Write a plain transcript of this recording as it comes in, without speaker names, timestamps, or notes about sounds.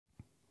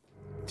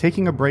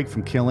taking a break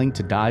from killing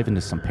to dive into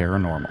some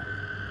paranormal.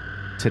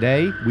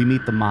 Today, we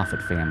meet the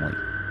Moffitt family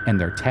and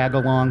their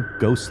tag-along,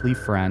 ghostly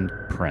friend,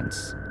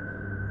 Prince.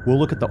 We'll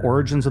look at the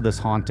origins of this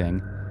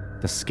haunting,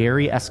 the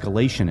scary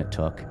escalation it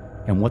took,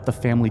 and what the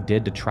family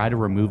did to try to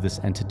remove this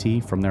entity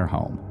from their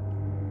home.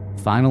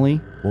 Finally,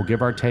 we'll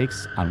give our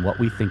takes on what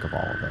we think of all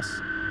of this.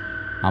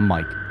 I'm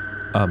Mike.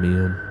 I'm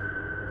Ian.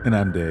 And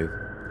I'm Dave.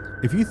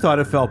 If you thought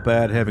it felt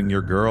bad having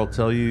your girl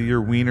tell you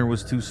your wiener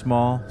was too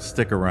small,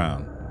 stick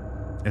around.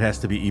 It has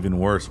to be even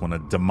worse when a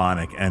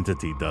demonic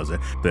entity does it.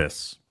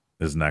 This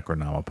is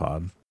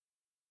Necronomipod.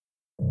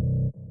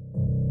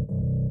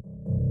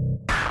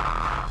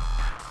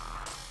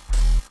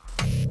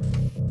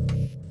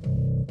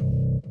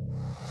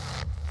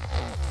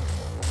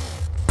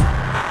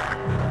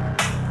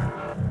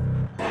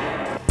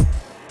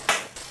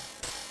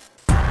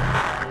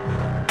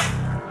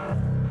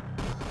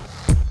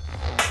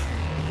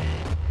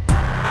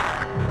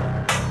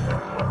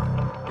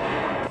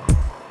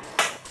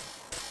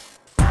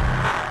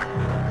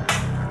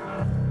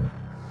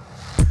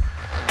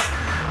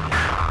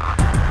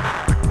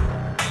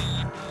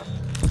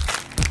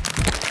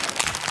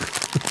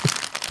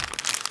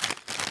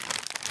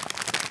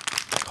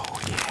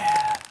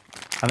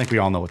 I think we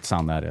all know what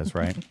sound that is,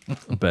 right?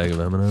 A bag of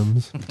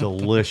M&Ms.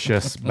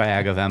 Delicious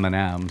bag of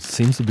M&Ms.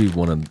 Seems to be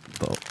one of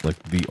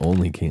the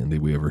only candy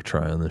we ever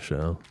try on the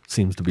show.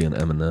 Seems to be an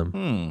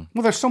M&M.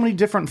 Well, there's so many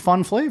different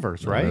fun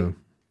flavors, right?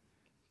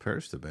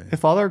 Appears to be.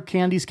 If other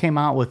candies came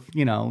out with,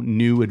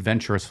 new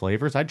adventurous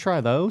flavors, I'd try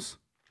those.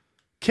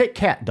 Kit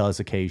Kat does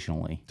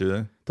occasionally. Do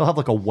they? They'll have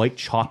like a white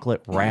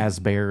chocolate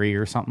raspberry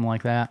or something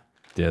like that.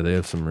 Yeah, they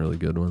have some really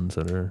good ones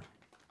that are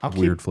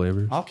weird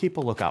flavors. I'll keep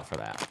a lookout for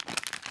that.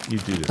 You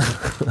do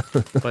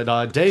this.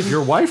 But Dave,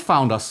 your wife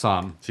found us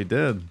some. She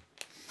did.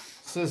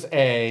 This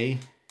is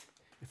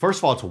first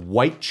of all, it's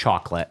white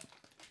chocolate,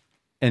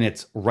 and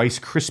it's Rice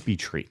Krispie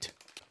treat.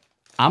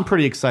 I'm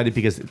pretty excited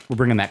because we're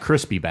bringing that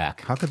crispy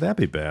back. How could that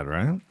be bad,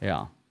 right?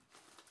 Yeah.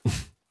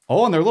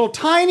 Oh, and they're little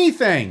tiny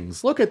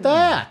things. Look at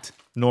that.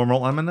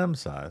 Normal M&M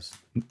size.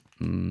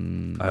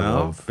 I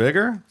love.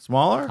 Bigger?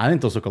 Smaller? I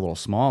think those look a little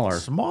smaller.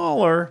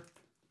 Smaller.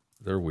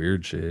 They're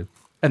weird shape.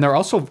 And they're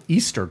also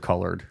Easter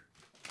colored.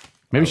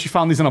 Maybe she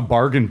found these in a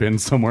bargain bin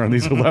somewhere, and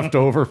these are left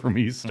over from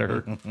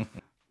Easter. All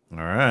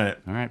right.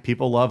 All right.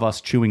 People love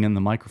us chewing in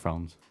the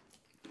microphones.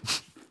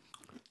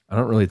 I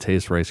don't really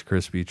taste Rice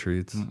Krispie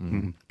treats.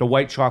 The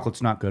white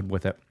chocolate's not good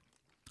with it.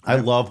 I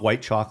love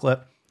white chocolate.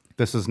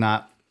 This is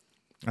not.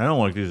 I don't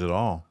like these at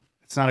all.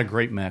 It's not a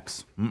great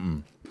mix.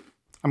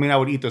 I mean, I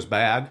would eat this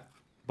bag,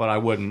 but I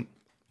wouldn't.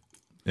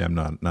 Yeah,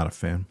 I'm not a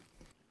fan.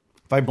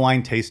 If I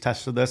blind taste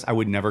tested this, I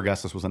would never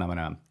guess this was an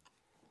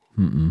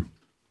M&M.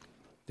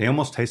 They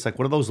almost taste like,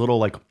 what are those little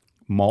like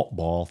malt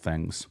ball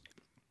things?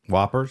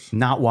 Whoppers?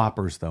 Not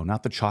Whoppers, though.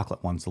 Not the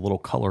chocolate ones. The little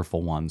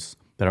colorful ones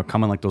that are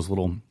coming like those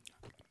little...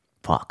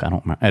 Fuck, I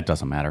don't... It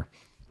doesn't matter.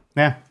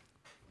 Yeah.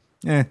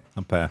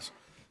 I'll pass.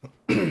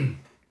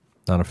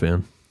 Not a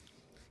fan.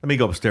 Let me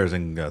go upstairs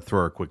and throw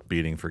her a quick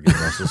beating for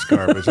giving us this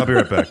garbage. I'll be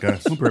right back,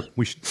 guys.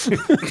 We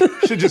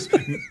should just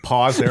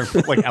pause there,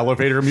 put like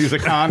elevator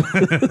music on.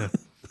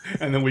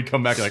 And then we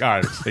come back like, all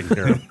right, let's take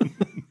care of it.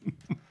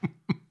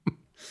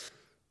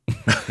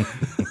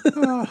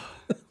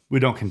 We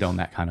don't condone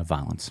that kind of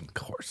violence. Of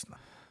course not.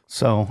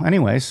 So,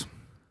 anyways.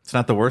 It's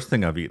not the worst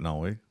thing I've eaten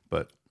all week,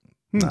 but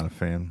not a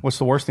fan. What's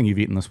the worst thing you've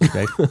eaten this week,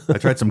 Dave? I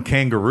tried some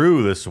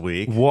kangaroo this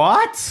week.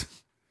 What?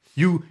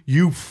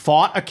 You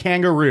fought a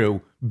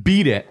kangaroo,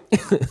 beat it,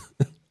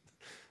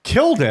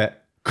 killed it,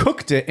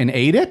 cooked it, and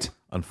ate it?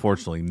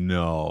 Unfortunately,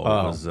 no.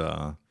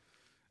 Oh.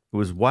 It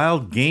was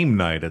wild game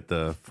night at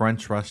the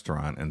French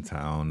restaurant in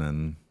town,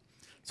 and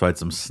so I had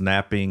some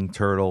snapping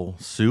turtle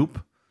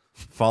soup,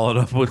 followed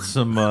up with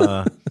some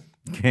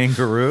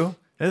kangaroo.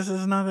 This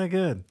is not that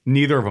good.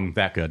 Neither of them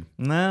that good.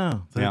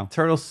 No. The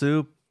turtle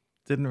soup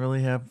didn't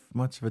really have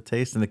much of a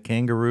taste, and the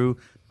kangaroo.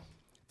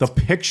 The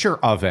picture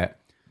of it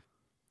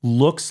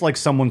looks like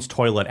someone's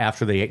toilet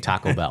after they ate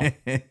Taco Bell.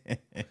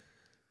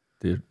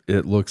 Dude,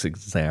 it looks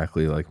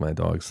exactly like my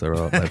dog's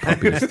throw up. My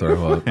puppy's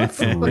throw up.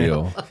 For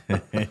real.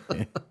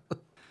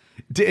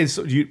 Did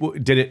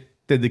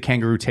the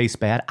kangaroo taste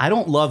bad? I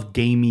don't love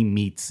gamey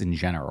meats in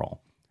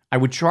general. I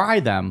would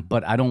try them,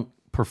 but I don't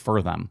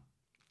prefer them.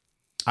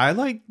 I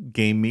like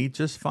game meat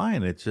just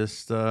fine. It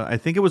just, I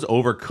think it was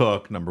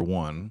overcooked, number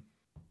one,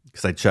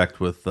 because I checked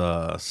with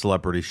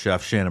celebrity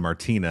chef Shanna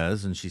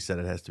Martinez, and she said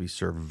it has to be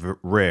served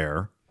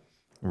rare,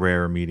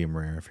 medium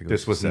rare. I forget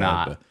This was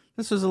not. But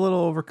this was a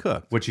little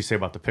overcooked. What'd you say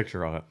about the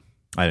picture of it?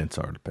 I didn't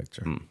saw the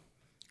picture.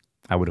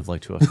 I would have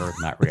liked to have heard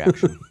that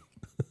reaction.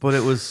 But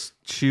it was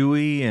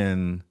chewy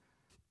and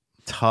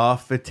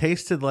tough. It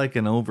tasted like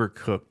an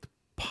overcooked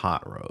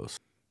pot roast.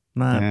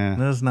 That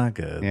was not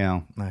good.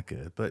 Yeah. Not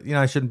good. But,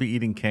 I shouldn't be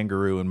eating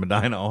kangaroo in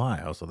Medina,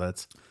 Ohio. So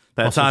that's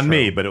Also on true.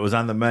 me. But it was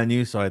on the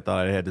menu, so I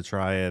thought I had to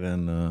try it,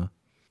 and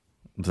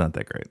it's not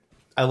that great.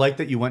 I like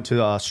that you went to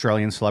the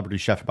Australian celebrity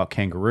chef about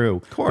kangaroo.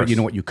 Of course. But you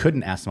know what you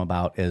couldn't ask them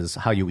about is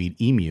how you eat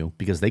emu,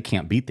 because they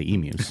can't beat the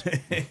emus.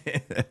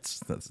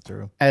 That's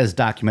true. As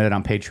documented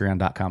on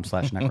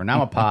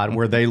patreon.com/necronomipod,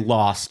 where they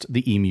lost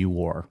the emu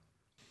war.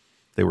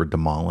 They were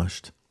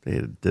demolished.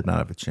 They did not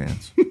have a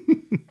chance.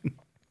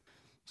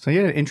 So you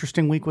had an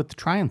interesting week with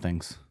trying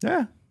things.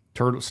 Yeah.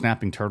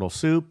 Snapping turtle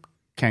soup,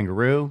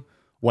 kangaroo,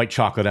 white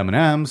chocolate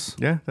M&Ms.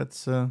 Yeah,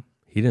 that's...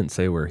 He didn't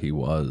say where he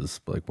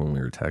was, like when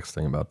we were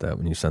texting about that.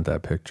 When you sent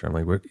that picture, I'm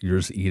like, you're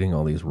just eating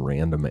all these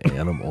random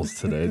animals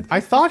today. I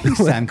thought he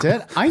sent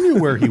it. I knew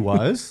where he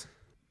was.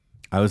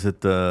 I was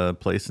at the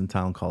place in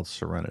town called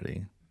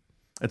Serenity.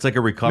 It's like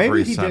a recovery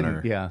Maybe he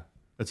center. didn't. Yeah.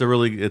 It's a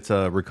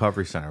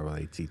recovery center where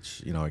they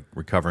teach, like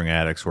recovering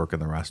addicts work in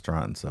the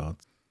restaurant. And so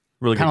it's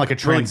really Kind of good, like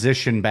a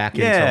transition back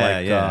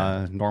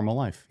into normal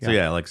life. So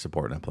yeah, I like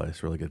supporting that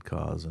place. Really good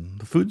cause.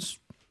 And the food's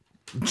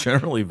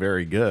generally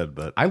very good,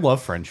 but I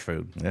love French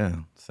food. yeah,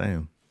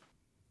 same.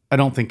 I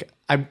don't think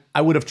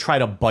I would have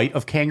tried a bite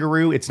of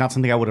kangaroo. It's not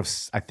something I would have,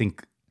 I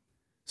think,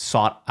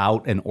 sought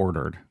out and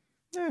ordered.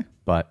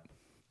 But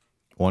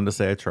Wanted to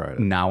say I tried it.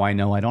 now I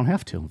know I don't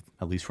have to,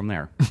 at least from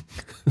there.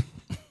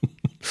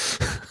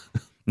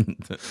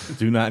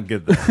 Do not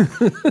get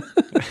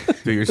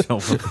that. Do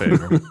yourself a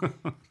favor.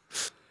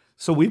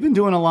 So we've been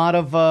doing a lot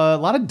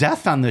of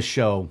death on this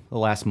show the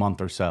last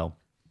month or so.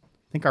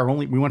 I think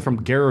we went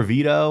from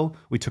Garavito.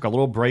 We took a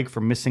little break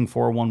from Missing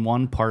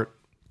 411 part,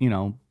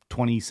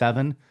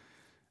 27,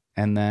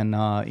 and then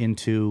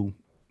into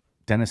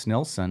Dennis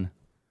Nilsson.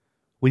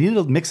 We need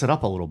to mix it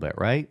up a little bit,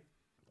 right?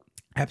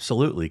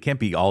 Absolutely. Can't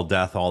be all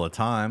death all the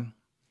time.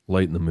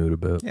 Lighten the mood a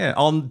bit. Yeah,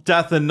 all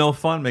death and no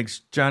fun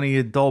makes Johnny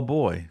a dull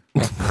boy.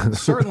 It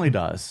certainly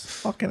does.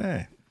 Fucking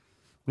A.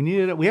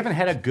 We haven't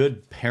had a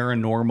good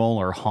paranormal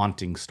or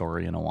haunting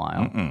story in a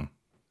while.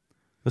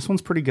 This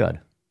one's pretty good.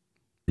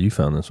 You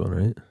found this one,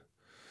 right?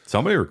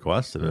 Somebody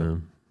requested it.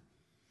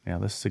 Yeah,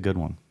 this is a good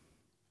one.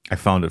 I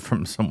found it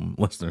from some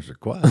listener's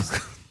request.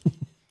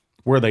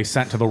 Where they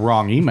sent to the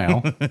wrong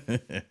email.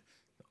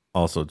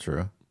 Also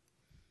true.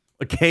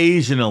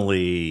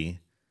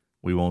 Occasionally,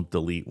 we won't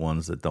delete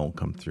ones that don't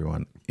come through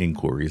on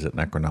inquiries at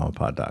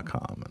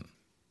necronomipod.com. And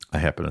I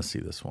happen to see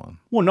this one.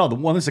 Well, no, the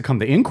ones that come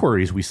to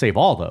inquiries, we save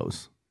all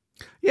those.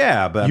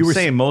 Yeah, but I'm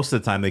saying most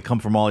of the time they come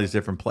from all these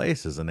different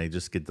places and they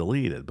just get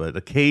deleted. But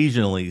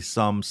occasionally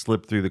some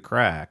slip through the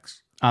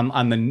cracks.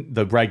 On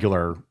the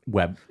regular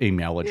web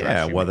email address.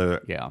 Yeah,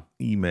 whether yeah.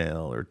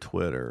 email or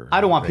Twitter. I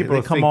don't want people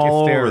to come think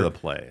all if they're over the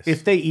place.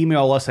 If they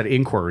email us at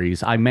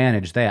inquiries, I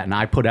manage that, and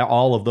I put out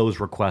all of those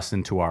requests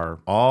into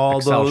our all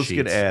Excel those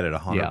sheets. get added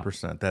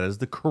 100%. Yeah. That is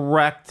the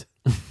correct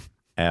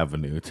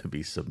avenue to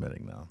be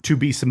submitting now. To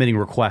be submitting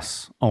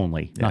requests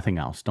only, nothing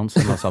else. Don't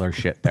send us other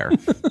shit there.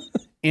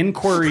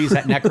 Inquiries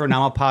at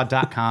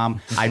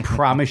necronomipod.com. I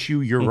promise you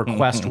your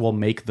request will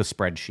make the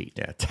spreadsheet.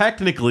 Yeah,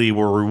 technically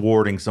we're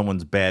rewarding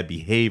someone's bad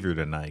behavior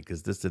tonight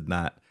because this did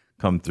not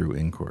come through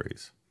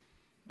inquiries.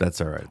 That's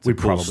all right. We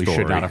probably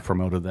should not have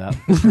promoted that.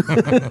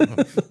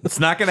 It's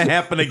not going to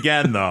happen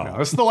again, though. No,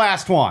 it's the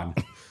last one.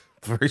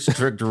 Very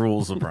strict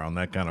rules around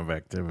that kind of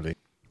activity.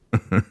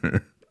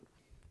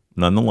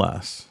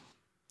 Nonetheless.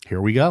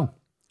 Here we go.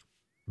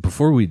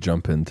 Before we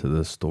jump into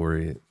this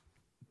story,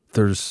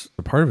 there's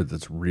a part of it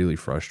that's really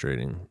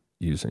frustrating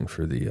using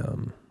for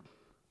the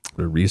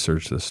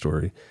research this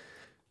story,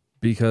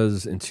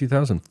 because in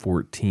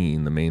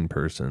 2014, the main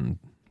person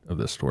of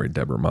this story,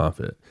 Deborah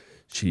Moffitt,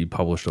 she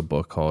published a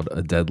book called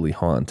A Deadly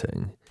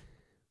Haunting,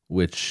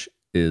 which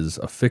is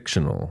a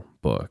fictional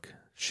book.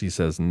 She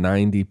says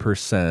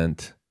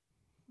 90%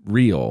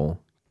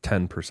 real,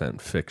 10%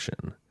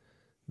 fiction.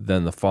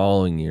 Then the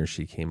following year,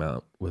 she came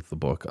out with the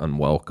book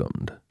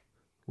Unwelcomed,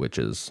 which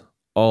is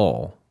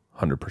all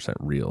 100%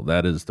 real.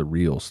 That is the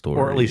real story.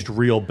 Or at least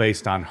real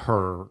based on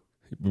her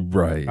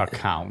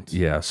account.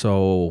 Yeah,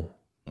 so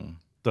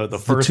the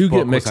first two book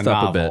get mixed was a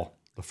up novel. a bit.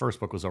 The first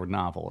book was a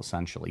novel,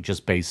 essentially,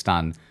 just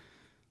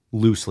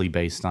loosely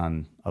based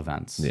on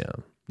events. Yeah,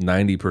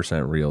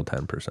 90% real,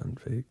 10%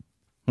 fake.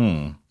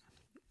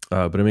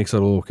 But it makes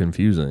it a little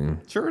confusing.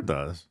 Sure it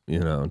does.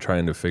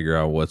 Trying to figure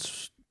out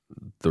what's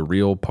the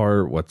real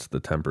part, what's the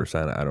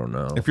 10%, I don't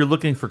know. If you're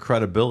looking for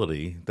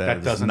credibility,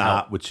 that is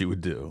not what you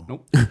would do.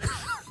 Nope.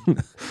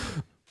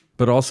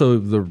 But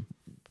also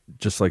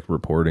just like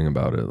reporting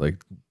about it,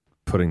 like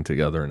putting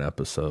together an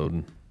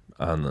episode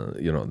on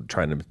the,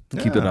 trying to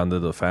keep it onto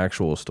the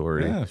factual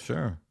story. Yeah,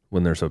 sure.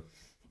 When there's a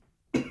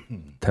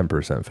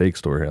 10% fake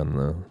story on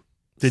the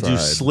Did side. you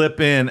slip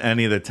in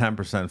any of the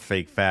 10%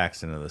 fake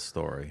facts into the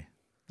story?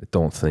 I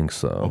don't think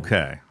so.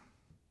 Okay.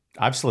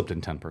 I've slipped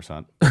in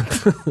 10%.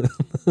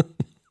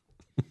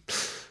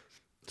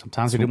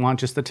 Sometimes we didn't want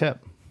just the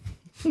tip.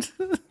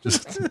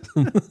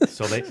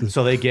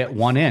 So they get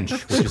 1 inch,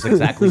 which is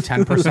exactly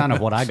 10%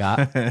 of what I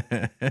got.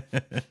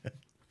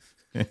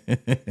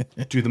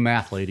 Do the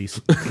math,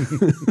 ladies.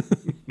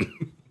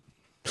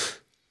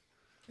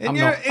 I'm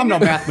no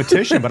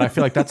mathematician, but I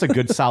feel like that's a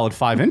good solid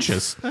 5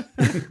 inches.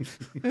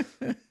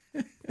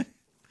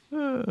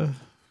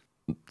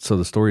 So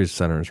the story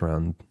centers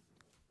around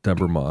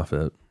Deborah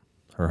Moffitt,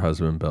 her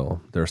husband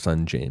Bill, their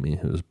son Jamie,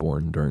 who was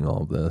born during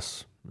all of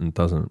this and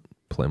doesn't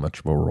play much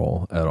of a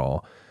role at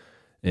all,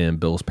 and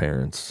Bill's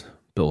parents,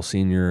 Bill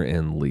Sr.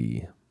 and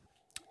Lee.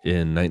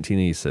 In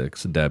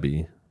 1986,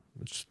 Debbie,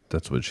 which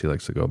that's what she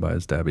likes to go by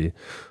as Debbie,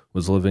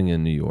 was living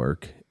in New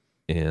York,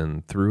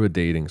 and through a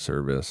dating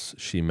service,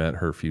 she met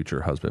her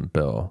future husband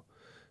Bill.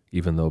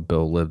 Even though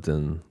Bill lived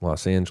in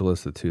Los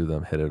Angeles, the two of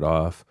them hit it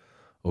off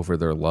over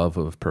their love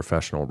of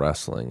professional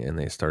wrestling, and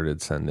they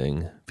started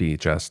sending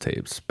VHS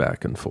tapes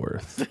back and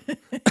forth.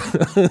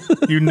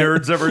 You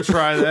nerds ever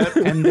try that?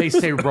 And they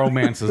say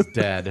romance is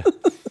dead.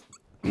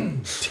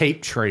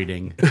 Tape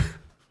trading.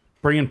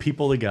 Bringing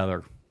people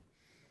together.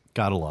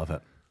 Gotta love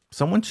it.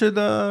 Someone should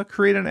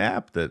create an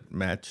app that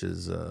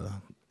matches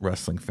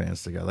wrestling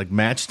fans together, like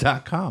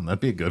Match.com. That'd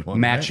be a good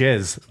one.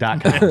 Matches.com.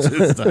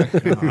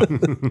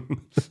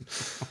 Matches.com.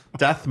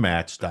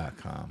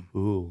 Deathmatch.com.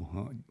 Ooh.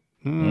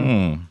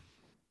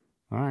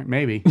 All right,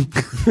 maybe.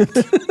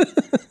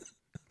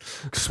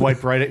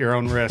 Swipe right at your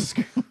own risk.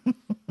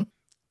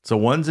 So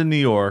one's in New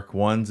York,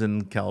 one's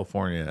in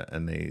California,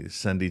 and they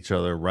send each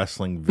other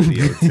wrestling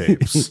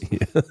videotapes.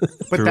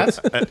 But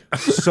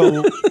that's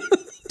so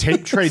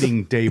tape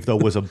trading, Dave, though,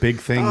 was a big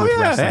thing with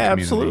wrestling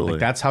community. Absolutely. Like,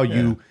 that's how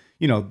you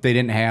know, they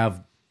didn't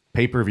have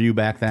pay-per-view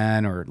back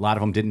then, or a lot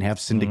of them didn't have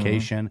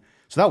syndication.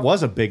 So that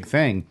was a big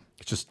thing.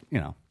 It's just, you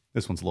know,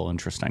 this one's a little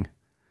interesting.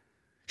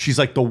 She's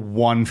like the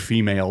one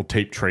female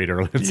tape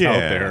trader that's out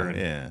there.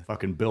 And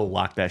fucking Bill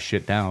locked that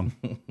shit down.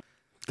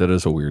 That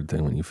is a weird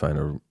thing when you find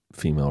a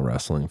female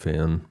wrestling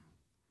fan.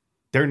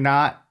 They're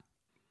not.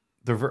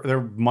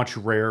 They're much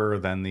rarer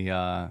than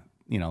the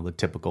the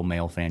typical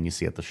male fan you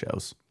see at the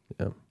shows.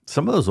 Yeah.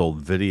 Some of those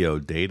old video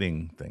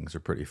dating things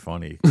are pretty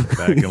funny. Go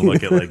back and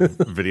look at like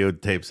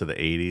videotapes of the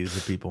 80s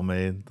that people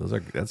made.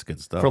 That's good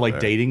stuff. For like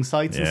dating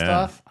sites and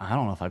stuff. I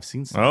don't know if I've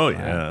seen some. Oh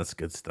yeah, that's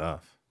good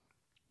stuff.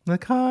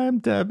 Like, hi, I'm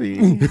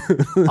Debbie.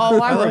 Oh,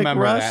 I like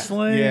remember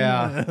wrestling.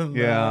 That. And,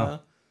 yeah.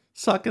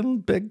 Sucking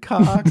big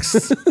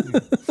cocks.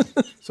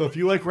 So if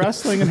you like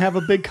wrestling and have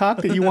a big cock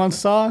that you want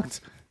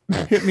sucked,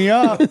 hit me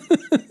up.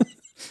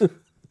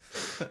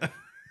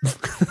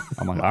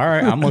 I'm like, all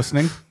right, I'm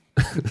listening.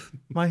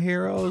 My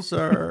heroes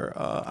are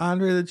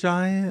Andre the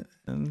Giant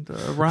and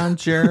Ron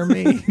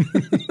Jeremy.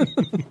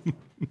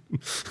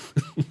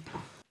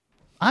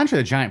 Andre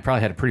the Giant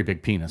probably had a pretty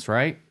big penis,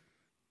 right?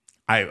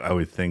 I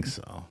would think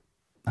so.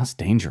 That's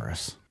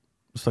dangerous.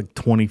 It's like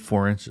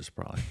 24 inches,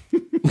 probably.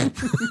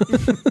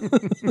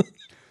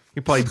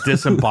 You probably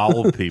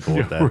disemboweled people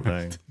with that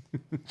thing.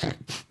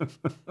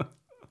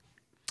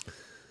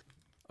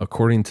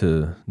 According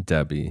to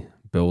Debbie,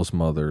 Bill's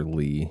mother,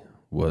 Lee,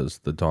 was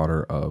the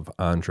daughter of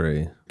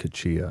Andre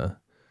Kachia,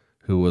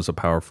 who was a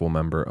powerful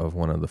member of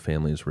one of the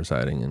families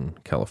residing in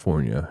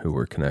California who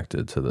were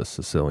connected to the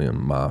Sicilian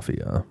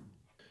mafia.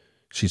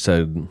 She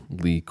said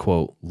Lee,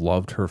 quote,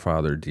 loved her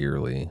father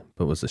dearly,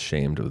 but was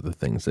ashamed of the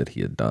things that he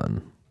had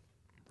done.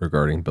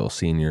 Regarding Bill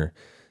Sr.,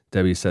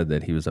 Debbie said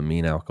that he was a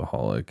mean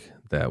alcoholic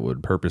that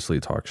would purposely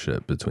talk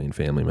shit between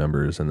family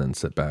members and then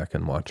sit back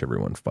and watch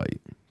everyone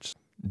fight. Just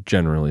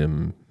generally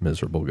a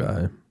miserable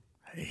guy.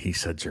 Hey, he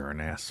said you're an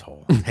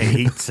asshole. Hey,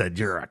 he said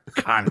you're a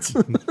cunt.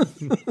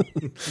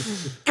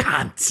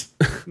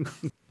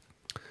 Cunt.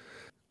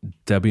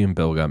 Debbie and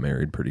Bill got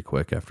married pretty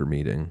quick after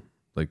meeting,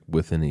 like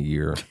within a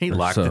year. He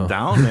locked it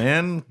down,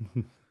 man.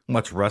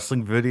 Watch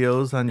wrestling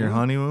videos on your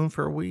honeymoon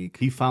for a week.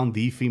 He found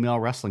the female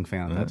wrestling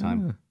fan at that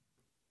time.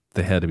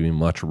 They had to be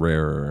much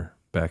rarer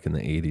back in the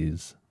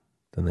 80s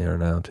than they are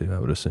now, too, I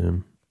would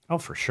assume. Oh,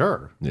 for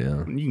sure.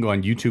 Yeah. You can go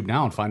on YouTube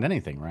now and find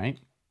anything, right?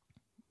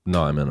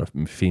 No, I meant a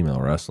female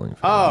wrestling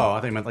fan. Oh,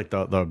 I think I meant like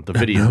the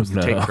videos,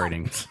 the tape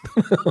trading.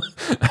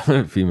 I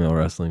meant female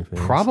wrestling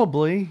fans.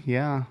 Probably,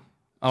 yeah.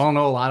 I don't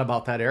know a lot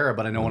about that era,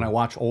 but I know when I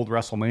watch old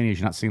WrestleManias,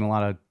 you're not seeing a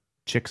lot of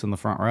chicks in the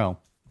front row.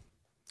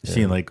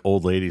 Seeing like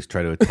old ladies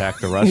try to attack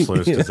the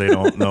wrestlers because they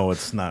don't know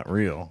it's not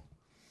real.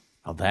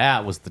 Oh,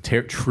 that was the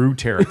true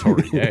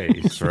territory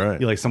days. That's right.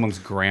 You're like someone's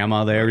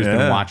grandma there who's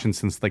been watching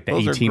since like the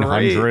Those are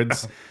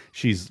 1800s.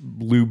 She's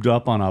lubed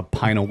up on a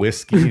pint of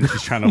whiskey and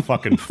she's trying to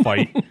fucking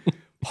fight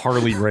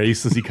Harley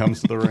Race as he comes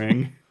to the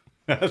ring.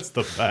 That's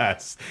the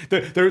best.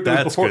 That's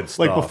before, good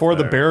stuff before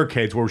the there.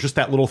 barricades where it was just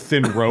that little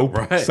thin rope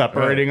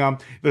separating them.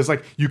 There's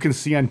like, you can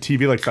see on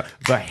TV like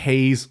the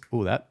haze.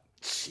 Oh, that.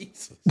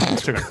 Jesus.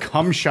 Took a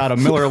cum shot of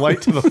Miller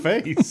Lite to the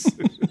face.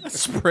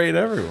 Sprayed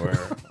everywhere.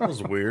 That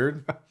was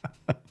weird.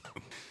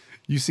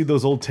 You see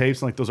those old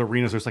tapes in like those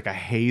arenas, there's like a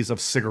haze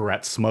of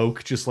cigarette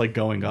smoke just like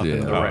going up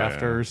into the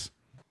rafters.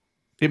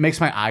 It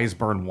makes my eyes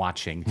burn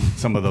watching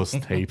some of those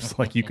tapes.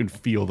 Like you can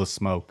feel the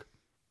smoke.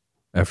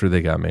 After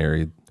they got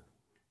married,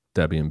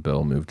 Debbie and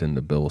Bill moved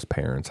into Bill's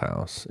parents'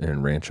 house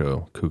in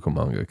Rancho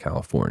Cucamonga,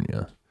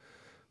 California.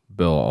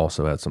 Bill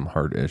also had some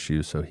heart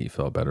issues, so he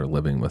felt better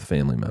living with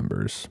family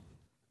members.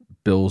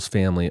 Bill's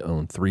family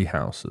owned 3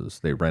 houses.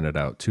 They rented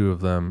out 2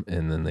 of them,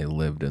 and then they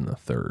lived in the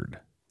 3rd.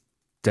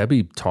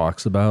 Debbie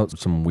talks about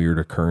some weird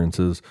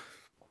occurrences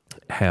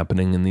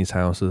happening in these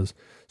houses.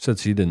 Said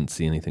she didn't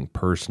see anything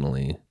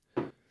personally,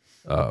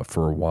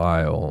 For a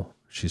while,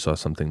 she saw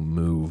something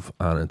move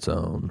on its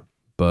own.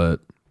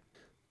 But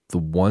the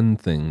one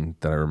thing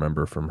that I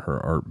remember from her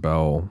Art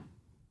Bell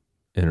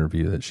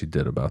interview that she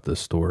did about this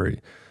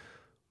story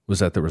was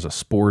that there was a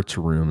sports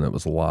room that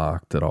was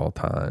locked at all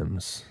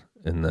times,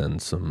 and then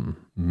some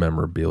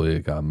memorabilia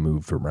got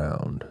moved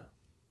around,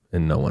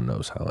 and no one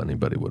knows how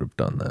anybody would have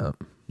done that.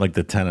 Like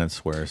the tenant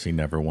swears he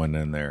never went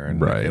in there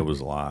and it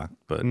was locked,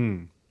 but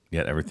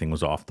yet everything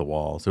was off the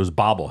walls. It was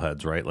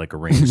bobbleheads, right? Like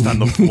arranged on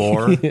the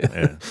floor.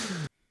 Yeah.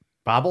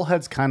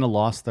 Bobbleheads kind of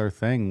lost their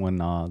thing when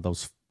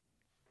those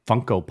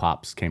Funko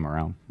Pops came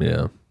around.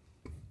 Yeah.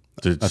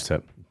 That's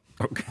it.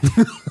 Okay.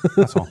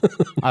 That's all.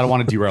 I don't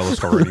want to derail the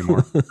story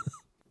anymore.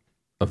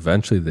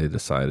 Eventually, they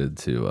decided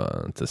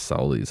to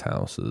sell these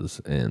houses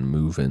and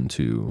move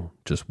into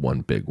just one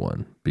big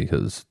one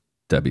because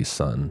Debbie's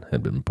son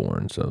had been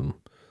born, so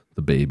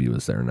the baby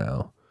was there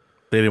now.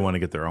 They didn't want to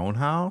get their own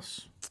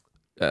house?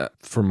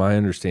 From my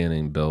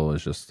understanding, Bill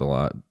is just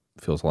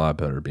feels a lot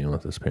better being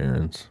with his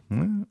parents.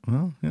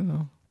 Well,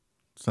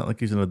 it's not like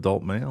he's an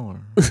adult male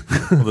or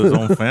with his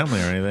own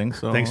family or anything.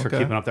 So thanks for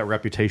keeping up that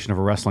reputation of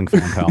a wrestling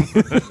fan, pal.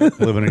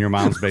 Living in your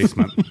mom's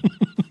basement.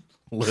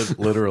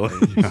 Literally.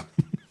 Yeah.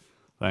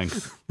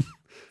 Thanks.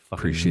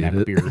 Appreciate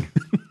it. Beard.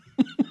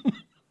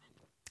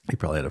 He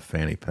probably had a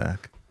fanny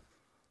pack.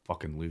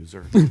 Fucking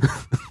loser.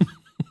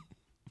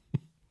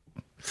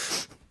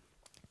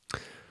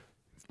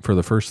 For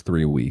the first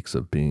 3 weeks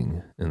of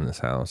being in this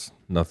house,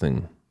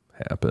 nothing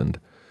happened.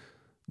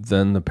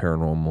 Then the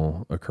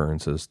paranormal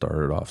occurrences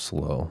started off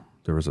slow.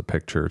 There was a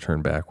picture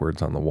turned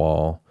backwards on the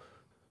wall.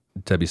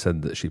 Debbie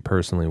said that she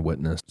personally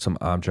witnessed some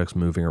objects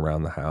moving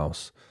around the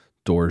house,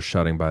 doors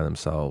shutting by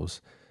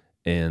themselves,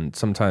 and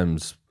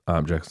sometimes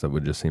objects that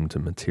would just seem to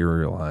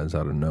materialize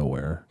out of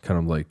nowhere, kind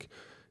of like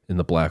in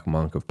the Black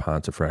Monk of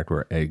Pontefract,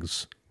 where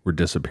eggs were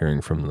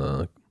disappearing from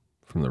the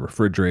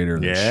refrigerator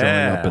and then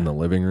showing up in the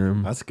living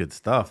room. That's good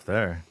stuff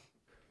there.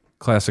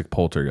 Classic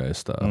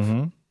poltergeist stuff.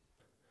 Mm-hmm.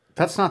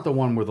 That's not the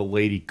one where the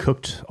lady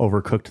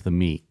overcooked the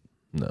meat.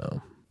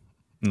 No,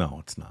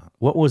 it's not.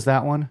 What was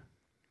that one?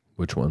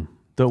 Which one?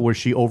 Where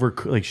she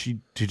she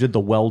did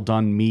the well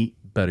done meat.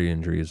 Betty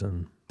and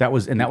Dreesen. That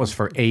was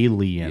for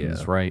aliens,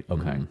 Yeah. right?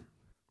 Okay. Mm-hmm.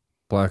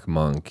 Black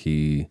Monk.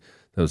 That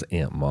was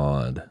Aunt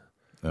Maud.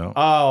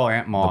 Oh,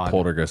 Aunt Maud. The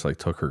poltergeist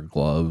took her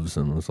gloves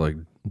and was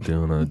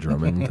doing a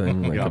drumming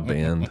thing, like a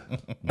band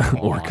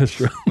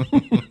orchestra.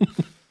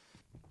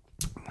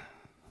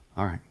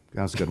 All right,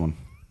 that was a good one.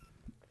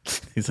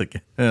 He's like,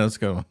 yeah, let's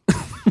go.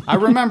 I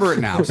remember it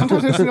now.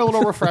 Sometimes I just need a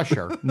little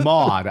refresher.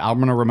 Maud. I'm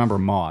going to remember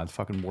Maud.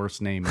 Fucking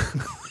worst name.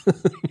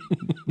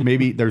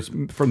 Maybe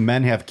for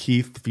men have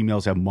Keith,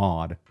 females have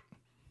Maud.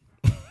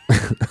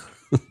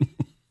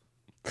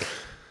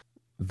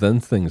 Then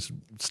things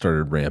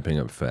started ramping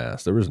up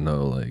fast. There was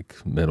no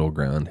middle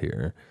ground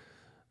here.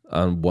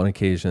 On one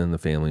occasion, the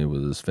family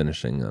was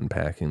finishing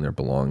unpacking their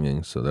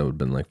belongings, so that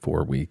would have been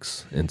 4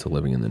 weeks into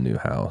living in the new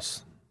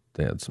house.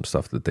 They had some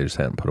stuff that they just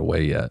hadn't put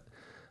away yet.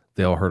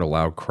 They all heard a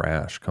loud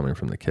crash coming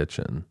from the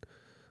kitchen.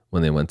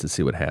 When they went to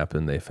see what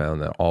happened, they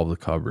found that all the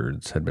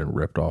cupboards had been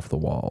ripped off the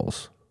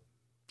walls.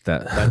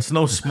 That's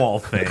no small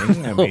thing.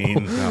 I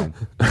mean, no.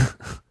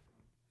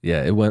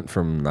 Yeah, it went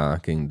from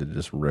knocking to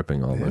just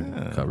ripping all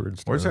the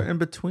cupboards. Where's our in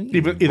between?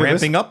 Either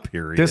Ramping up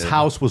period. This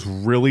house was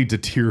really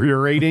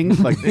deteriorating,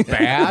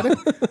 bad.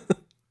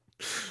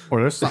 Or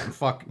there's some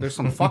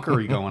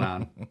fuckery going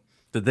on.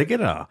 Did they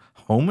get a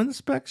home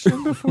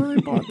inspection before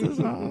they bought this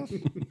house?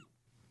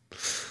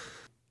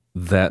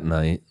 That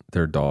night,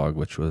 their dog,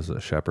 which was a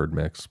shepherd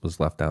mix, was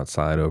left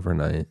outside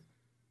overnight.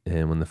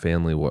 And when the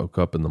family woke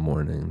up in the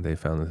morning, they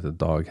found that the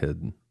dog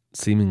had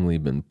seemingly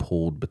been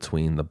pulled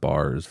between the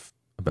bars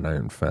of an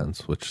iron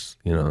fence, which,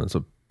 is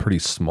a pretty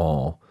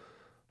small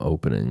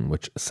opening,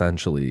 which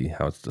essentially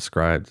how it's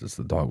described is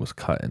the dog was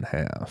cut in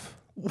half.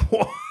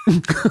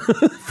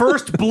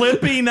 First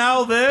Blippy,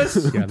 now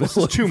this? Yeah, this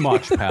is too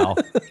much, pal.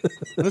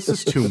 This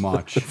is too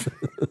much.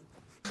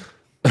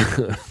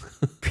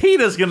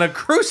 PETA's going to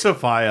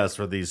crucify us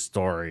for these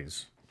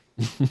stories.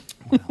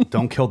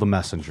 Don't kill the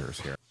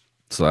messengers here.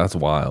 So that's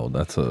wild.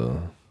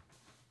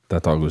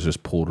 That dog was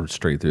just pulled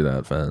straight through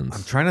that fence.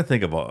 I'm trying to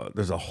think of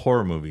there's a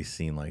horror movie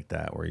scene like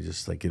that where he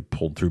just get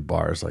pulled through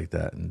bars like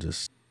that and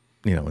just,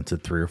 into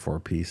 3 or 4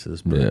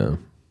 pieces. But yeah.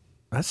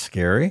 That's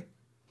scary.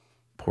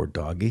 Poor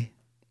doggy.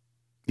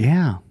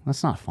 Yeah,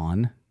 that's not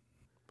fun.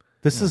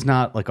 This is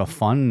not a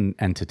fun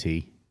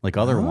entity like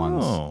other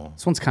ones.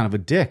 This one's kind of a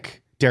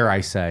dick, dare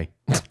I say.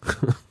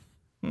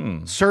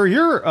 Sir,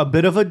 you're a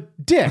bit of a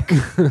dick.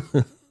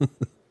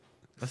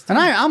 And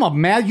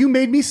I'm mad you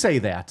made me say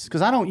that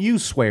because I don't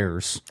use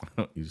swears. I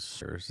don't use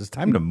swears. It's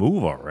time to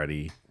move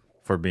already,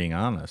 for being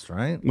honest,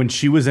 right? When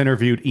she was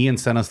interviewed, Ian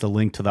sent us the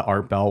link to the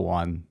Art Bell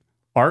one.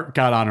 Art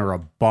got on her a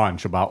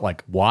bunch about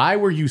why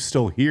were you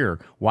still here?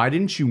 Why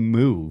didn't you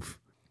move?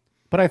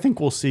 But I think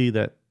we'll see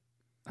that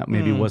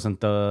maybe wasn't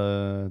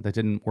that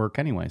didn't work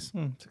anyways.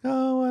 It's I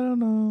don't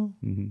know.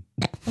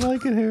 Mm-hmm. I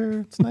like it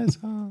here. It's nice.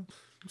 I'm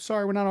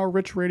sorry, we're not all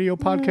rich radio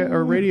podcast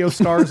or radio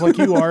stars like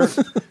you are.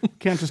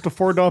 Can't just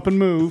afford to up and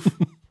move.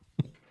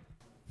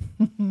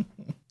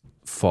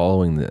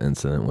 Following the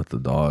incident with the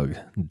dog,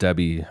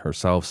 Debbie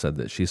herself said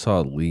that she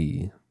saw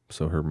Lee,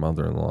 so her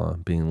mother-in-law,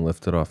 being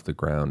lifted off the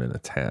ground and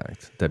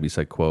attacked. Debbie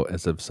said, quote,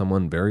 as if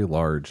someone very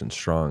large and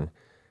strong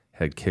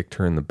had kicked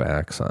her in the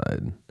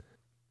backside.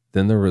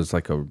 Then there was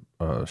like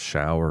a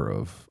shower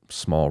of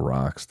small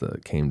rocks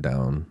that came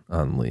down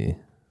on Lee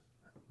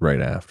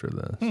right after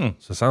this.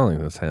 So it sounded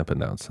like this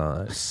happened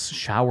outside.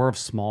 Shower of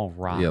small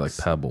rocks. Yeah, like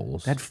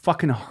pebbles. That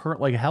fucking hurt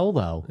like hell,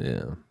 though.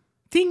 Yeah.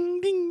 Ding,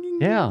 ding, ding.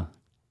 Yeah.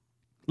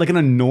 Like an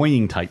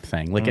annoying type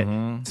thing. Like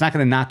it's not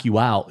going to knock you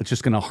out. It's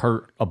just going to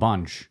hurt a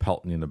bunch.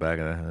 Pelting you in the back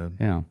of the head.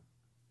 Yeah.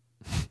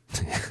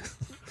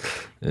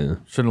 Yeah.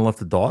 Shouldn't have left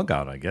the dog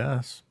out, I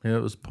guess. Yeah,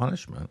 it was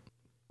punishment.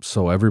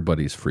 So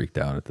everybody's freaked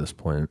out at this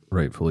point,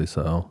 rightfully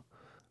so.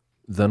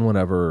 Then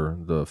whatever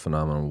the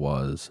phenomenon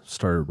was,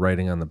 started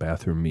writing on the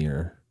bathroom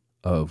mirror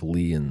of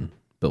Lee and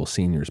Bill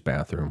Sr.'s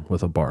bathroom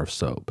with a bar of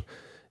soap.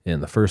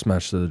 And the first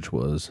message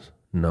was,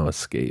 no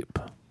escape.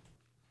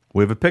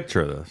 We have a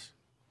picture of this.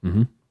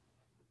 Mm-hmm.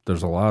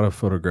 There's a lot of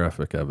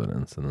photographic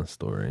evidence in this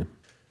story.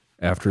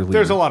 After Lee,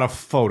 There's a lot of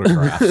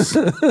photographs.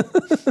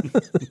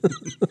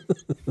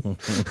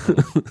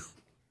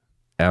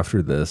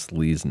 After this,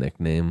 Lee's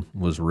nickname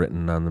was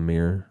written on the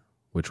mirror,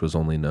 which was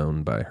only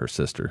known by her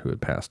sister who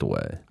had passed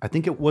away. I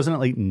think it wasn't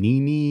like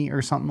Nini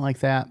or something like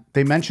that.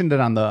 They mentioned it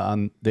on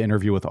the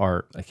interview with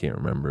Art. I can't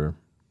remember.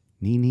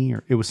 Nini,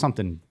 or it was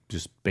something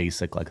just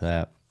basic like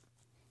that.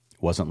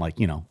 It wasn't like,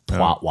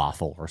 twat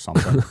waffle or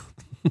something.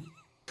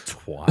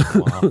 Twat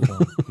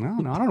waffle.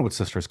 No, I don't know what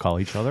sisters call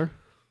each other.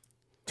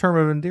 Term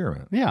of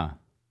endearment. Yeah.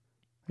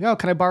 Yo,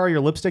 can I borrow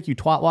your lipstick, you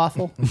twat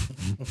waffle?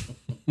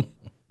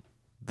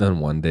 Then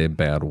one day,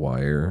 bad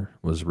wire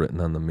was written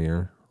on the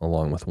mirror,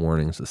 along with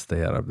warnings to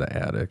stay out of the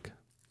attic.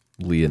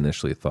 Lee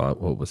initially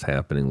thought what was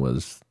happening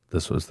was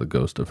this was the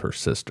ghost of her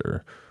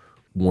sister,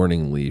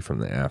 warning Lee from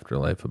the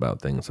afterlife about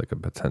things like a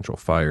potential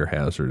fire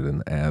hazard in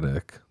the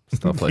attic,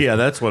 stuff like Yeah,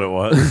 that's what it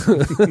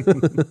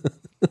was.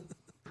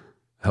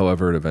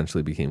 However, it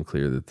eventually became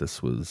clear that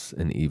this was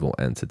an evil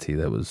entity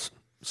that was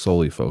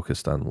solely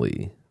focused on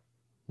Lee.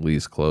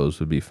 Lee's clothes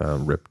would be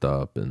found ripped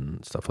up,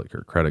 and stuff like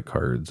her credit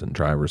cards and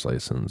driver's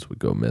license would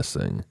go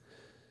missing.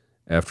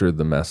 After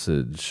the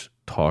message,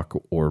 talk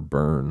or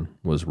burn,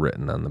 was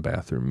written on the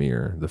bathroom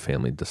mirror, the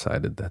family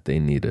decided that they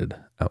needed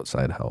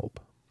outside help.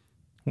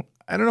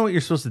 I don't know what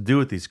you're supposed to do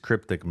with these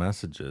cryptic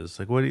messages.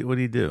 Like, what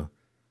do you do?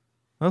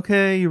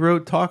 Okay, you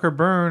wrote talk or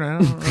burn. I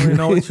don't really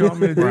know what you want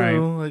me to do. Right.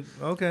 Like,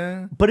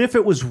 okay. But if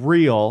it was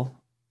real,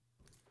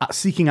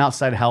 seeking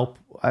outside help,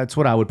 that's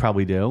what I would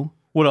probably do.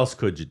 What else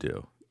could you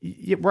do?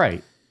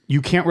 Right.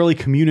 You can't really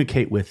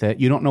communicate with it.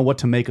 You don't know what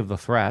to make of the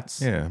threats.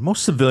 Yeah,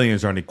 most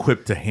civilians aren't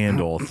equipped to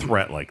handle a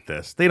threat like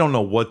this. They don't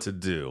know what to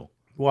do.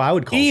 Well, I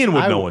would call Ian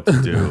would know what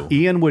to do.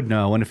 Ian would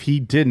know, and if he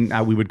didn't,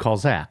 we would call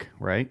Zach,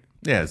 right?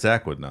 Yeah,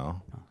 Zach would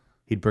know.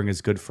 He'd bring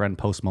his good friend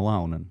Post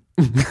Malone, and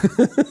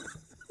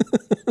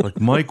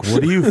Like, Mike,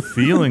 what are you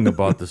feeling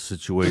about the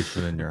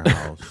situation in your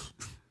house?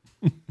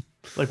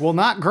 like, well,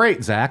 not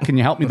great, Zach. Can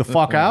you help me the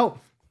fuck out?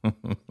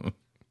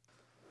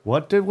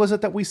 What was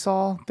it that we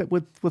saw that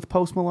with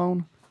Post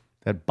Malone?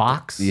 That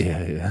box?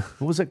 Yeah.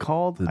 What was it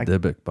called? The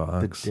Dybbuk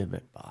box. The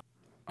Dybbuk box.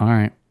 All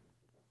right.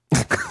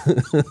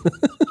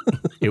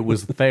 It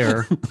was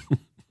there.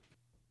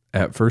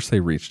 At first, they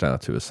reached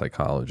out to a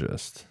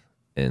psychologist,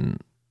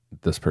 and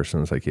this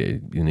person was like,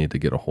 hey, you need to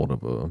get a hold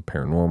of a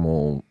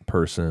paranormal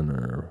person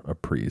or a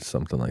priest,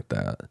 something like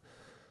that.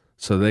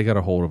 So they got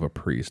a hold of a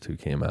priest who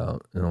came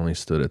out and only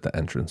stood at the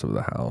entrance of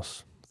the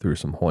house, threw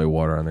some holy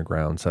water on the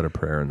ground, said a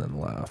prayer, and then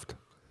left.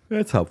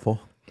 That's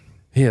helpful.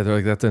 Yeah, they're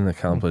like, that didn't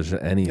accomplish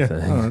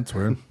anything. Oh, that's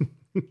weird.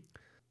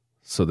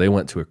 So they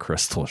went to a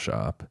crystal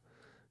shop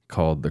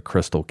called the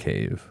Crystal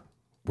Cave,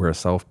 where a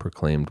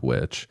self-proclaimed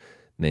witch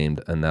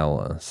named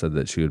Anella said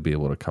that she would be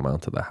able to come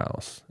out to the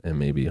house and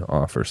maybe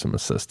offer some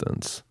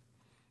assistance.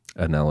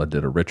 Anella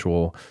did a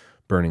ritual,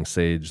 burning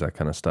sage, that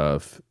kind of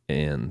stuff,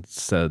 and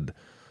said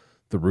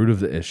the root of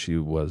the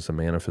issue was a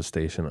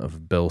manifestation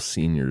of Bill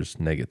Sr.'s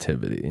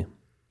negativity.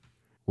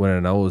 When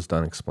Anella was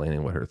done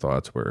explaining what her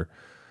thoughts were,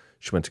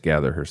 she went to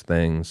gather her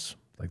things,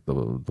 like the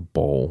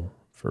bowl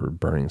for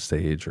burning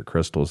sage or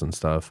crystals and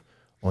stuff,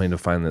 only to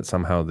find that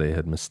somehow they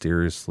had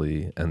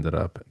mysteriously ended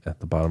up at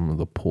the bottom of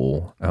the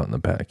pool out in the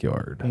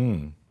backyard.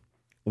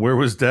 Where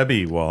was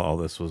Debbie while all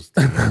this was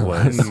taking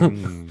place?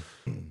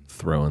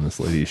 Throwing this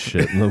lady's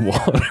shit in the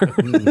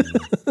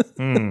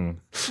water.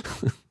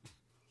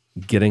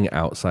 Getting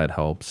outside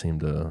help seemed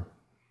to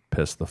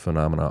piss the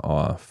phenomena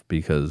off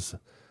because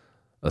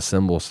a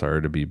symbol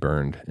started to be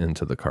burned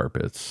into the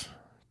carpets,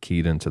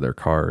 keyed into their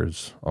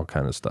cars, all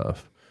kind of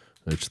stuff,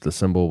 which the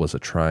symbol was a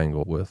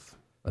triangle with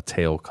a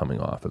tail coming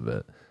off of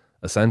it.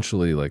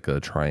 Essentially like a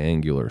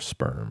triangular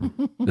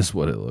sperm is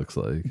what it looks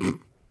like.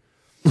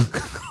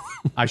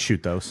 I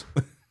shoot those.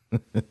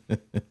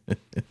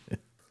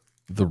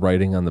 The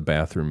writing on the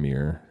bathroom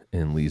mirror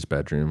in Lee's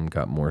bedroom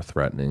got more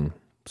threatening,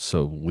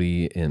 so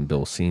Lee and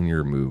Bill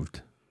Sr.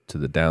 moved to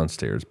the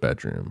downstairs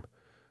bedroom,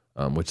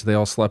 which they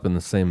all slept in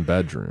the same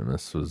bedroom.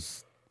 This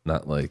was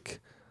not like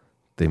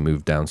they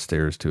moved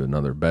downstairs to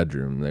another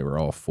bedroom. They were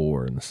all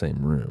 4 in the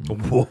same room.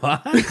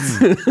 What?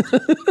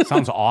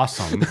 Sounds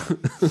awesome.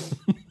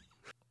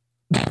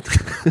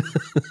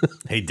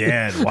 Hey,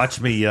 Dad, watch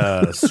me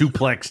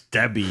suplex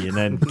Debbie and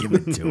then give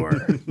it to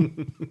her.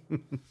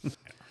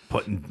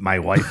 Putting my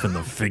wife in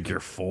the figure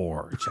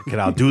 4. Check it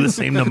out. Do the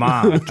same to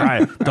Mom.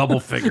 Try double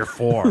figure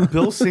 4.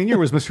 Bill Sr.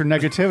 was Mr.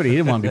 Negativity. He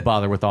didn't want to be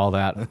bothered with all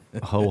that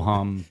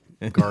ho-hum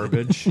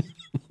garbage. He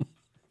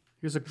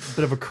was a bit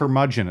of a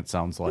curmudgeon, it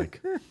sounds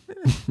like.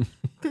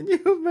 Can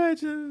you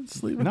imagine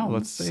sleeping? No, in that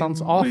the same-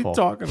 sounds What are you awful.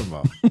 talking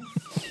about?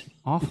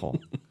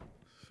 Awful.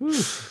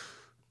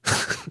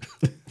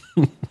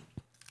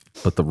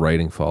 But the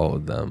writing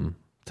followed them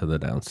to the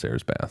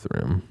downstairs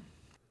bathroom.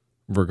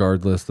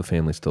 Regardless, the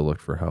family still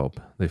looked for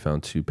help. They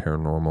found 2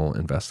 paranormal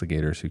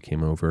investigators who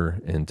came over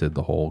and did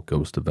the whole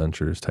ghost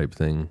adventures type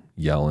thing,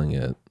 yelling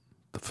at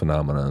the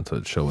phenomenon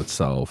to show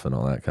itself and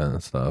all that kind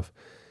of stuff.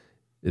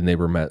 And they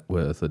were met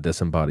with a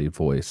disembodied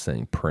voice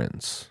saying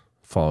Prince,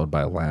 followed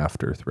by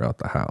laughter throughout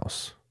the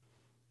house.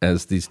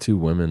 As these 2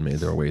 women made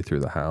their way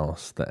through the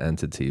house, the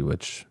entity,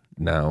 which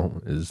now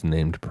is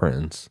named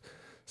Prince,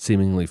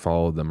 seemingly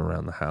followed them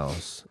around the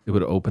house. It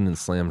would open and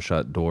slam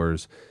shut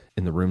doors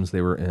in the rooms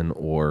they were in,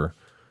 or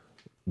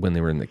when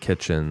they were in the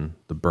kitchen,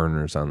 the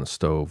burners on the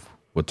stove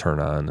would turn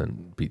on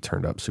and be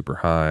turned up super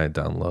high,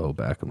 down low,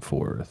 back and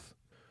forth.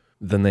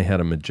 Then they had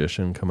a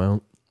magician come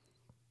out,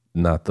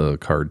 not the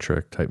card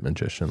trick type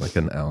magician, like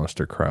an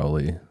Aleister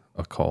Crowley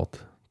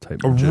occult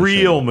type magician. A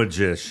real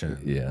magician.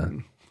 Yeah.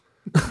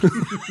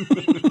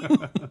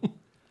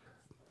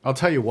 I'll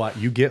tell you what,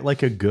 you get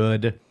like a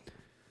good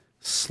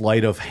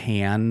sleight of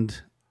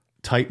hand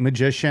type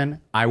magician,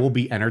 I will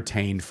be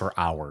entertained for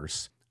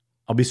hours.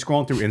 I'll be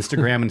scrolling through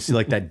Instagram and see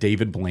like that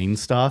David Blaine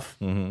stuff.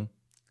 Mm-hmm.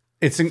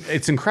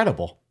 It's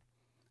incredible.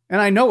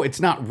 And I know it's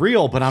not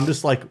real, but I'm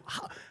just like,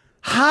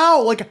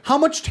 how? Like, how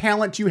much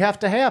talent do you have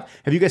to have?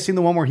 Have you guys seen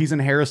the one where he's in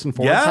Harrison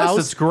Ford's house?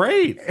 Yes, it's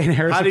great. And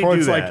Harrison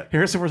Ford's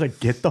like,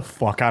 get the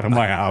fuck out of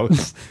my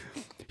house.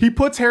 He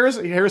puts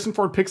Harrison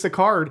Ford picks a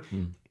card.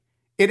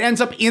 It ends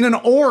up in an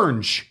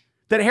orange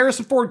that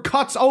Harrison Ford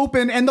cuts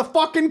open, and the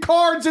fucking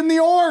card's in the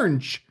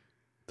orange.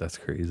 That's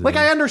crazy. Like,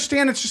 I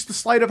understand it's just the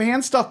sleight of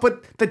hand stuff,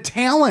 but the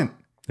talent.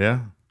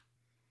 Yeah.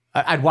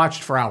 I'd watch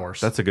it for hours.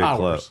 That's a good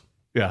clip.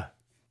 Yeah.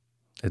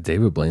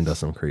 David Blaine does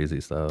some crazy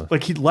stuff.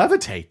 Like, he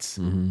levitates.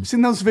 I've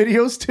seen those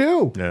videos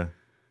too. Yeah.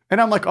 And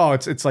I'm like, oh,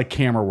 it's like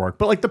camera work.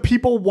 But like the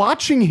people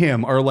watching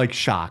him are like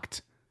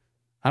shocked.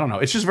 I don't know.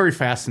 It's just very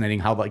fascinating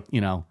how, like,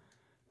 you know,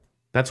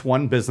 that's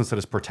one business that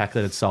has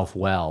protected itself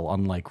well,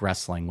 unlike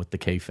wrestling with the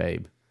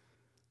kayfabe.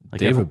 Like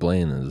David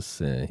Blaine is,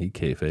 he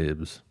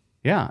kayfabes.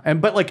 Yeah,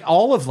 but like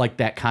all of like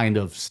that kind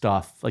of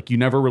stuff, like you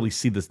never really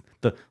see the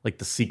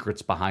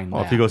secrets behind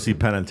Well, that. if you go see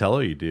Penn and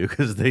Teller, you do,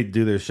 because they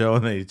do their show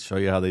and they show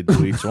you how they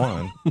do each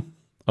one.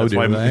 That's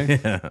do they?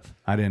 Yeah.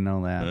 I didn't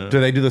know that. Do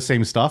they do the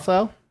same stuff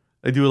though?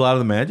 They do a lot of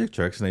the magic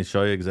tricks and they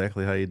show you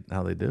exactly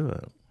how they do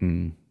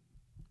it.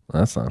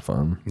 That's not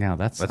fun. Yeah,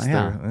 that's That's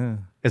yeah.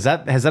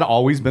 their. Has that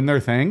always been their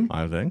thing?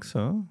 I think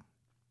so.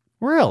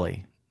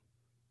 Really?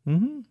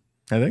 I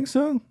think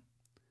so.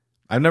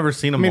 I've never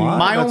seen them I mean, live.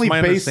 my That's only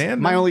my base,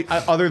 understanding. my only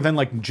other than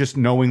like just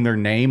knowing their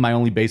name, my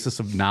only basis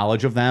of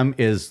knowledge of them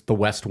is The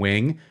West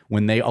Wing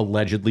when they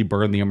allegedly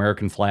burned the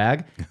American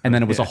flag, and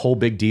then it was a whole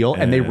big deal,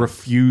 and they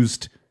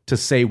refused to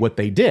say what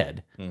they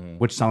did,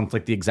 which sounds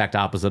like the exact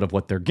opposite of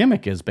what their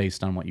gimmick is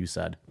based on what you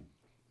said.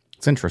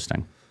 It's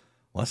interesting.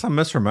 Unless I'm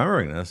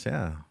misremembering this,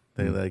 yeah.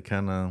 They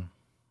kind of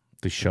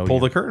They show pull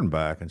you. the curtain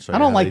back and show I you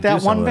don't how like they do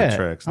that some one of the bit.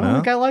 tricks. I don't No?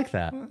 think I like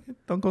that.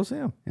 Don't go see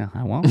them. Yeah,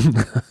 I won't.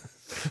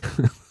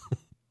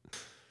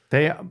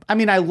 I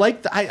mean, I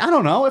like, I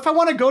don't know. If I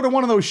want to go to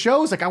one of those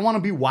shows, like I want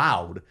to be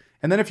wowed.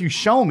 And then if you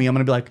show me, I'm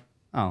going to be like,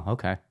 oh,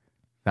 okay.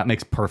 That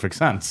makes perfect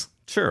sense.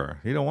 Sure.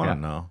 You don't want to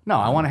know. No,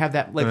 I want to have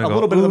that, like a Go,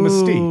 little bit of the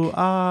mystique.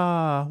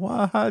 "Ooh,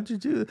 why, how'd you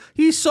do that?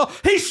 He sawed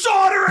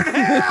her in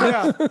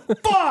half.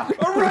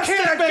 Fuck! Arrest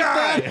that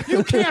guy.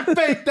 You can't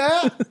fake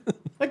that.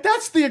 Like,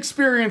 that's the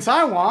experience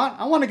I want.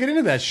 I want to get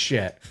into that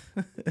shit.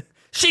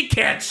 She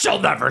can't. She'll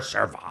never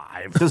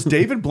survive. Does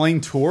David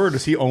Blaine tour, or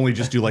does he only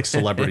just do like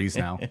celebrities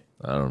now?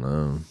 I don't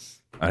know.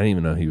 I didn't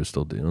even know he was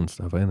still doing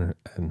stuff. I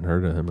hadn't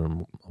heard of him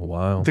in a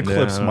while. The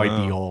clips I don't might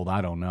be know. old.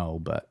 I don't know.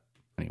 But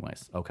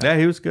anyways, okay. Yeah,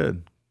 he was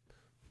good.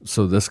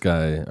 So this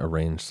guy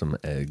arranged some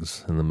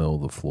eggs in the middle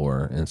of the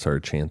floor and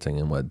started chanting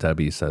in what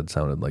Debbie said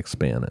sounded like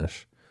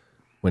Spanish.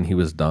 When he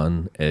was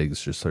done,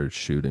 eggs just started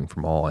shooting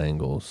from all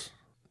angles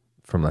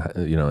from the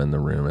in the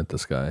room at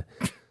this guy.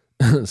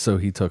 So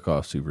he took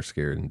off super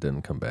scared and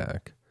didn't come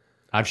back.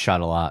 I've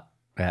shot a lot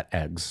at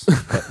eggs,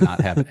 but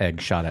not have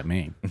eggs shot at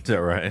me. Is that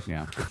right?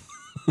 Yeah.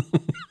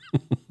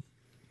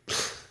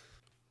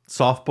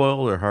 Soft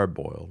boiled or hard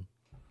boiled?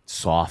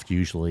 Soft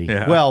usually.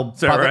 Yeah. Well, Is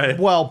that right?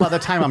 By the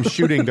time I'm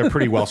shooting, they're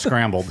pretty well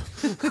scrambled.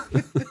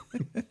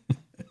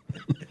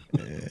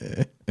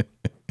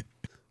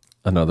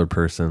 Another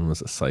person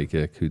was a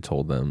psychic who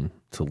told them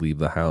to leave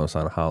the house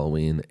on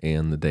Halloween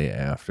and the day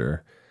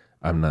after,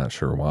 I'm not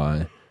sure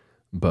why.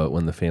 But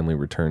when the family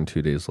returned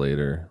 2 days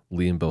later,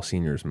 Lee and Bill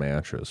Sr.'s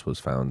mattress was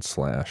found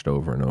slashed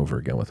over and over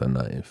again with a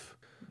knife.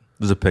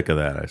 There's a pic of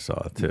that I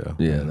saw too.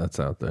 Yeah, that's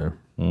out there.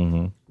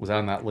 Mm-hmm. Was that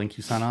on that link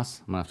you sent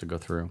us? I'm going to have to go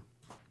through.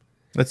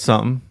 That's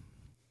something.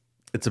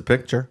 It's a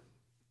picture.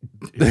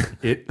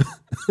 It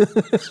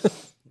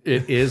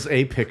is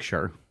a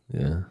picture.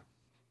 Yeah.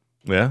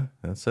 Yeah,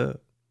 that's it.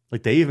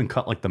 Like they even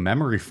cut like the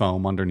memory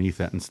foam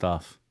underneath it and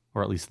stuff,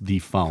 or at least the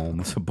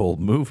foam. It's a bold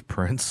move,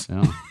 Prince.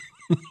 Yeah.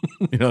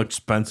 You know how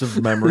expensive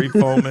memory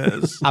foam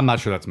is? I'm not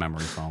sure that's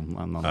memory foam.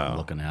 I'm not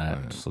looking at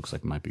it. It just looks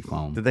like it might be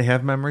foam. Did they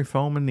have memory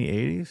foam in the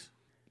 80s?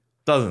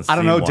 Doesn't I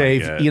don't seem know, like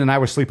Dave. it. Ian and I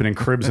were sleeping in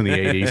cribs in the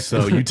 80s,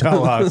 so you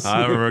tell us.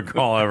 I don't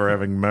recall ever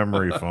having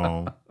memory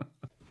foam.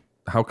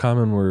 How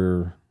common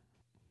were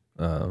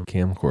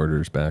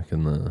camcorders back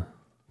in the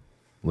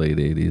late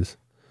 80s?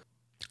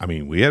 I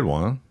mean, we had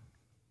one.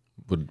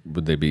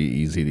 Would they be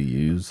easy to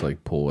use?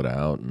 Like pull it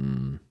out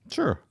and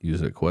Sure.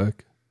 use it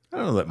quick? I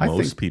don't know that I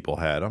most think- people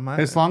had them.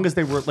 As long as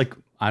they were like,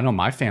 I know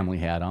my family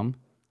had them.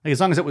 Like as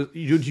long as it was,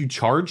 you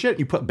charge it,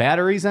 you put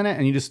batteries in it,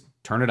 and you just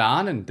turn it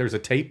on, and there's a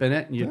tape in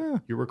it, and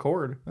you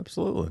record.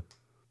 Absolutely.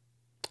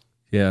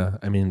 Yeah,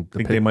 I mean, I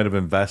think they might have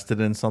invested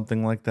in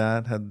something like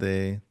that had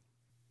they,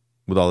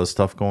 with all this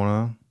stuff going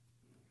on.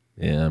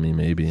 Yeah, I mean,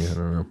 maybe. I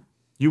don't know.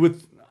 You would.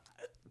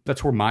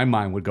 That's where my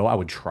mind would go. I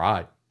would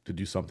try to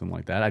do something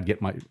like that.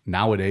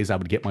 Nowadays I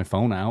would get my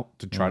phone out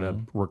to try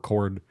to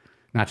record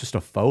not just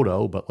a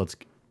photo, but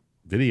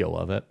video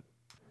of it.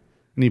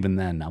 And even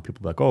then, now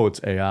people are like, "Oh, it's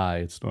AI.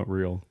 It's not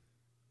real."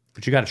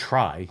 But you got to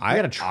try. You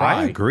got to try.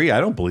 I agree. I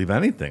don't believe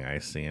anything I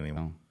see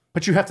anymore.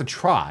 But you have to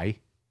try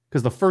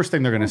because the first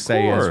thing they're going to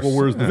say is, course, "Well,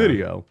 where's the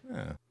video?"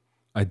 Yeah.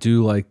 I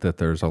do like that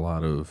there's a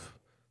lot of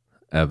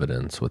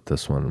evidence with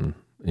this one.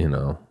 You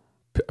know,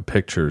 a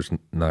picture's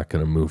not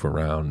going to move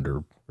around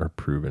or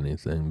prove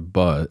anything,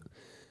 but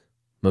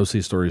most of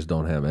these stories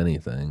don't have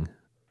anything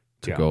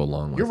to go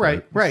along with You're right.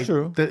 it. Right.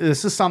 true.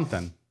 This is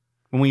something.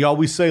 When we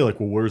always say like,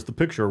 "Well, where's the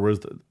picture?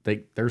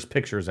 There's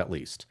pictures at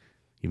least,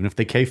 even if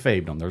they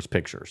kayfabed them. There's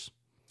pictures."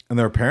 And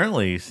there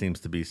apparently seems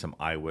to be some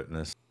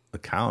eyewitness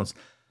accounts.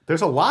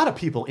 There's a lot of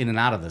people in and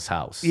out of this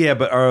house. Yeah,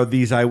 but are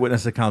these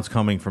eyewitness accounts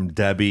coming from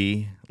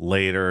Debbie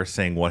later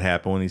saying what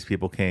happened when these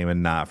people came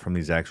and not from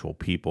these actual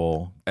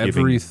people?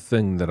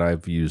 Everything that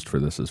I've used for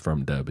this is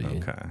from Debbie.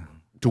 Okay.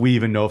 Do we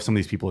even know if some of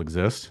these people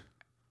exist?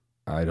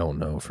 I don't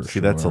know for See,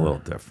 sure. that's a little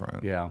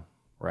different. Yeah.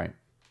 Right.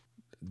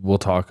 We'll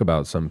talk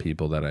about some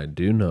people that I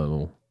do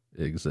know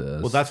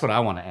exist. Well, that's what I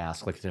want to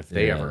ask, like if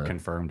they ever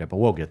confirmed it, but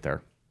we'll get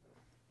there.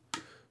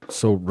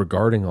 So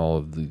regarding all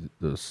of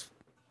this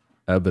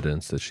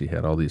evidence that she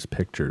had, all these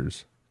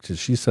pictures, because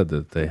she said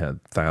that they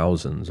had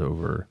thousands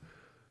over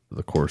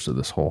the course of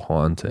this whole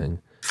haunting.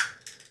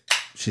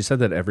 She said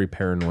that every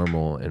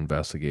paranormal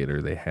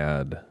investigator they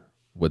had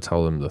would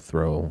tell them to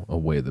throw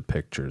away the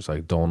pictures,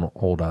 like don't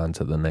hold on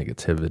to the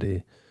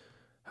negativity.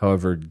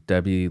 However,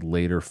 Debbie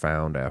later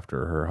found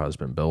after her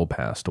husband Bill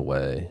passed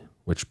away,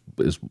 which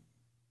is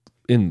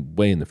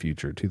way in the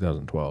future,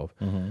 2012,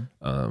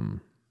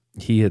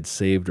 he had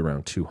saved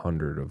around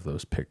 200 of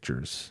those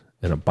pictures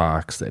in a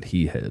box that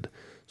he hid.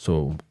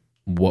 So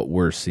what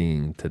we're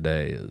seeing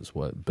today is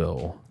what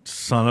Bill...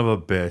 Son of a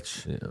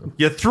bitch. Yeah.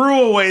 You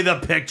threw away the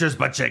pictures,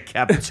 but you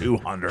kept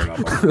 200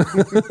 of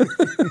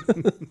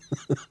them.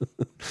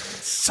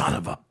 Son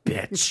of a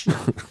bitch.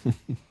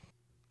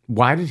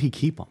 Why did he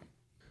keep them?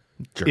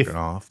 Jerking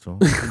off to him.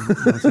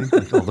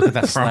 Oh, look at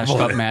that slashed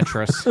up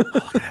mattress. Look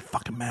at that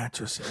fucking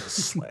mattress. Yeah,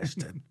 slashed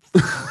it.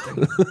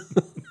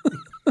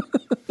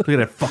 Look at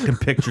that fucking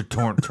picture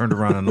turned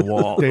around on the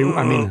wall. They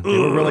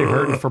were really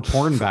hurting for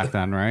porn back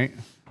then, right?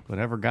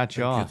 Whatever got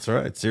you off. That's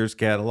right. Sears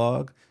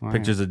catalog.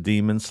 Pictures of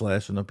demons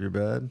slashing up your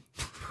bed.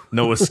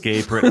 No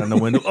escape written on the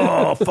window.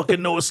 Oh,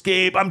 fucking no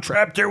escape. I'm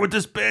trapped here with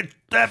this bitch,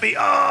 Debbie.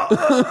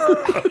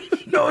 Oh,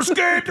 no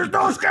escape. There's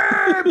no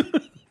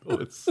escape. No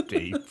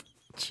escape.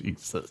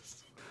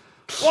 Jesus.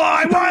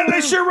 Why did I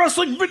share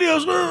wrestling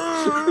videos?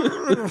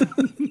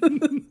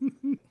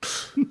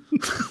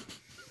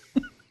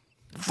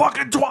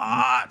 Fucking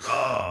twat.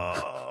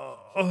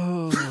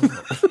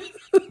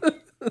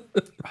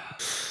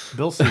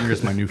 Bill Sr.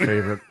 is my new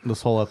favorite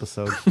this whole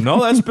episode.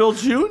 No, that's Bill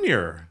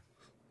Jr.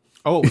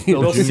 Oh,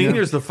 Bill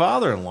Sr.'s the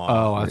father-in-law.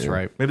 Oh, that's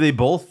right. Maybe they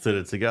both did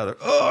it together.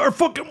 Oh, our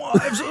fucking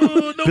wives.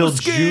 Oh, no Bill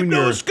escape.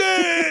 No Jr.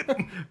 escape.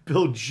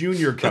 Bill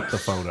Jr. kept the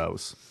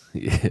photos.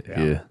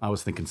 Yeah. I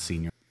was thinking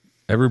Senior.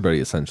 Everybody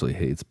essentially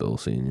hates Bill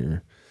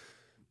Sr.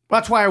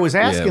 That's why I was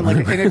asking, Yeah.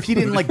 like, and if he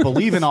didn't like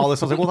believe in all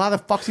this, I was like, well, how the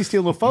fuck's he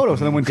stealing the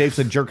photos? And then when Dave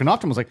said jerking off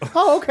to him, I was like,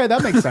 oh, okay,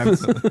 that makes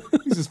sense.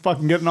 He's just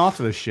fucking getting off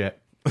to this shit.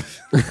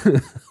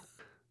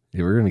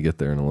 Yeah, we're going to get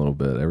there in a little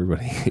bit.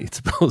 Everybody hates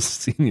Bill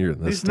Sr. in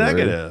this He's story.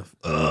 negative.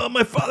 Oh,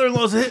 my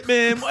father-in-law's a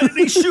hitman. Why did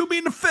he shoot me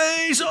in the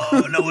face?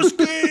 Oh, no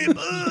escape.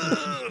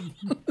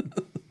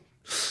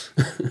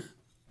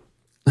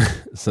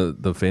 So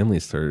the family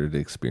started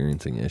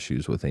experiencing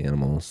issues with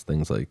animals.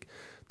 Things like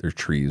their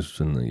trees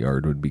in the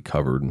yard would be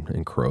covered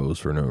in crows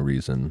for no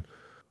reason.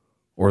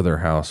 or their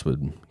house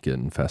would get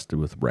infested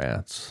with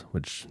rats,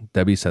 which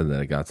Debbie said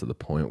that it got to the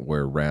point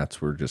where rats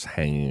were just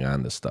hanging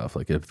on to stuff.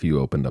 Like if you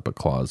opened up a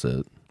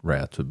closet,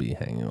 rats would be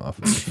hanging off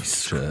of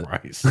shit.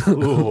 Christ.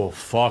 Oh,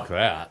 fuck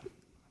that.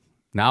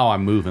 Now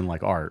I'm moving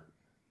like art.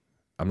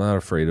 I'm not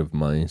afraid of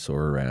mice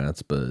or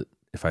rats, but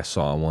if I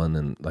saw one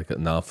and like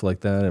enough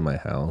like that in my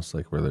house,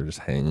 like where they're just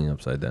hanging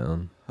upside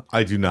down.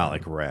 I do not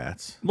like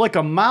rats. Like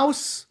a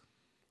mouse,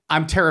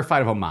 I'm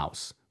terrified of a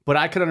mouse. But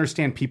I could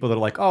understand people that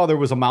are like, oh, there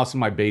was a mouse in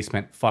my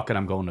basement. Fuck it,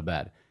 I'm going to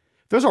bed.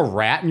 If there's a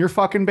rat in your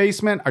fucking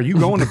basement, are you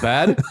going to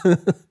bed?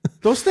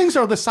 Those things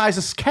are the size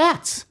of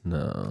cats.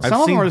 No.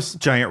 I've seen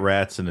giant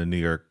rats in the New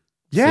York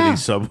City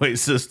subway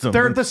system.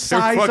 They're the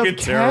size of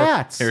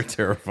cats. They're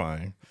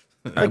terrifying.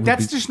 Like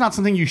that's just not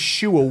something you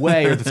shoo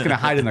away or that's going to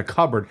hide in the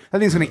cupboard. That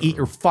thing's going to eat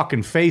your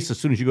fucking face as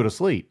soon as you go to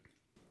sleep.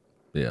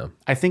 Yeah.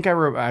 I think I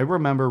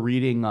remember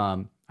reading,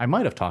 I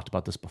might have talked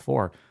about this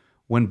before,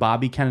 when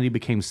Bobby Kennedy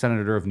became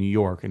senator of New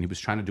York and he was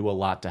trying to do a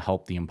lot to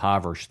help the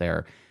impoverished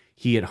there.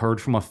 He had heard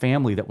from a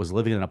family that was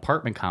living in an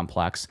apartment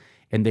complex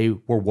and they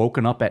were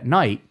woken up at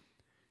night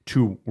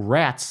to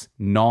rats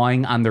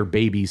gnawing on their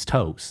baby's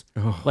toes.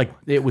 Oh. Like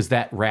it was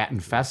that rat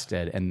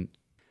infested. And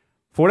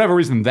for whatever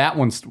reason, that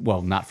one's,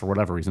 well, not for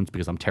whatever reason, it's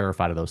because I'm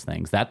terrified of those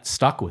things. That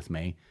stuck with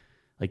me.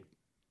 Like,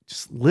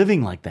 just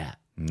living like that.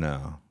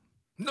 No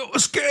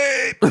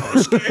escape. No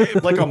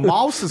escape. Like a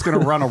mouse is going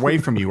to run away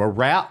from you. A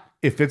rat,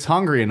 if it's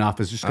hungry enough,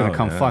 is just going to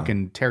come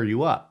fucking tear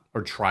you up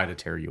or try to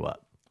tear you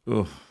up.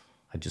 Oof.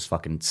 I'd just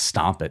fucking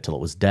stomp it till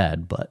it was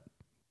dead, but.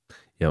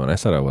 Yeah, when I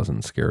said I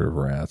wasn't scared of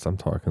rats, I'm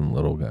talking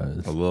little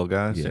guys. The little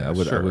guys? Yeah, I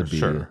would be.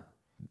 Sure.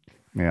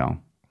 Yeah.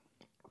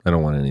 I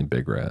don't want any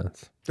big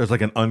rats. There's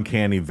like an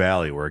uncanny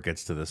valley where it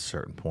gets to this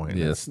certain point.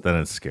 Yes. Then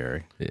it's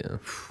scary. Yeah.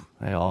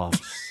 They all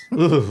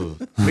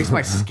makes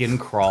my skin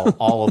crawl,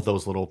 all of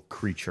those little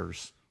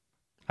creatures.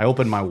 I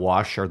opened my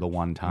washer the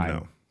one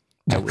time.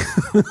 No.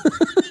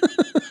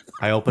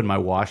 I opened my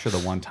washer the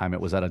one time.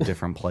 It was at a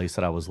different place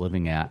that I was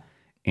living at.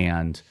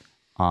 And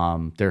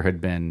there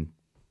had been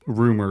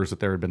rumors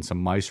that there had been some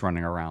mice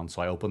running around.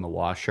 So I opened the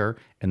washer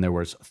and there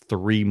was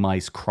 3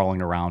 mice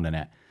crawling around in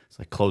it. So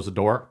I closed the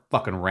door,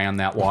 fucking ran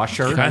that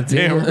washer.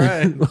 Goddamn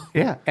right.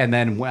 Yeah. And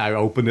then when I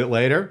opened it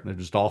later, they're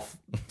just all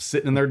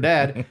sitting in there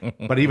dead.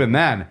 But even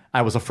then,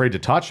 I was afraid to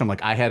touch them.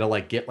 Like I had to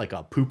like get like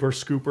a pooper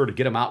scooper to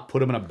get them out, put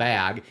them in a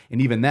bag.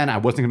 And even then, I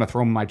wasn't going to throw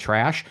them in my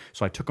trash.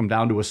 So I took them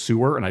down to a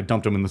sewer and I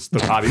dumped them in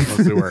the bodies in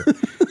the sewer.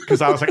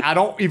 Because I was like, I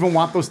don't even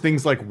want those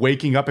things like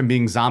waking up and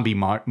being zombie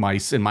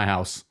mice in my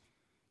house.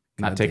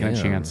 Not taking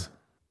a chance.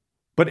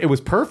 But it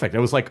was perfect. It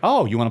was like,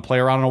 oh, you want to play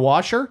around in a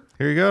washer?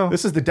 Here you go.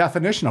 This is the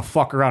definition of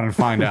fuck around and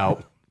find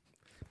out.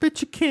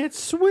 But you can't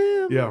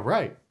swim. Yeah,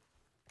 right.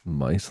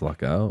 Mice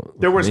luck out.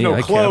 There was no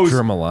I clothes. capture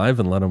them alive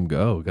and let them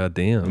go. God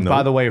damn.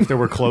 By the way, if there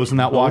were clothes in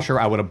that washer,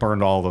 I would have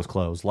burned all of those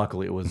clothes.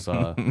 Luckily, it was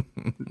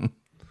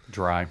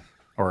dry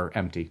or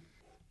empty.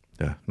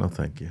 Yeah, no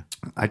thank you.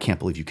 I can't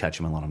believe you catch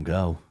them and let them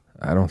go.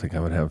 I don't think I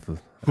would have.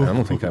 I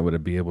don't think I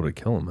would be able to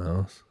kill a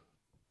mouse.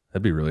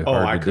 That'd be really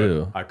hard to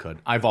do. I could.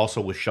 I've also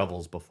with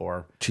shovels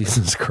before.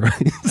 Jesus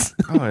Christ.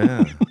 Oh,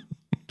 yeah.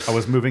 I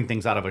was moving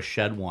things out of a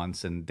shed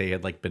once, and they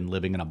had like been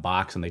living in a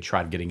box, and they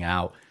tried getting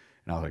out.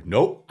 And I was like,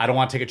 nope, I don't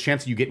want to take a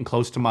chance of you getting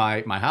close to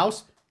my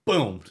house.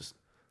 Boom. Just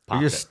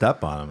You just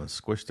step on them and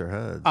squish their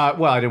heads.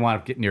 Well, I didn't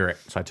want to get near it,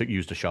 so I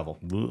used a shovel.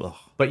 Ugh.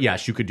 But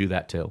yes, you could do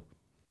that too.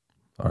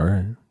 All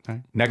right.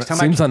 Okay. Next time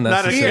Seems I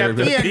unnecessary.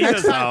 but-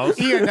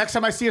 Ian, next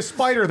time I see a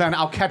spider, then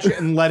I'll catch it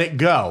and let it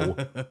go.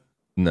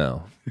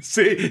 No.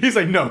 See, he's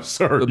like, no,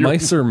 sir. But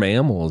mice are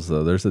mammals,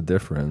 though. There's a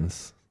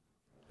difference,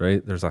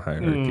 right? There's a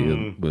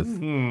hierarchy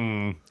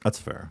with. That's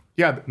fair.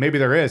 Yeah, maybe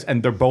there is,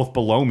 and they're both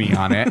below me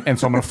on it, and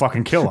so I'm gonna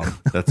fucking kill them.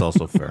 That's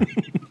also fair.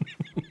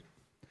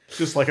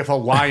 Just like if a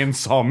lion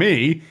saw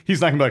me,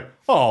 he's not gonna be like,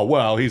 oh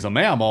well, he's a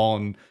mammal,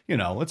 and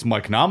it's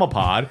Mike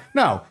Nomopod.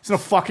 No, he's gonna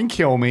fucking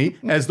kill me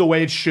as the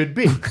way it should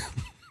be.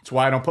 That's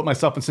why I don't put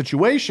myself in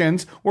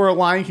situations where a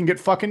lion can get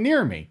fucking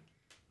near me.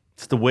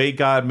 It's the way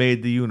God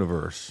made the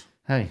universe.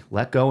 Hey,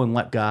 let go and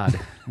let God,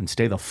 and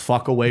stay the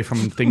fuck away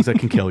from things that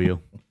can kill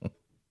you.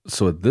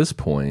 So at this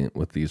point,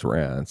 with these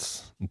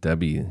rats,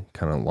 Debbie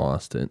kind of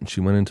lost it. And she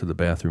went into the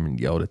bathroom and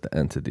yelled at the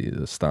entity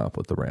to stop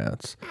with the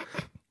rats.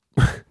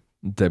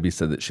 Debbie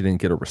said that she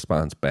didn't get a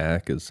response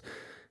back as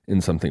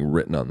in something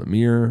written on the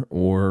mirror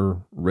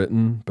or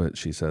written, but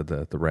she said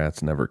that the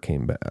rats never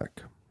came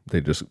back.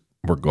 They just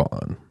were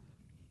gone.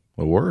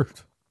 It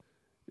worked.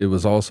 It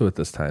was also at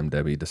this time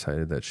Debbie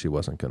decided that she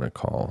wasn't going to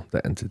call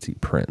the entity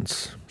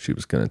Prince. She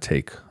was going to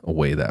take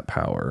away that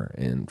power.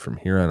 And from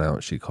here on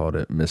out, she called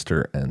it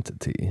Mr.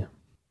 Entity.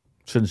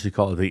 Shouldn't she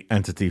call it the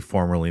entity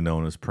formerly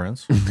known as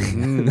Prince? I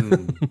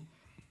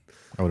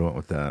would have went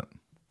with that.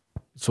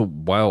 So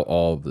while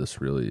all of this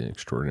really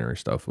extraordinary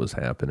stuff was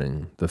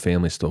happening, the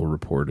family still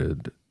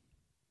reported,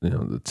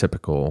 the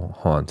typical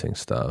haunting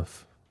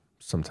stuff.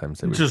 Sometimes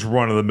they would just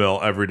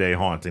run-of-the-mill, everyday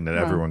haunting that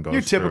everyone goes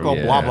Your typical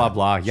through. blah, blah,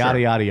 blah, yada,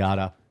 yada,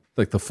 yada.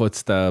 like the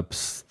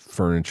footsteps,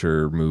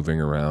 furniture moving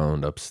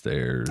around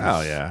upstairs.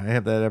 Oh, yeah. I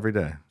have that every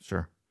day.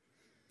 Sure.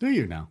 Do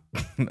you now?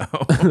 No.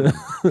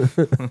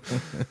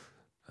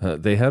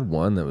 They had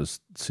one that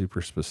was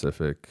super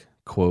specific.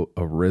 Quote,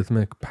 a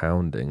rhythmic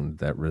pounding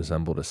that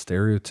resembled a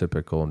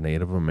stereotypical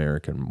Native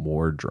American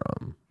war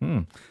drum.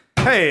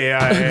 Hey,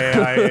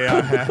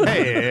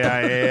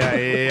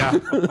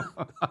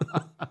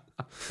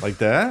 like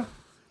that?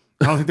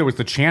 I don't think there was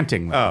the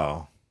chanting. Though.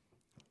 Oh.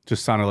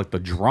 Just sounded like the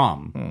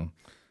drum.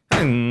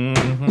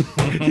 Mm.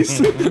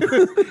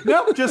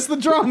 Nope, just the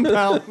drum,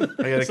 pal. I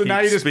gotta So keep now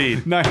you just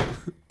speed. now,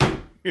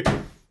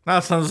 Now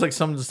it sounds like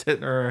someone just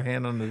hitting her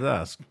hand on the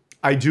desk.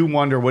 I do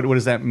wonder what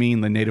does that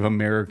mean? The Native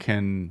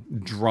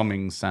American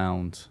drumming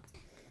sound.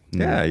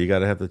 Yeah, you got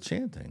to have the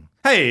chanting.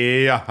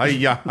 Hey, hey,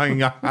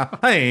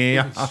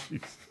 hey.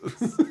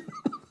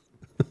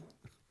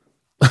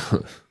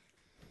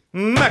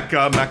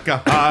 Mecca, Mecca,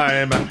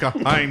 hi, Mecca,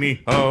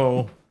 hiney,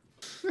 ho.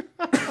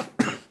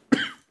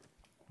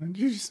 Did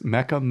you just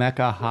Mecca,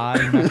 Mecca,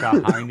 hi, Mecca,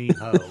 hiney,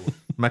 ho?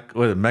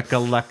 Mecca,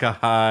 lecca,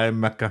 hi,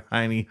 Mecca,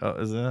 hiney, ho.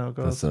 Is that how it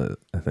goes?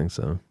 I think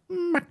so.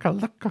 Mecca,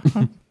 lecca,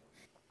 hi.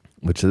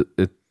 Which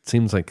it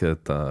seems like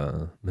that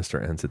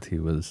Mr. Entity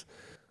was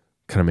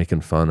kind of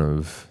making fun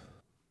of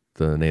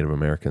the Native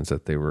Americans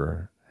that they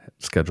were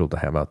scheduled to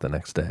have out the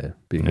next day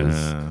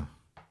because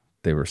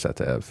they were set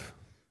to have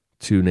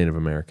 2 Native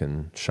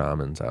American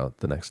shamans out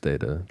the next day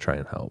to try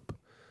and help.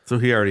 So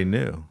he already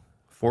knew.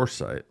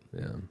 Foresight.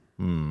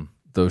 Yeah.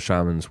 Those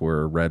shamans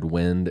were Red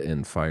Wind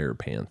and Fire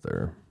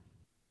Panther.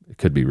 It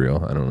could be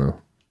real. I don't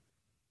know.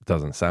 It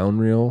doesn't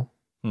sound real.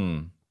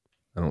 I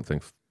don't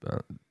think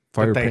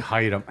Fire they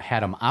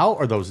had them out,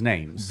 or those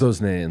names? Those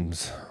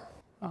names.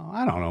 Oh,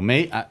 I don't know,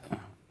 mate.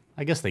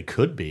 I guess they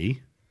could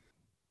be.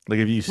 Like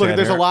if you look,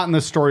 there's a lot in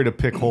this story to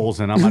pick holes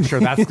in. I'm not sure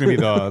that's going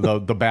to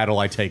be the battle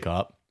I take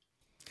up.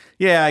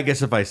 Yeah, I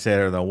guess if I sat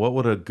her though, what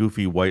would a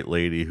goofy white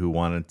lady who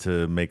wanted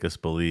to make us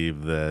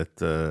believe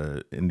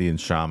that Indian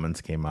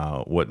shamans came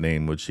out? What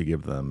name would she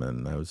give them?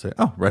 And I would say,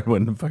 oh, Red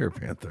Wind and Fire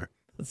Panther.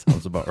 That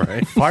sounds about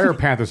right. Fire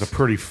Panther's a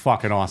pretty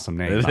fucking awesome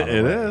name. It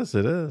is.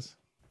 It is.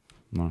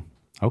 Well,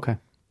 okay.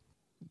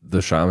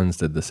 The shamans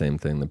did the same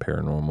thing the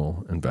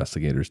paranormal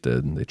investigators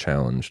did, and they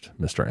challenged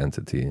Mr.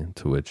 Entity,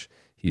 to which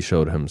he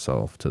showed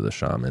himself to the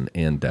shaman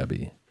and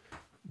Debbie.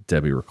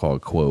 Debbie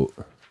recalled, quote,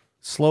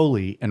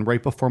 slowly and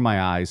right before my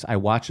eyes, I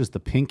watched as the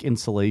pink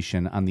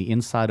insulation on the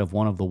inside of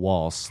one of the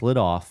walls slid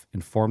off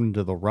and formed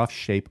into the rough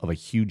shape of a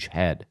huge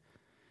head.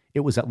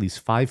 It was at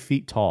least 5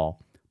 feet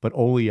tall, but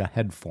only a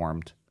head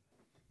formed.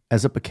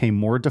 As it became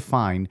more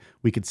defined,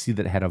 we could see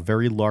that it had a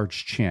very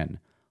large chin,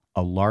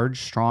 a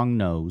large, strong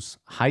nose,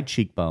 high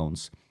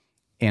cheekbones,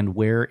 and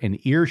where an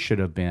ear should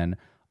have been,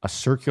 a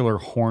circular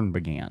horn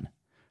began.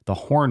 The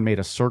horn made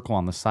a circle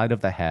on the side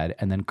of the head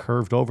and then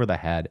curved over the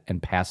head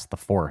and past the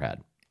forehead.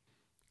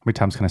 How many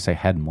times can I say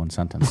head in one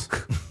sentence?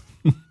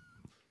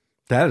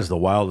 That is the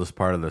wildest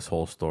part of this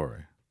whole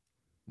story.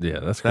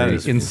 Yeah, that's That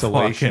crazy. is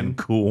Insulation. fucking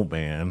cool,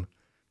 man.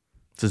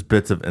 Just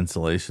bits of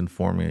insulation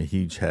forming a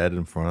huge head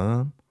in front of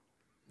them.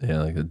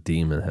 Yeah, like a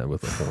demon head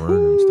with a horn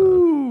and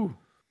stuff.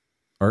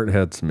 Art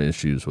had some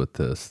issues with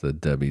this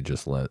that Debbie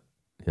just let,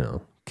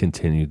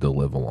 continue to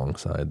live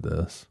alongside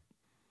this.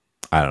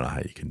 I don't know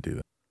how you can do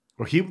that.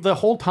 Well, the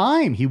whole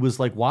time he was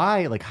like,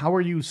 "Why? Like, how are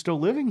you still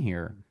living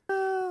here?"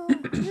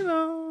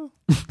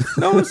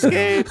 No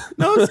escape,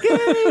 no escape.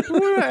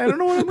 I don't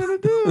know what I'm gonna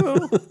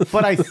do.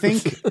 But I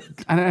think,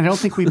 and I don't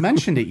think we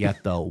mentioned it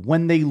yet, though.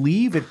 When they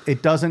leave,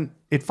 it doesn't.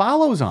 It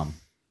follows them.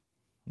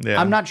 Yeah,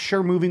 I'm not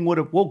sure moving would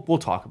have. We'll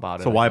talk about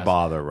it. So I why guess.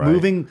 bother, right?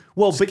 Moving.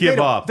 Well, Just but give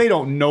up. They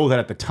don't know that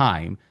at the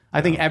time.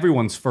 I think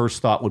everyone's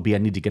first thought would be, "I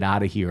need to get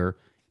out of here."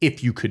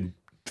 If you could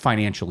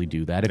financially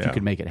do that, if you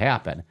could make it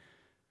happen.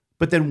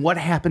 But then what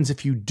happens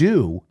if you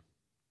do?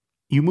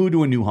 You move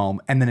to a new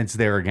home and then it's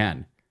there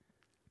again.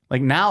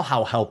 Like now,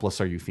 how helpless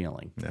are you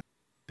feeling? Yeah.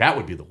 That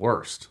would be the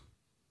worst.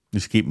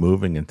 Just keep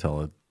moving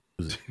until it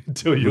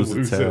Until you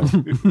lose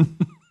it.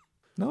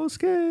 No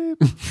escape.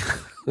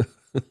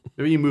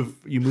 Maybe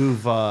you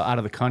move out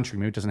of the country.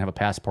 Maybe it doesn't have a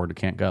passport. It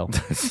can't go.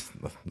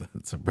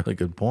 That's a really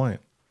good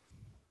point.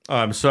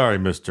 I'm sorry,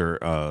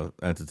 Mr.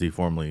 Entity,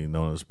 formerly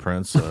known as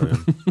Prince.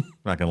 I'm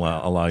not going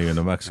to allow you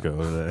into Mexico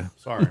today.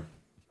 Sorry.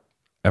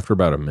 After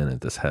about a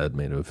minute, this head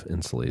made of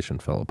insulation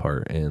fell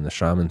apart, and the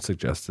shaman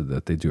suggested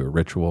that they do a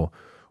ritual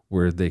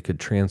where they could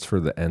transfer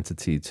the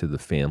entity to the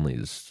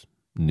family's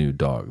new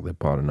dog. They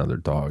bought another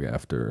dog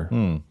after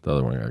the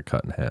other one got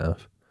cut in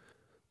half.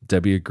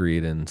 Debbie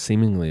agreed, and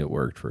seemingly it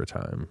worked for a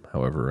time.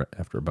 However,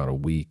 after about a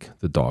week,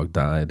 the dog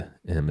died,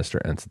 and Mr.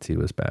 Entity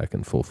was back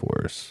in full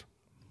force.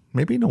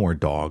 Maybe no more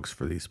dogs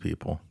for these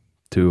people.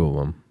 2 of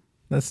them.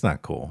 That's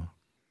not cool.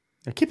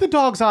 Yeah, keep the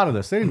dogs out of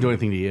this. They didn't do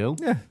anything to you.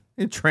 Yeah.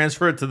 You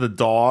transfer it to the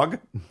dog.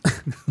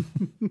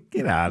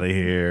 Get out of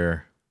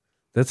here.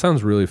 That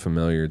sounds really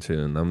familiar too,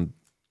 and I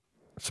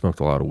smoked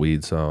a lot of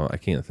weed, so I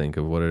can't think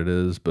of what it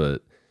is,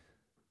 but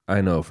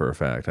I know for a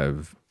fact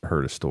I've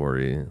heard a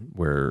story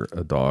where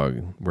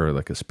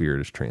like a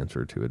spirit is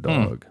transferred to a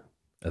dog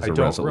as I a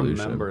don't resolution.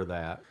 remember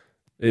that.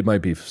 It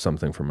might be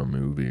something from a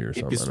movie or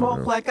something. If you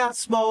smoke like I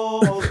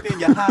smoke, then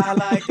you're high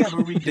like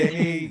every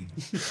day.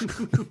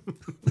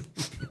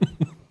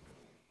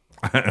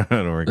 I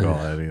don't recall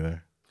that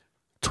either.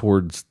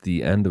 Towards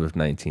the end of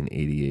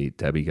 1988,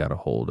 Debbie got a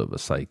hold of a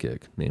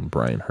psychic named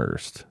Brian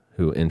Hurst,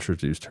 who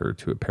introduced her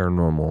to a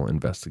paranormal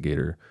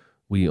investigator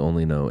we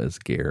only know as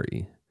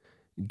Gary.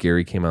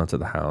 Gary came out to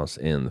the house,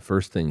 and the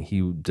first thing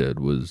he did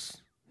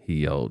was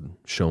he yelled,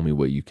 "Show me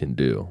what you can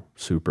do,"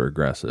 super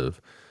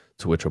aggressive,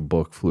 to which a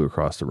book flew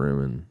across the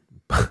room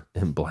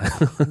and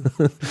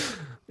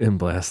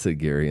blasted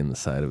Gary in the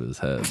side of his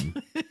head.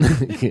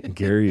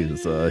 Gary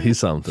is, he's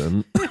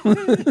something.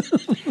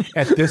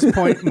 At this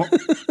point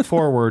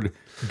forward,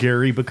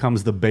 Gary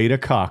becomes the beta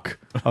cuck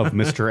of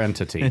Mr.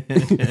 Entity.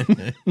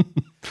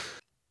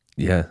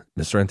 Yeah,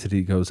 Mr.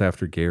 Entity goes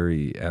after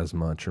Gary as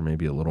much or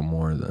maybe a little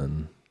more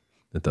than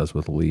it does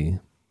with Lee.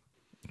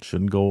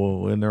 Shouldn't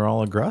go in there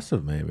all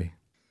aggressive, maybe.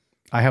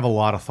 I have a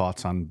lot of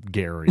thoughts on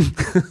Gary.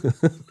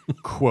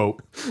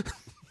 Quote,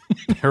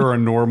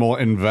 paranormal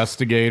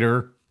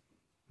investigator.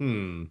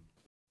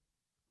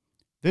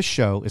 This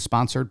show is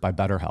sponsored by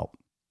BetterHelp.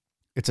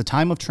 It's a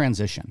time of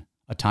transition,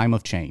 a time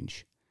of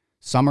change.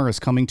 Summer is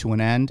coming to an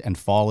end and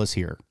fall is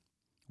here.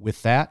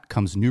 With that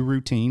comes new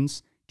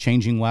routines,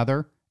 changing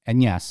weather,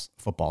 and yes,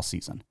 football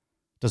season.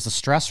 Does the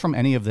stress from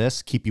any of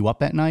this keep you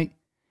up at night?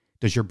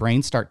 Does your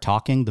brain start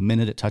talking the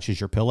minute it touches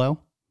your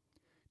pillow?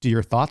 Do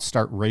your thoughts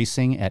start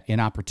racing at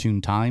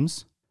inopportune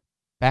times?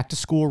 Back to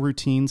school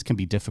routines can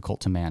be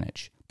difficult to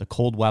manage. The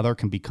cold weather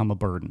can become a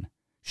burden.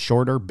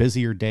 Shorter,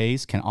 busier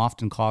days can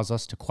often cause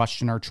us to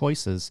question our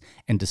choices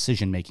and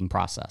decision-making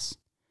process.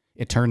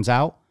 It turns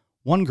out,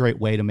 one great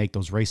way to make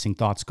those racing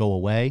thoughts go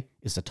away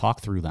is to talk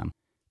through them.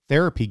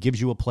 Therapy gives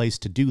you a place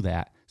to do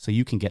that so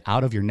you can get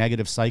out of your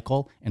negative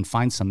cycle and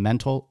find some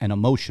mental and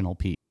emotional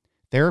peace.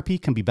 Therapy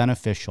can be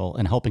beneficial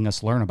in helping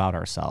us learn about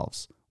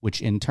ourselves,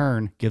 which in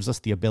turn gives us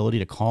the ability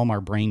to calm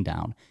our brain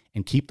down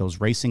and keep those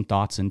racing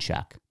thoughts in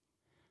check.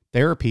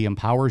 Therapy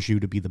empowers you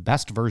to be the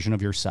best version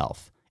of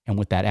yourself, and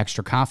with that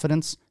extra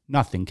confidence,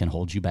 nothing can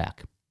hold you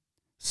back.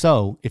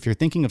 So, if you're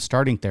thinking of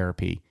starting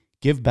therapy,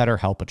 give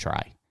BetterHelp a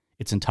try.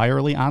 It's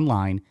entirely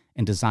online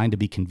and designed to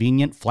be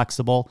convenient,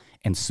 flexible,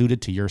 and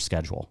suited to your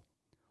schedule.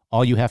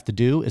 All you have to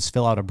do is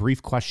fill out a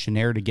brief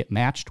questionnaire to get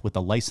matched with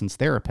a licensed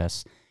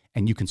therapist,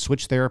 and you can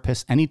switch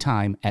therapists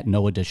anytime at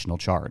no additional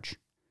charge.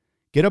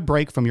 Get a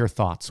break from your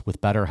thoughts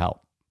with BetterHelp.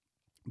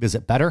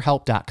 Visit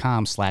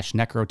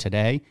betterhelp.com/necro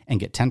today and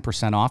get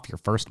 10% off your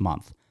first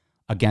month.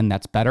 Again,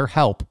 that's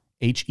BetterHelp,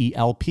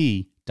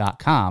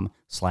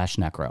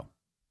 HELP.com/necro.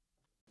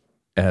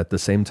 At the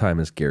same time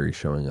as Gary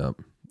showing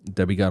up,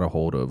 Debbie got a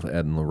hold of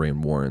Ed and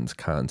Lorraine Warren's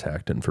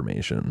contact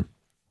information.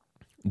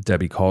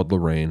 Debbie called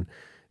Lorraine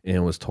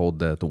and was told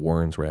that the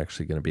Warrens were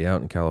actually going to be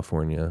out in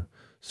California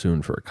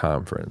soon for a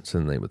conference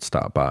and they would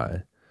stop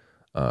by.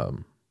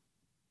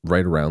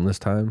 Right around this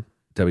time,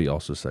 Debbie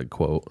also said,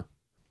 quote,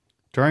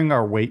 "During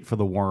our wait for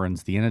the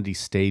Warrens, the entity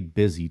stayed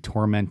busy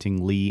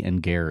tormenting Lee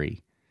and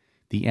Gary.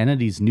 The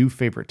entity's new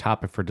favorite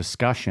topic for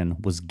discussion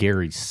was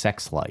Gary's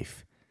sex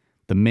life.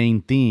 The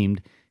main theme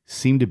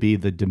seemed to be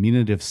the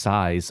diminutive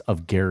size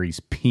of Gary's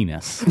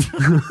penis."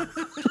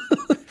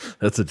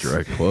 That's a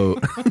direct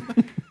quote.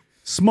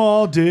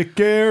 Small dick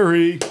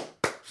Gary.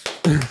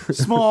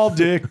 Small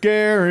dick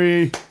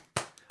Gary.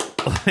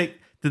 Like,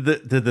 did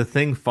the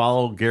thing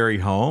follow Gary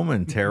home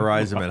and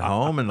terrorize him at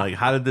home? And like,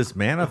 how did this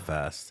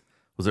manifest?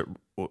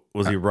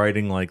 Was he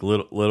writing like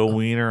little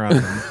wiener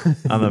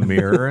on the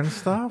mirror and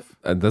stuff?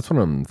 That's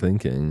what I'm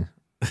thinking.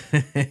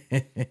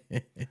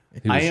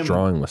 He was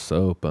drawing with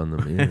soap on the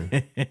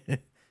mirror.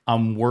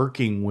 I'm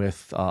working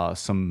with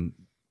some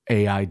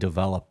AI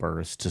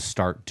developers to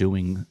start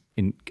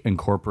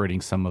incorporating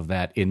some of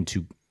that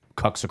into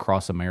Cucks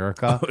Across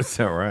America. Oh, is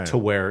that right? To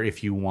where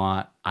if you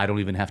want, I don't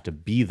even have to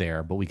be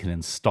there, but we can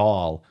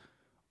install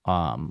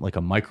like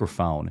a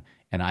microphone,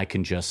 and I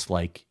can just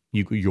like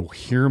you'll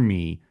hear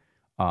me,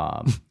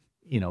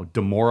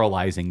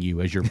 demoralizing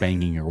you as you're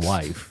banging your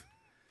wife.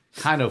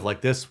 Kind of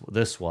like this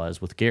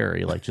was with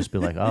Gary. Like, just be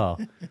like, oh,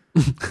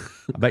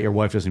 I bet your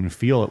wife doesn't even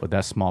feel it with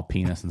that small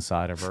penis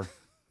inside of her.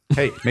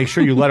 Hey, make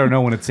sure you let her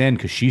know when it's in,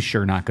 because she's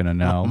sure not going to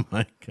know. Oh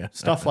my God.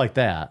 Stuff like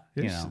that.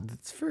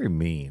 It's very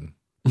mean.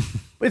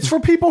 It's for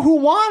people who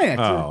want it.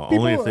 Oh,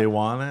 People, only if they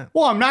want it?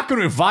 Well, I'm not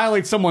going to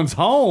violate someone's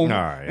home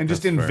All right, and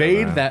just that's fair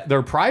invade enough.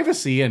 their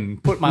privacy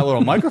and put my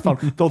little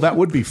microphone, though that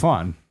would be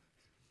fun.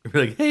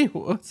 You're like, hey,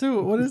 what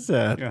is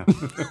that? Yeah.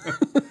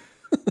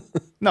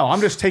 No,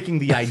 I'm just taking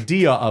the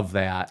idea of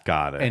that.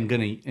 Got it. And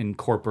going to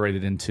incorporate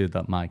it into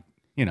my.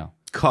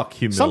 Cuck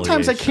humiliation.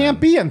 Sometimes I can't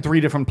be in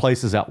 3 different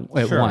places at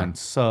Sure. once,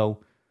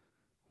 so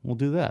we'll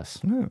do this.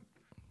 Yeah.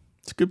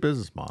 It's a good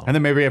business model. And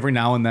then maybe every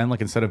now and then,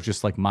 like instead of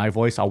just like my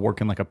voice, I'll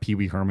work in like a Pee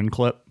Wee Herman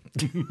clip.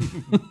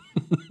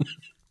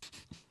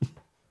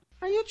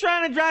 Are you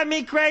trying to drive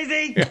me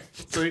crazy? Yeah,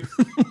 sweet.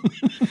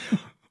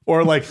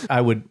 Or like I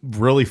would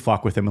really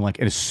fuck with him, and like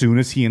as soon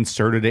as he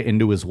inserted it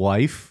into his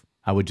wife,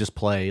 I would just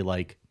play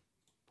like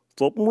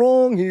Something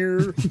wrong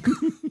here.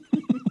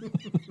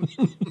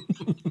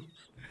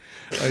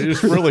 I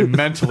just really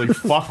mentally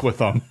fuck with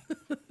them.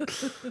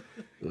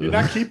 You're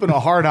not keeping a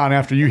heart on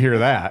after you hear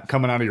that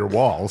coming out of your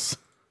walls.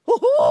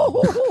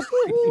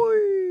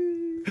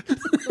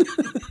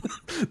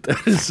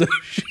 That is so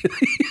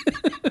shitty.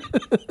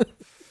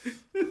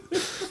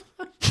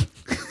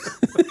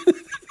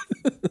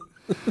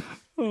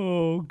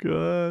 Oh,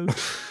 God.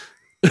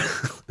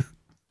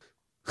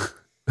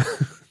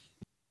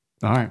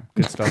 All right,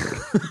 good stuff.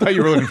 I thought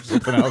you were looking for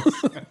something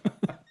else.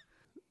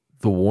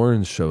 The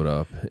Warrens showed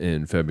up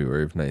in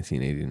February of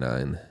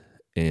 1989,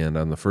 and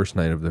on the first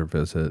night of their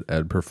visit,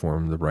 Ed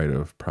performed the rite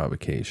of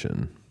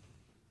provocation.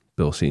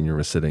 Bill Sr.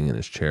 was sitting in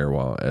his chair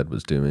while Ed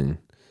was doing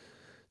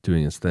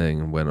his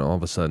thing, when all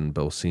of a sudden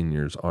Bill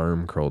Sr.'s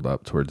arm curled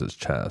up towards his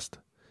chest.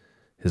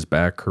 His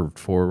back curved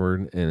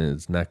forward and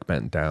his neck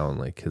bent down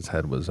like his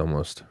head was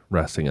almost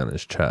resting on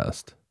his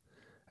chest.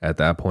 At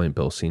that point,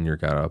 Bill Sr.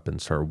 got up and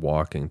started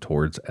walking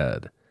towards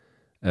Ed.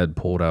 Ed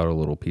pulled out a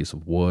little piece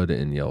of wood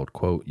and yelled,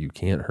 quote, "You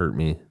can't hurt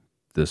me.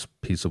 This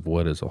piece of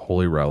wood is a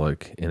holy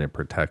relic and it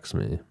protects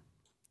me."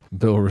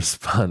 Bill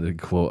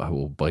responded, quote, "I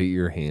will bite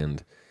your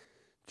hand,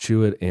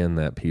 chew it and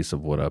that piece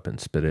of wood up and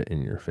spit it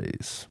in your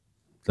face."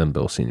 Then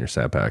Bill Sr.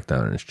 sat back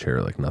down in his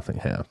chair like nothing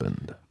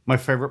happened. My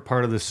favorite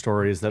part of this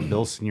story is that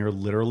Bill Sr.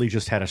 literally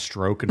just had a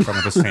stroke in front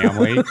of his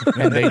family,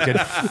 and they did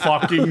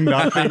fucking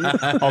nothing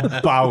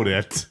about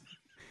it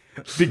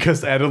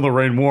because Ed and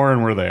Lorraine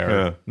Warren were there.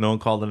 Yeah. No one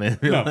called an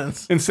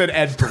ambulance. No. Instead,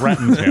 Ed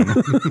threatened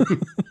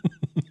him.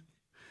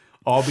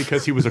 All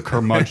because he was a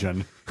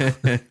curmudgeon.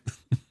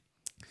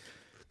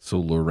 So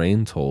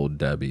Lorraine told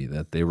Debbie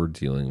that they were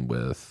dealing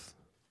with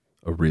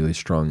a really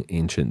strong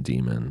ancient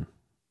demon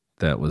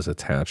that was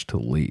attached to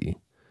Lee.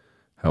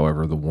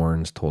 However, the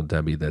Warrens told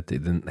Debbie that they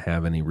didn't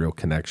have any real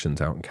connections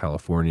out in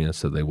California,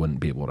 so they wouldn't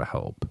be able to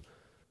help,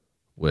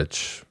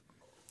 which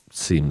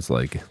seems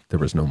like there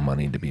was no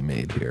money to be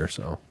made here.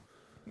 So,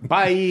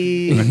 Bye.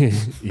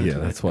 yeah,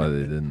 that's why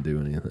they didn't do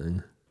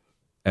anything.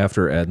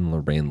 After Ed and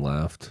Lorraine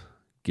left,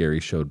 Gary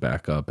showed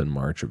back up in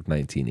March of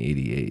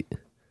 1988.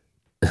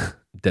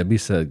 Debbie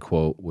said,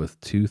 quote, "With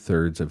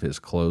 2/3 of his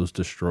clothes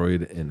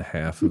destroyed and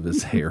half of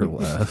his hair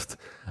left."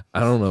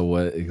 I don't know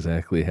what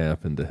exactly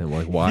happened to him,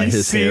 like why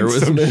his hair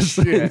was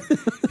missing. Shit.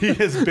 He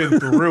has been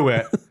through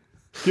it.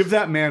 Give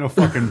that man a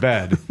fucking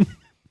bed.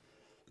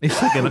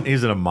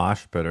 He's in a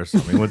mosh pit or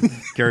something.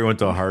 Gary went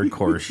to a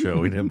hardcore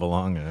show he didn't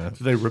belong at.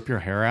 Do they rip your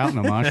hair out in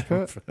a mosh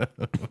pit?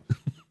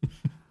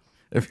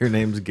 If your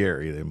name's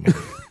Gary, they might.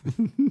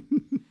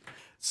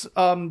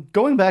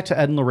 Going back to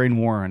Ed and Lorraine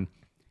Warren,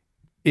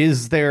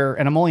 is there,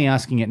 and I'm only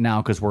asking it now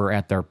because we're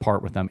at their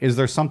part with them, is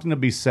there something to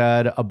be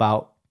said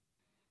about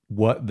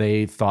what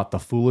they thought the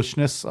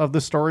foolishness of the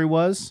story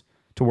was,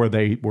 to where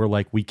they were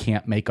like, we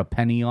can't make a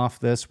penny off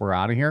this, we're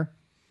out of here?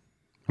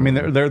 I mean,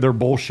 they're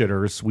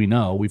bullshitters. We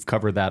know, we've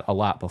covered that a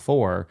lot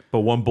before. But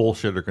one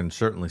bullshitter can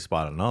certainly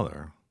spot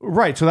another.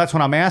 Right. So that's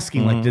what I'm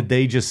asking. Like, did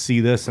they just see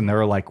this and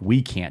they're like,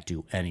 we can't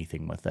do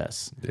anything with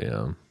this?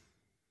 Yeah.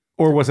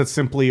 Or was it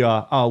simply,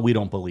 oh, we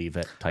don't believe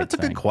it type That's a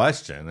thing? good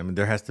question. I mean,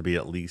 there has to be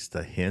at least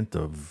a hint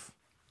of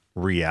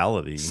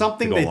reality.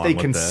 Something to go that they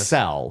along can with this.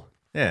 sell.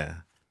 Yeah.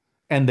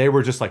 And they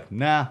were just like,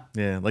 nah.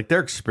 Yeah. Like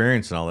their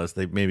experience and all this,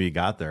 they maybe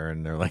got there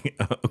and they're like,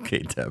 okay,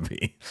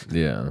 Debbie.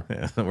 Yeah.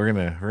 Yeah, we're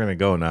gonna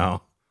go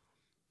now.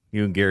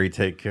 You and Gary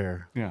take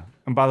care. Yeah.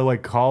 And by the way,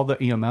 call the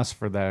EMS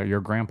for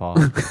your grandpa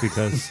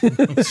because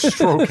he's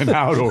stroking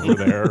out over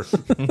there.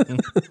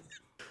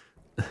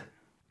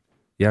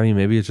 Yeah, I mean,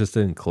 maybe it just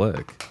didn't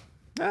click.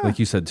 Like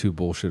you said, two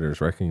bullshitters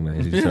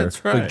recognize each other.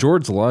 That's right. Like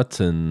George Lutz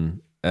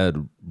and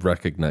Ed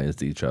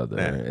recognized each other,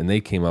 and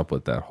they came up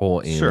with that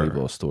whole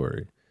Amityville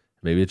story.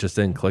 Maybe it just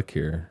didn't click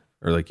here.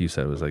 Or like you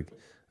said, it was like,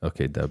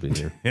 okay,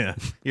 Debbie,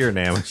 You're an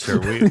amateur.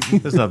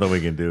 There's nothing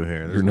we can do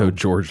here. you're no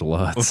George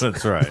Lutz.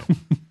 That's right.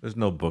 There's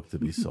no book to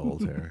be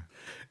sold here.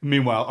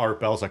 Meanwhile,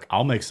 Art Bell's like,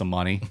 I'll make some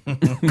money.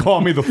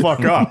 Call me the fuck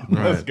up.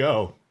 Let's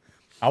go.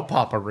 I'll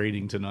pop a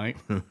rating tonight.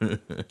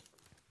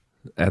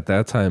 At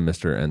that time,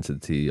 Mr.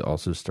 Entity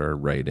also started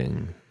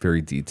writing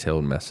very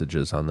detailed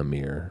messages on the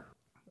mirror.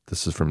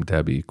 This is from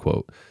Debbie,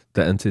 quote,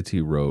 "The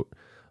Entity wrote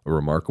a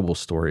remarkable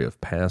story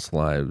of past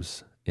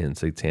lives in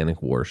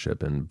satanic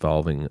worship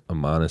involving a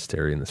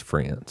monastery in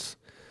France,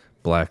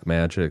 black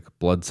magic,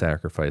 blood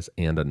sacrifice,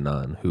 and a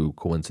nun who,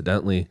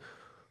 coincidentally,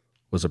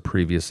 was a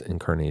previous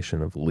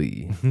incarnation of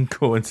Lee."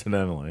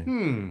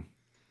 Coincidentally.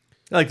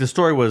 Like the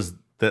story was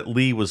that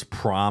Lee was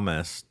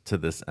promised to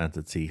this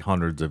entity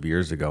hundreds of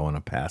years ago in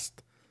a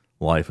past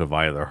life of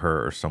either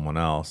her or someone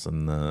else,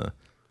 and the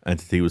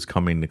entity was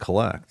coming to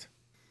collect.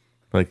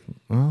 Like,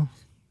 well,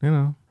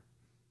 I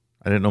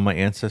didn't know my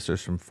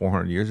ancestors from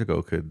 400 years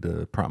ago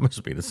could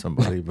promise me to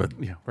somebody, but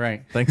Yeah,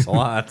 right. thanks a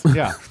lot.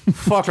 Yeah.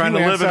 Fuck Trying you,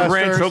 to live in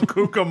ancestors. Rancho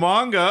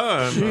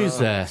Cucamonga. And,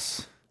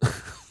 Jesus.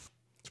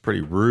 it's pretty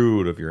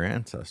rude of your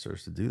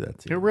ancestors to do that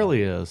to you. It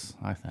really is,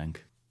 I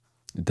think.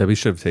 Debbie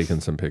should have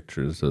taken some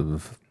pictures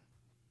of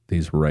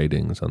these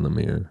writings on the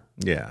mirror.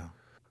 Yeah,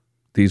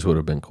 These would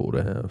have been cool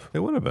to have. it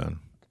would have been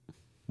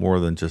more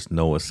than just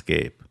no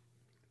escape.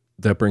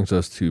 That brings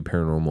us to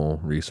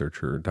paranormal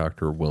researcher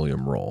Dr.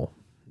 William Roll.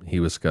 he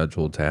was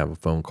scheduled to have a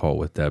phone call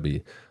with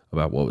Debbie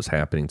about what was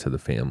happening to the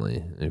family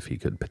and if he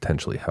could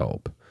potentially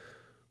help.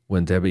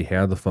 When Debbie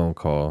had the phone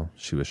call,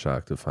 she was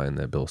shocked to find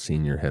that Bill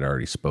Sr. had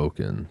already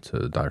spoken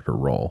to Dr.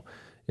 Roll,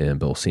 and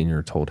Bill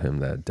Sr. told him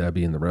that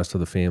Debbie and the rest of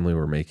the family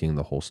were making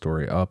the whole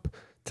story up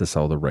to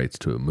sell the rights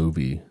to a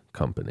movie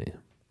company.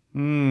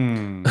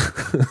 Then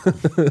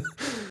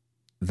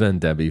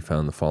Debbie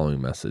found the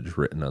following message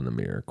written on the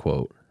mirror,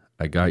 quote,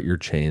 "I got your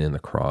chain and the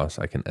cross.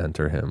 I can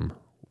enter him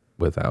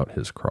without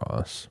his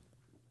cross."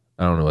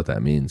 I don't know what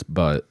that means,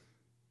 but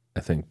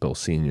I think Bill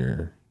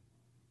Sr.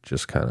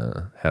 just kind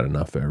of had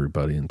enough of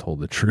everybody and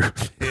told the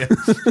truth.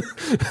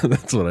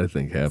 That's what I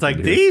think happened. It's like,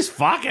 here. these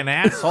fucking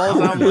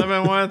assholes I'm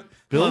living with.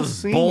 Bill This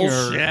Sr.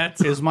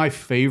 bullshit. is my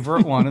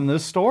favorite one in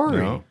this story.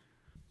 No.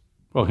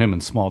 Well, him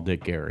and Small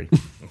Dick Gary.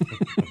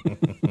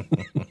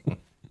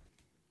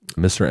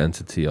 Mr.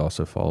 Entity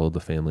also followed the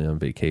family on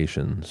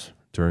vacations.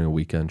 During a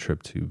weekend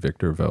trip to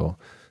Victorville,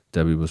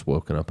 Debbie was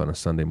woken up on a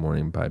Sunday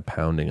morning by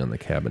pounding on the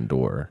cabin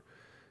door.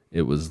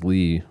 It was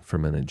Lee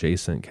from an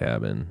adjacent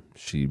cabin.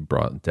 She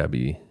brought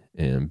Debbie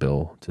and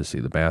Bill to see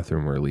the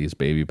bathroom where Lee's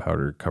baby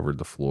powder covered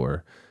the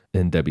floor.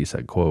 And Debbie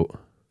said, quote,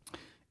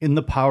 In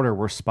the powder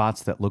were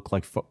spots that looked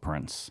like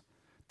footprints.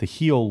 The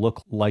heel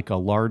looked like a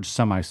large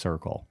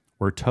semicircle.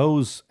 Where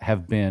toes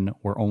have been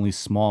were only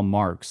small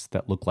marks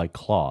that looked like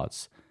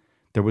claws.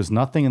 There was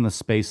nothing in the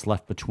space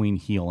left between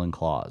heel and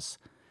claws.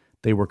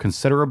 They were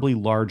considerably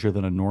larger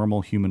than a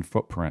normal human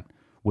footprint,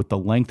 with the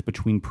length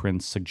between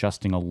prints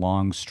suggesting a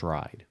long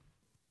stride.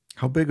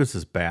 How big was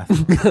this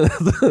bathroom?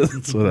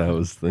 That's what I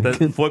was thinking.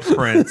 That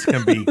footprints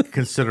can be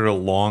considered a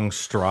long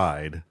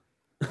stride.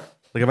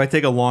 Like if I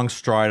take a long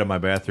stride in my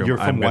bathroom, You're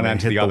I'm from one going end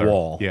to to hit the the other.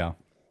 wall. Yeah.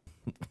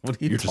 What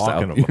are you You're just talking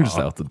out, about? you're just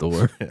out the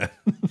door.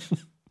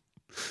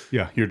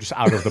 Yeah, you're just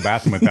out of the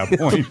bathroom at that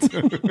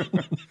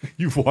point.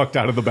 You've walked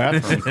out of the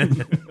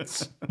bathroom.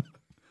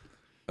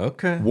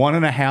 Okay.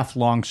 1.5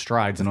 long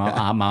strides and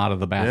I'm out of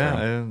the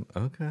bathroom.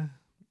 Yeah.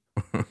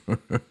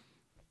 Okay.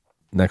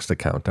 Next, a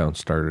countdown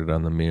started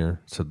on the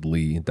mirror. It said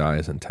Lee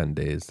dies in 10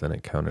 days. Then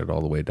it counted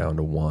all the way down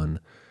to 1.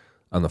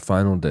 On the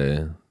final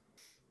day,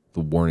 the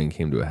warning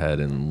came to a head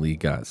and Lee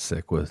got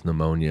sick with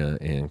pneumonia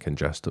and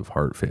congestive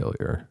heart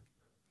failure.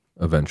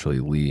 Eventually,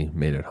 Lee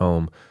made it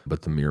home,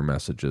 but the mirror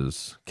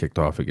messages kicked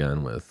off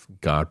again with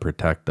 "God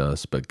protect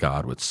us," but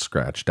God was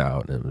scratched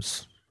out and it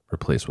was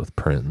replaced with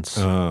Prince.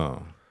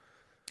 Oh.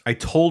 I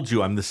told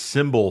you I'm the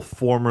symbol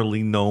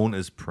formerly known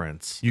as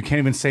Prince. You can't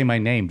even say my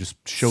name. Just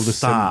show the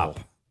Stop.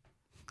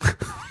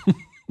 symbol.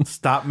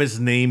 Stop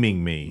misnaming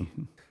me.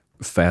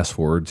 Fast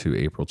forward to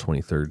April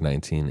 23rd,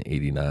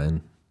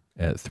 1989.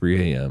 At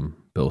 3 a.m.,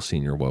 Bill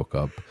Sr. woke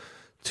up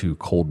to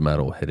cold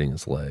metal hitting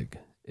his leg.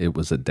 It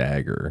was a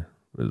dagger.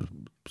 It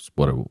was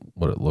what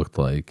it looked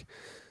like.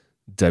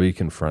 Debbie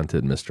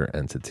confronted Mr.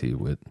 Entity,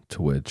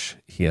 to which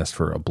he asked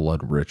for a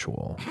blood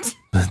ritual.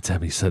 But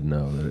Debbie said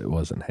no, that it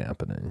wasn't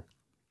happening.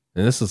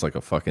 And this is like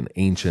a fucking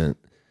ancient,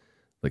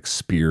 like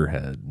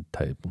spearhead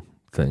type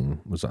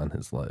thing was on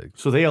his leg.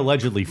 So they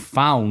allegedly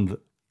found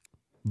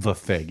the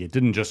thing. It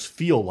didn't just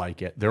feel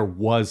like it. There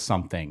was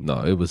something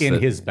No, it was in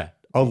his bed,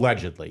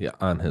 allegedly. Yeah,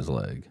 on his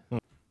leg.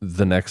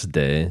 The next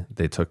day,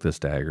 they took this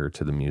dagger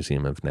to the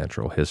Museum of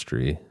Natural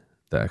History.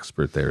 The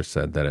expert there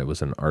said that it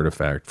was an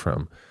artifact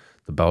from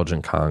the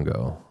Belgian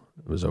Congo.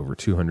 It was over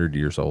 200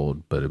 years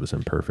old, but it was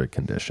in perfect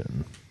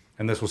condition.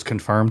 And this was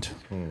confirmed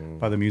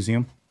by the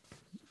museum?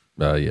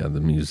 Yeah, the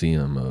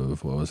Museum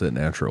of, what was it,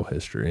 Natural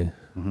History.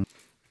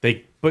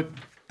 But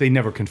they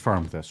never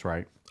confirmed this,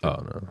 right?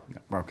 Oh,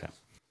 no. Okay.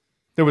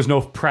 There was no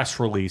press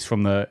release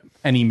from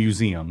any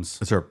museums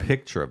Is there a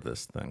picture of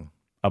this thing?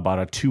 about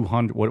a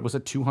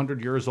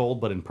 200 years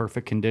old, but in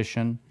perfect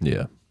condition.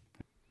 Yeah.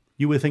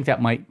 You would think that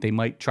they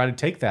might try to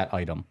take that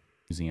item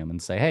museum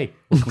and say, hey,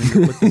 well,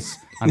 can we put this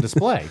on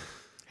display?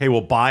 Hey,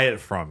 we'll buy it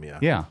from you.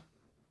 Yeah.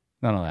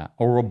 None of that.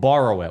 Or we'll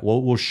borrow it.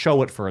 We'll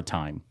show it for a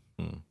time.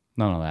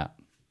 None of that.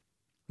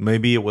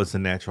 Maybe it was the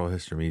Natural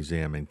History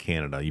Museum in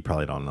Canada. You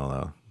probably don't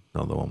know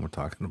the one we're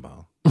talking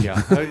about.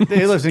 Yeah.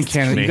 He lives in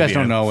Canada. You guys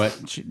don't know it.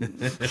 She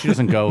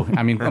doesn't go.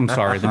 I mean, I'm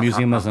sorry. The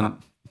museum doesn't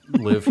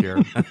live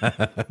here.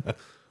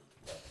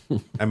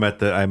 I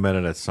met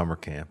it at summer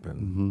camp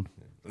and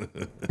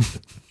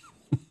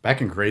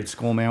Back in grade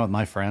school, man, with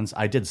my friends,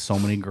 I did so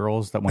many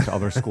girls that went to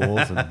other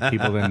schools and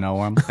people didn't know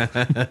them.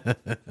 I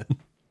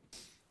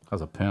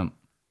was a pimp.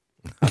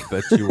 I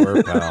bet you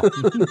were, pal.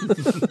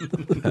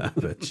 I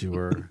bet you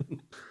were.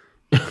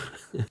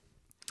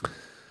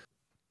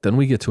 Then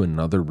we get to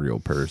another real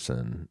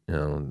person.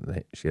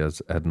 She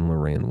has Ed and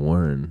Lorraine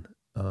Warren.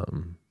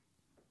 And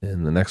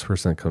the next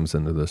person that comes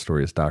into the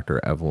story is Dr.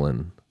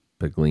 Evelyn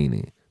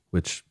Biglini,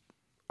 which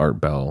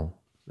Art Bell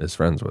is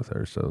friends with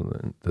her.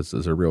 So this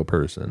is a real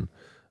person.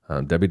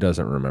 Debbie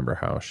doesn't remember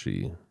how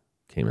she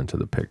came into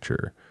the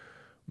picture.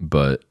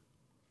 But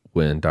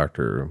when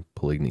Dr.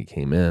 Poligny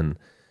came in,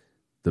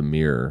 the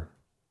mirror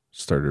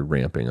started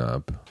ramping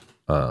up.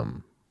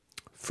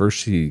 First,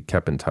 she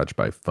kept in touch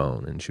by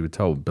phone, and she would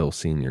tell Bill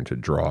Sr. to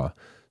draw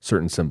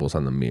certain symbols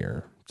on the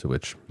mirror to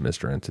which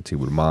Mr. Entity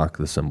would mock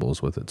the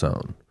symbols with its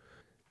own.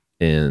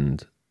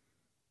 And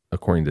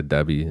according to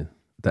Debbie,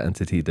 the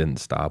entity didn't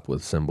stop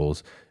with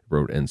symbols. It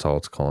wrote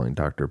insults calling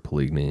Dr.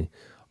 Poligny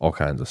all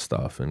kinds of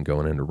stuff and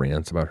going into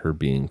rants about her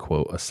being,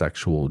 quote, a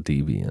sexual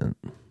deviant.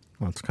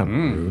 Well, that's kind of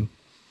rude.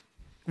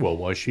 Well,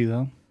 was she,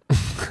 though?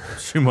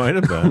 She might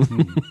have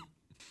been.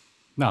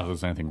 Not that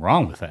there's anything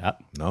wrong with that.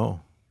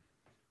 No.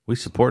 We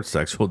support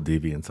sexual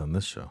deviance on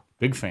this show.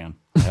 Big fan.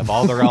 I have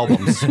all their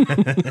albums.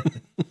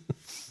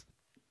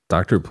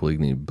 Dr.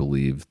 Poligny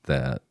believed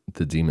that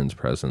the demon's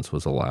presence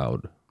was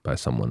allowed by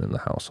someone in the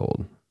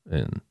household,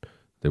 and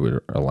they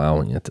were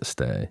allowing it to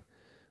stay.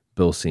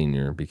 Bill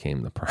Sr.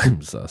 became the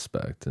prime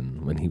suspect,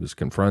 and when he was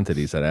confronted,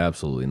 he said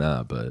absolutely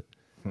not, but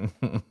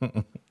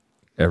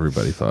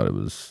everybody thought it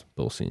was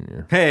Bill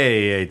Sr.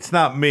 Hey, it's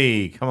not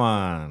me. Come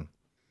on.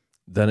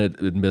 Then it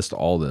missed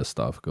all this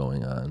stuff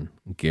going on.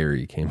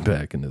 Gary came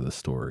back into the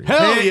story.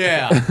 Hell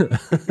yeah.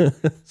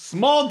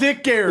 Small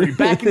Dick Gary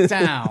back in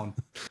town.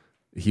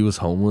 He was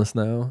homeless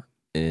now,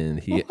 and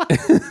he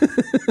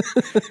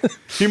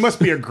He must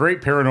be a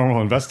great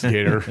paranormal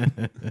investigator.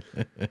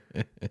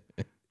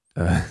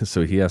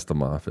 So he asked the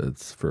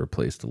Moffitts for a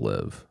place to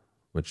live,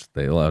 which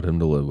they allowed him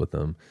to live with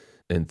them.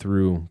 And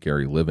through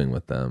Gary living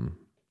with them,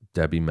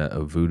 Debbie met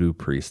a voodoo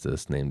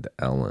priestess named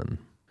Ellen.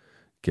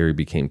 Gary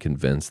became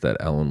convinced that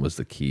Ellen was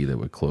the key that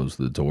would close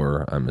the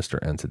door on Mr.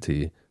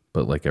 Entity,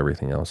 but like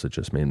everything else, it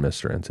just made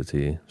Mr.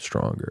 Entity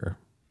stronger.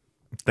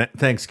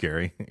 Thanks,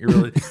 Gary.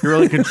 You're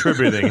really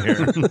contributing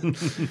here.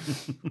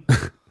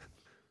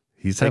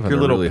 He's Take having your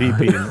a little really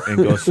pee-pee and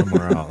go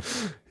somewhere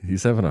else.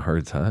 He's having a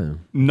hard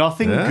time.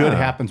 Nothing Yeah. good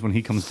happens when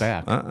he comes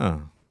back.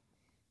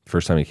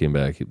 First time he came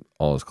back,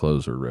 all his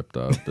clothes were ripped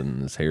up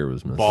and his hair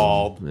was missing.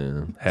 Bald.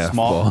 Yeah, half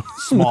Small, bald.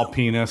 small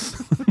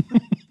penis.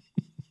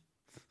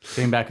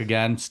 Came back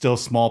again, still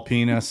small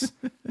penis.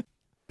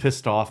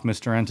 Pissed off,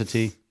 Mr.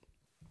 Entity.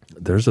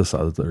 There's this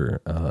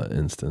other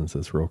instance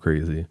that's real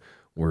crazy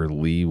where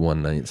Lee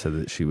one night said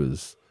that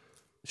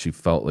she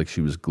felt like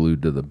she was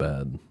glued to the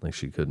bed, like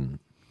she couldn't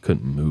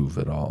move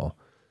at all.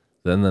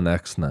 Then the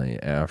next night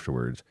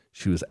afterwards,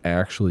 she was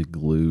actually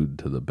glued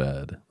to the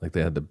bed, like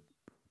they had to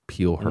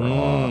peel her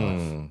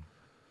off.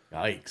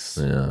 Yikes.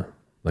 Yeah,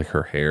 like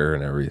her hair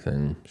and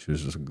everything. She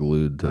was just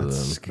glued to the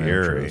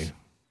Scary. mattress.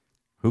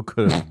 Who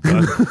could have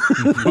done?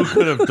 Who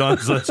could have done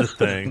such a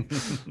thing?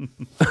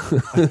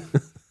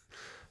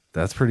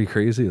 That's pretty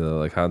crazy though.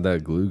 Like, how'd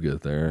that glue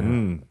get there?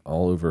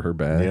 All over her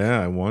back. Yeah,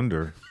 I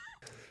wonder.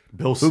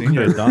 Bill could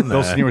Sr. have done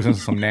Bill that? Sr. was into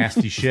some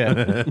nasty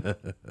shit.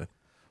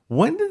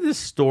 When did this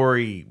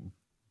story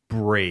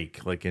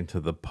break like into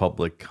the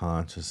public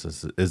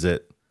consciousness? Is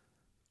it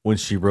when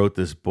she wrote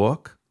this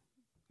book?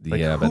 Like,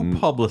 Yeah, who but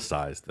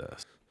publicized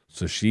this?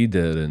 so she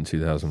did in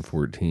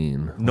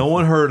 2014. No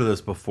one heard of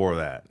this before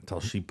that until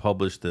she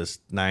published this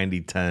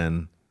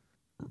 90-10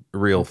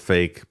 real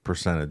fake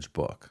percentage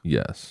book.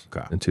 Yes,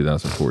 Okay. in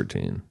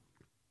 2014.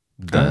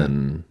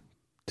 Then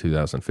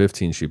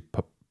 2015, she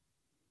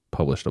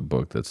published a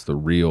book that's the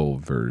real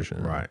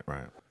version. Right.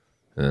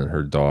 And then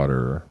her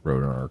daughter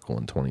wrote an article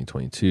in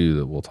 2022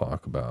 that we'll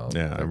talk about.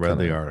 Yeah, I that read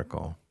the kinda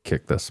article.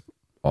 Kicked this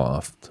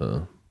off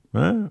to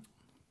Huh?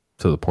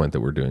 the point that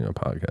we're doing a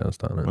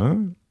podcast on it. Huh?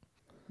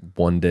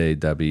 One day,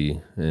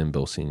 Debbie and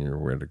Bill Sr.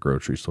 were at a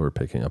grocery store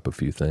picking up a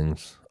few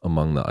things.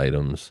 Among the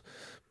items,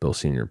 Bill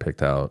Sr.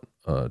 picked out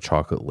a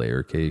chocolate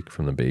layer cake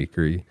from the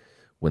bakery.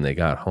 When they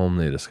got home,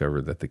 they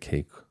discovered that the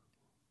cake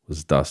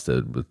was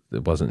dusted, but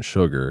it wasn't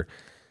sugar,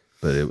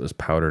 but it was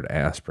powdered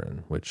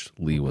aspirin, which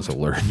Lee was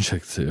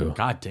allergic to.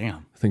 God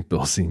damn. I think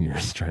Bill Sr.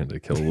 is trying to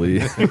kill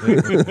Lee.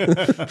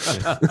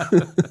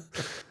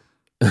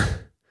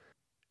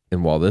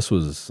 And while this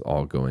was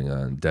all going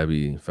on,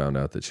 Debbie found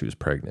out that she was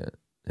pregnant.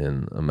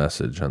 And a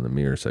message on the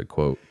mirror said,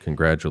 quote,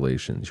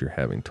 "Congratulations, you're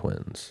having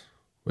twins,"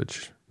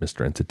 which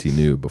Mr. Entity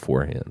knew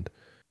beforehand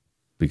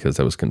because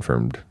that was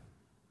confirmed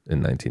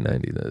in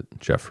 1990 that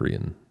Jeffrey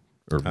and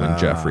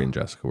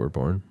Jessica were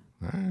born.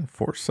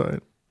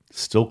 Foresight.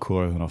 Still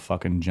cooler than a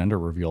fucking gender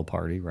reveal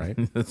party, right?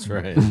 That's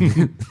right.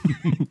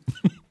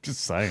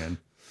 Just saying.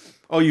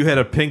 Oh, you had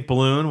a pink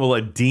balloon? Well,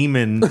 a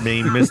demon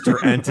named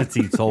Mr.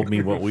 Entity told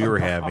me what we were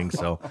having,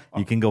 so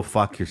you can go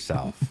fuck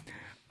yourself.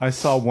 I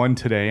saw one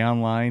today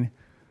online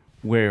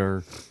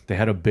where they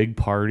had a big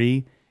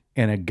party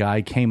and a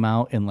guy came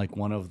out in like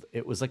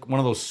it was like one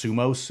of those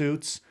sumo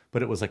suits,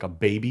 but it was like a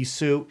baby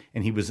suit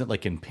and he was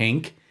like in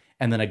pink.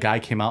 And then a guy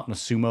came out in a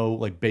sumo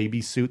like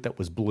baby suit that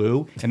was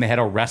blue and they had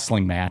a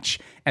wrestling match.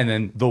 And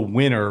then the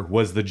winner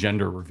was the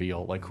gender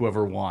reveal, like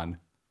whoever won.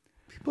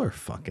 People are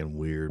fucking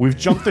weird. We've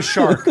jumped the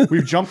shark.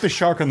 We've jumped the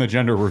shark on the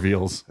gender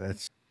reveals.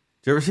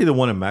 Did you ever see the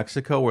one in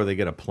Mexico where they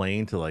get a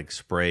plane to like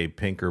spray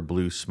pink or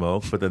blue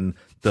smoke, but then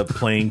the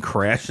plane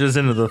crashes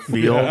into the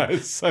field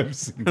Yes, I've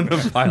seen and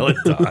the pilot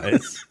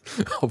dies?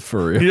 Oh,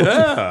 for real?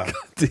 Yeah.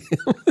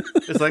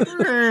 It's like,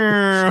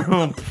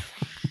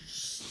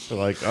 they're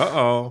like,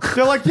 uh-oh.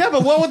 They're like, yeah,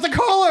 but what was the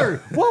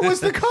color? What was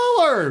the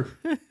color?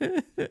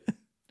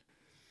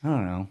 I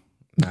don't know.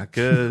 Not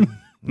good.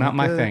 Not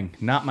my Okay. thing.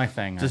 Not my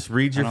thing. Just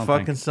read your I don't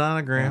fucking think-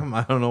 sonogram.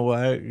 I don't know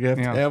why you have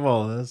to have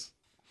all this.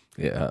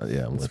 Yeah.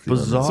 I'm with you on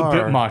Bizarre. It's a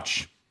bit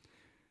much.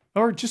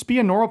 Or just be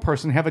a normal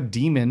person, have a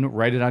demon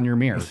write it on your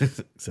mirror.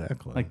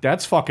 Exactly. Like,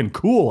 that's fucking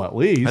cool, at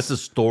least. That's a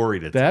story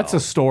to That's tell.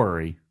 a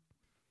story.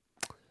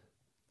 that.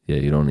 Yeah,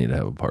 you don't need to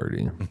have a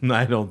party.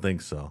 I don't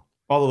think so.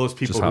 All of those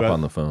people Just who hop had,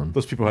 on the phone.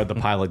 those people who had the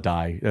pilot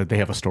die, they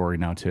have a story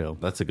now, too.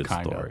 That's a good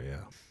Kinda. story, yeah.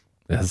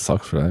 Yeah, it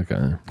sucks for that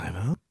guy. I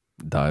know.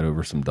 Died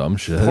over some dumb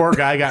shit. Poor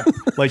guy got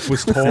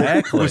was told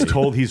Exactly. was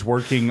told he's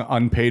working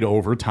unpaid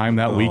overtime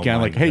that weekend.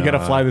 my Like, hey, you got to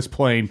God. fly this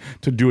plane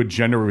to do a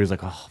gender review. He's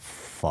like, oh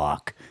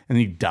fuck, and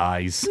he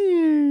dies. Just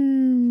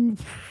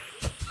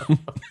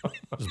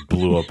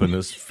blew up in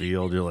this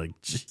field. You're like,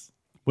 "Jeez."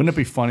 Wouldn't it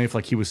be funny if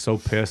like he was so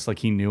pissed, like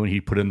he knew and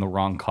he put in the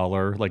wrong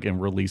color, like and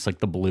released like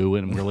the blue,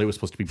 and really it was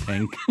supposed to be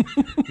pink.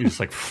 He's just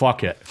like,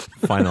 fuck it,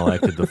 Final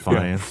act of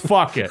defiance.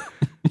 fuck it.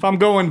 If I'm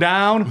going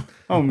down,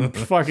 I'm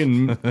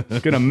fucking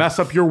gonna mess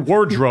up your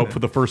wardrobe for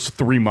the first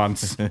 3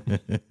 months.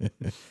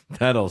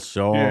 That'll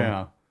show 'em.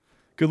 Yeah.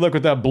 Good luck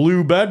with that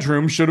blue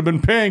bedroom. Should have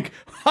been pink.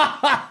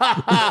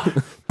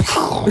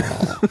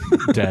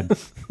 Dead.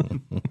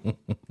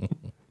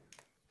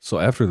 So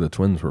after the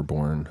twins were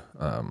born,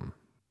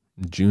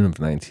 June of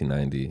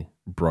 1990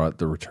 brought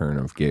the return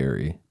of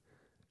Gary.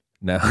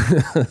 Now,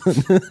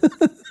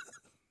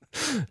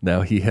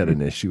 now he had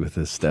an issue with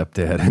his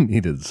stepdad and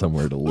needed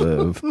somewhere to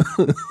live.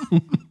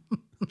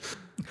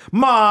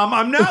 Mom,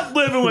 I'm not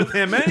living with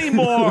him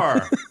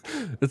anymore.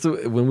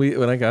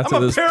 When I got to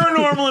I'm a this,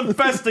 paranormal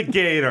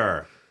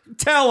investigator.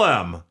 Tell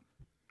him.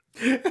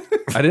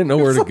 I didn't know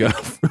where to go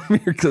from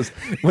here because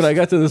when I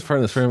got to this part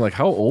of the story, I'm like,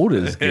 how old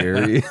is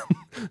Gary?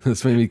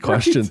 This made me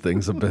question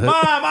things a bit. Mom,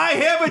 I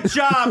have a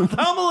job.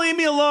 Tell him to leave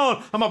me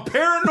alone. I'm a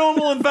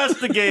paranormal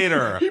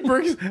investigator.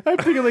 I'm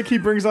thinking like he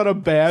brings out a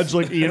badge,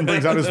 like Ian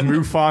brings out his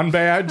MUFON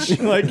badge.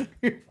 Like,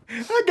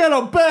 I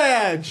got a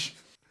badge.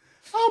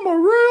 I'm a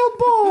real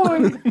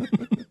boy.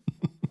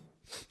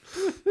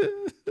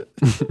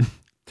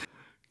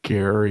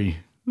 Gary.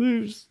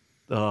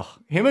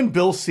 Him and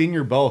Bill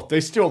Sr. both.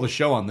 They steal the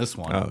show on this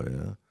one. Oh,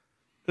 yeah.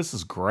 This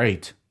is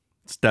great.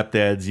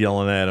 Stepdad's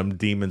yelling at him.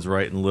 Demon's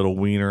writing little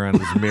wiener on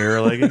his mirror.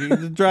 Like,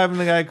 he's driving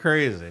the guy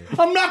crazy.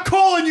 I'm not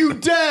calling you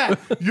dad.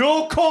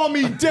 You'll call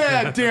me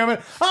dad, damn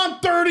it. I'm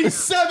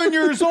 37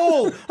 years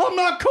old. I'm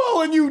not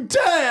calling you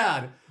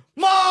dad.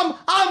 Mom,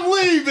 I'm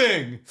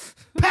leaving.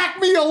 Pack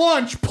me a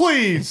lunch,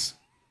 please.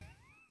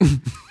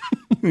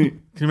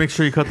 Can you make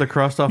sure you cut the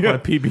crust off my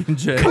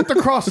PB&J? Cut the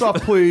cross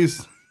off,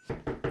 please.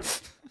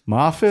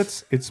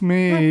 Moffitt's, it's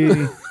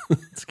me.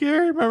 It's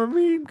Gary. Remember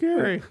me,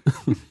 Gary?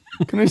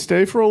 Can I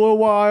stay for a little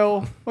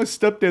while? My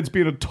stepdad's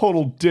being a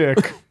total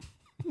dick.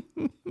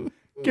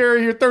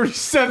 Gary, you're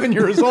 37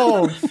 years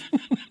old.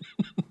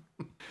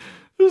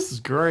 This is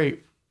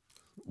great.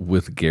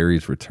 With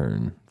Gary's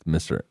return,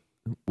 Mr.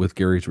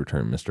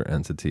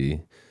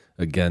 Entity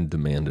again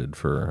demanded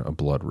for a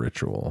blood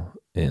ritual,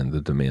 and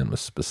the demand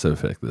was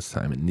specific this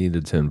time. It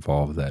needed to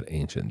involve that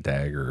ancient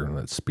dagger,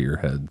 that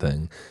spearhead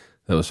thing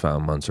that was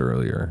found months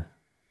earlier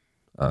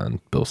on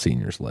Bill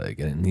Sr.'s leg,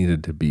 and it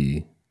needed to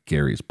be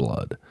Gary's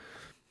blood.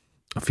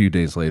 A few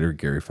days later,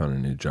 Gary found a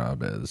new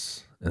job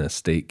as an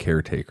estate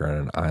caretaker on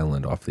an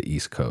island off the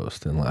East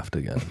Coast and left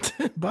again.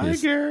 Bye,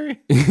 Gary.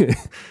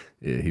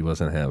 Yeah, he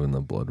wasn't having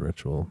the blood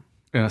ritual.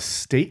 An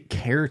estate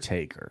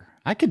caretaker.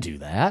 I could do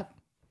that.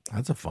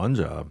 That's a fun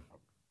job.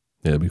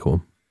 Yeah, it'd be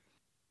cool.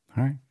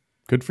 All right.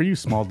 Good for you,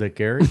 small dick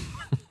Gary.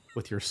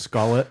 With your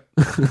skullet.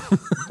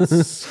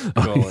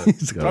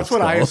 That's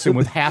what I assume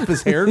with half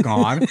his hair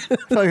gone. I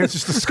feel like it's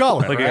just a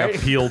skullet, Like right? I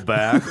got peeled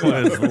back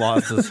when he's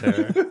lost his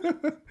hair.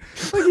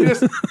 Like he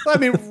just, I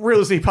mean,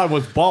 realistically, he probably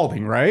was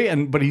balding,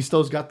 right? But he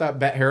still's got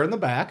that hair in the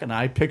back. And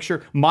I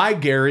picture my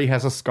Gary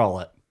has a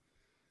skullet.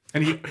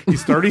 And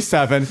he's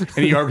 37, and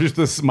he argues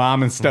with his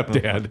mom and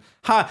stepdad.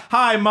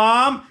 Hi,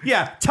 Mom.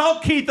 Yeah, tell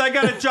Keith I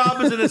got a job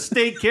as an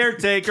estate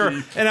caretaker,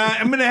 and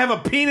I'm going to have a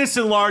penis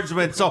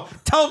enlargement. So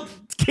tell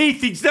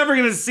Keith he's never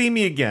going to see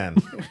me again.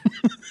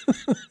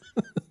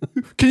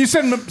 Can you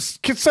send me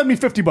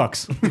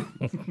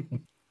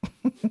 $50?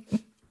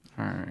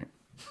 All right.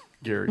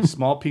 Gary,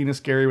 small penis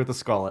Gary with a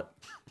skullet.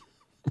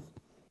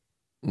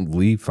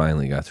 Lee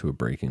finally got to a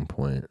breaking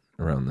point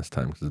around this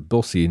time because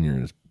Bill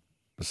Sr.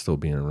 was still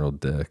being a real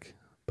dick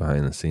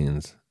behind the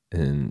scenes.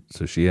 And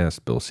so she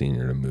asked Bill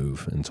Sr. to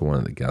move into one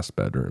of the guest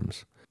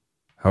bedrooms.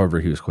 However,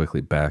 he was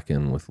quickly back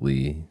in with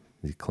Lee.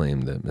 He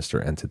claimed that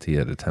Mr. Entity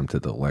had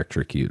attempted to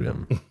electrocute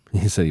him.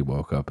 He said he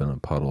woke up in a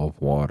puddle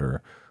of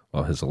water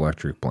while his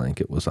electric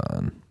blanket was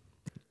on.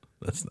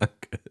 That's not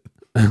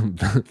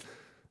good.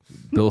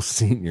 Bill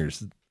Sr.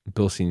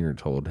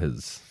 told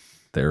his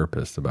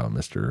therapist about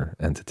Mr.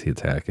 Entity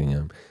attacking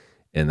him,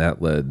 and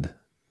that led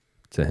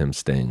to him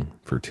staying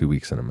for 2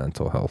 weeks in a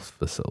mental health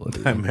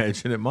facility. I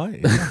imagine it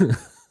might.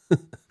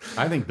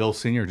 I think Bill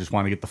Sr. just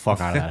wanted to get the fuck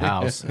out of that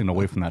house and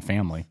away from that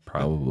family.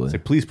 Probably. Say,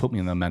 please put me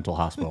in the mental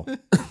hospital.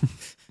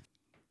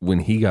 When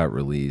he got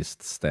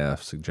released,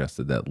 staff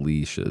suggested that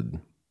Lee should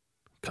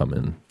come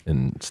in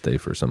and stay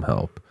for some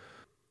help,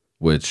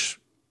 which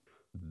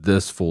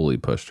This fully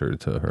pushed her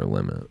to her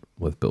limit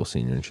with Bill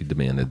Sr., and she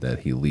demanded that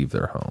he leave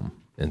their home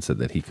and said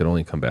that he could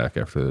only come back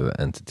after the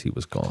entity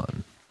was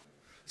gone.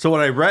 So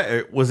what I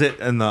read, was it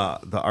in the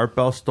Art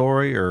Bell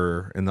story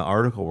or in the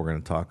article we're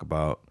going to talk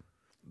about?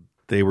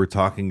 They were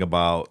talking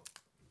about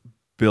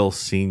Bill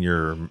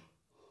Sr.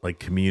 like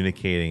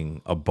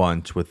communicating a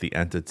bunch with the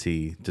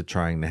entity to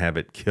trying to have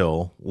it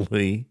kill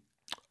Lee.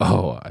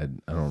 Oh, I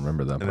don't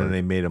remember that And part. then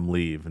they made him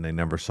leave, and they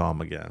never saw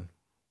him again.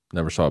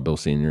 Never saw Bill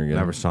Sr. again?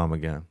 Never saw him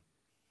again.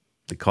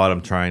 They caught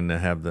him trying to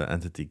have the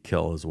entity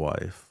kill his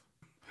wife.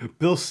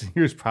 Bill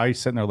Sr.'s probably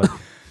sitting there like,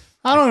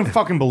 I don't even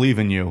fucking believe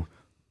in you.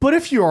 But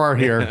if you are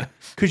here,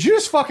 could you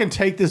just fucking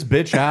take this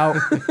bitch out?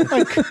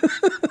 Like,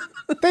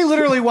 they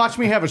literally watched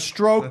me have a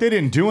stroke. They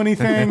didn't do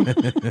anything.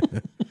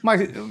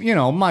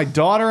 My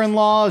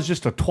daughter-in-law is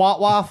just a twat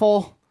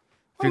waffle.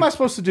 What am I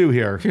supposed to do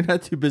here? You're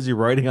not too busy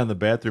writing on the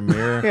bathroom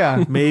mirror.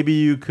 Yeah. Maybe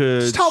you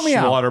could Just help me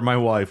out. slaughter my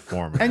wife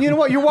for me. And you know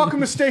what? You're welcome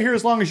to stay here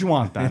as long as you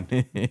want, then.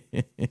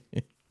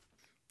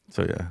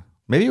 So, yeah.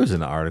 Maybe it was in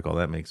the article.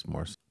 That makes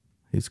more sense.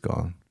 He's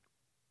gone.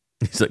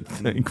 He's like,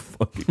 thank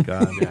fucking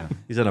God. Yeah.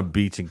 He's on a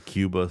beach in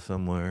Cuba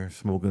somewhere,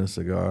 smoking a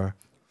cigar.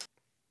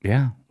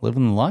 Yeah,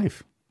 living the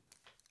life.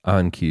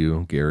 On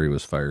cue, Gary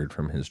was fired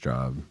from his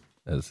job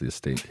as the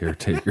estate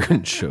caretaker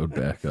and showed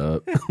back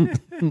up.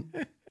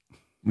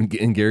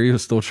 And Gary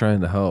was still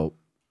trying to help.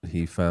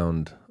 He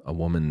found a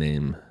woman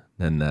named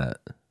Nanette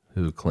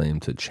who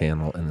claimed to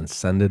channel an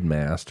ascended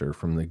master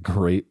from the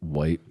Great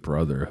White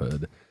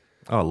Brotherhood.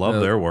 Oh, I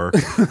love their work.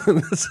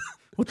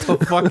 What the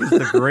fuck is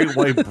the Great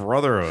White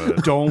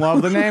Brotherhood? Don't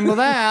love the name of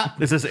that.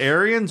 Is this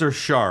Aryans or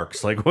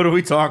sharks? Like, what are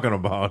we talking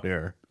about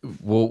here?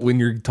 Well, when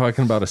you're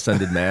talking about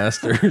ascended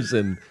masters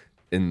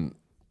and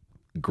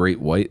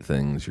great white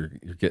things, you're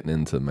getting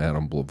into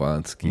Madame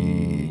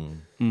Blavatsky.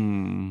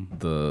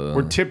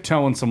 We're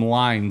tiptoeing some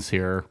lines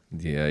here.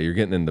 Yeah, you're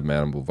getting into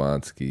Madame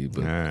Blavatsky,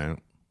 but All right.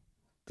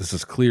 this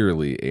is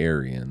clearly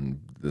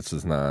Aryan. This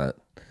is not.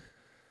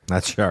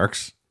 Not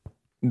sharks.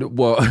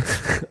 Well,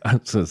 I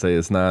was gonna say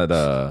it's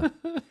not.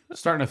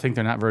 Starting to think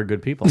they're not very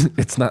good people.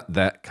 It's not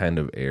that kind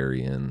of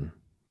Aryan,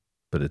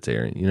 but it's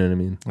Aryan. You know what I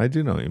mean? I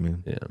do know what you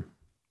mean. Yeah.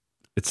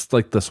 It's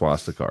like the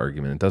swastika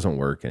argument. It doesn't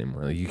work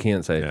anymore. Like you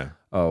can't say, Yeah.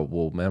 "Oh,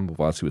 well, Madame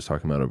Blavatsky was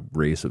talking about a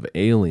race of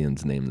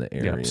aliens named the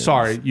Yeah, Aryans."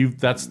 sorry,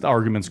 that's the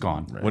argument's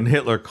gone. When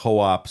Hitler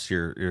co-ops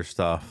your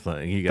stuff,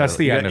 like, you gotta, That's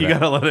the end of you it.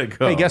 gotta let it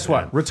go. Hey, guess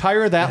what?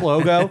 Retire that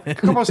logo.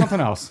 Come up with something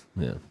else.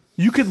 Yeah.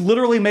 You could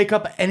literally make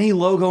up any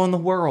logo in the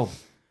world.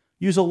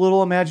 Use a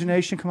little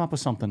imagination, come up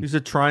with something. Use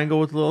a triangle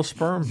with a little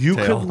sperm. You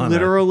tail could on it.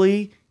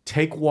 literally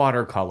take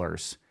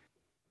watercolors,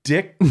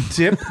 dip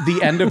the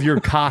end of your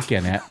cock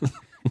in it,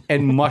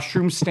 and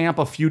mushroom stamp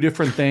a few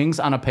different things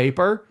on a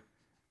paper,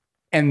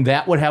 and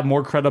that would have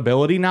more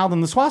credibility now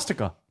than the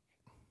swastika.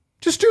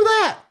 Just do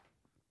that.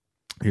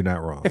 You're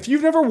not wrong. If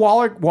you've never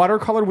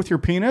watercolored with your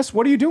penis,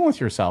 what are you doing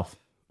with yourself?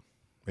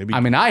 Maybe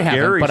I mean, I haven't,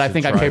 Gary but I should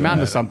think I try came out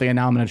that. into something, and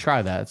now I'm going to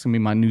try that. It's going to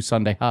be my new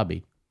Sunday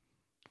hobby.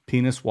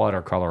 Penis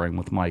watercoloring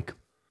with Mike.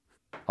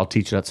 I'll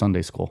teach it at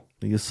Sunday school.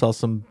 You can sell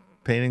some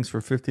paintings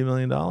for $50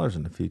 million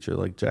in the future,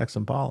 like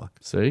Jackson Pollock.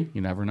 See? You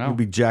never know. You'd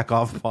be Jack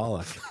off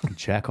Pollock.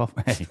 Jack off.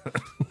 Hey,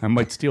 I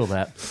might steal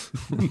that.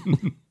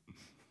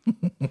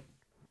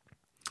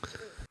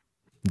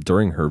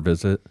 During her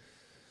visit,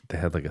 they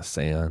had like a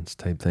seance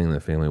type thing the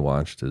family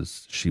watched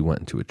as she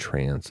went into a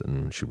trance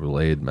and she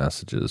relayed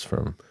messages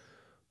from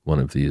one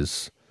of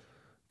these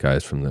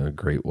guys from the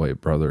Great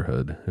White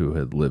Brotherhood who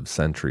had lived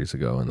centuries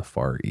ago in the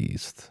Far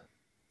East.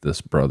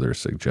 This brother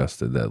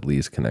suggested that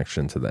Lee's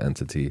connection to the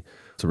entity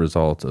is a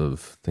result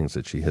of things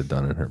that she had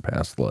done in her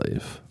past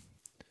life.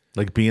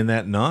 Like being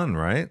that nun,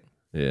 right?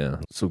 Yeah.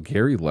 So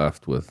Gary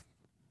left with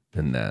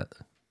Annette,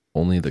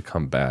 only to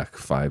come back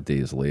 5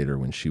 days later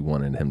when she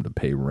wanted him to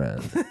pay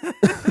rent.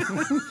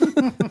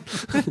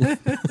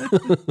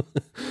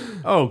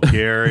 Oh,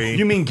 Gary.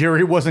 You mean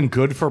Gary wasn't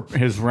good for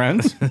his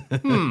rent?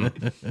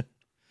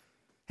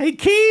 Hey,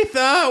 Keith,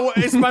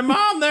 is my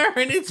mom there?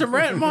 I need some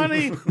rent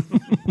money.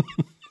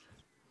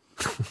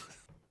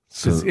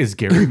 Is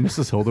Gary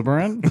Mrs.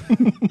 Hildebrand?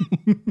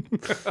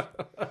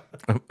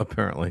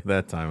 Apparently,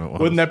 that time it was.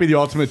 Wouldn't that be the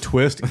ultimate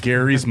twist?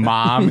 Gary's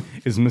mom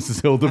is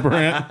Mrs.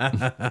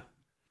 Hildebrand.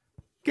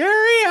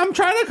 Gary, I'm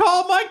trying to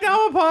call Mike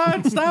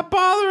Namapod. Stop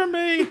bothering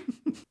me.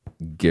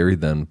 Gary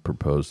then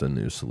proposed a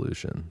new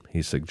solution.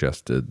 He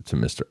suggested to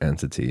Mr.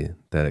 Entity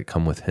that it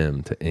come with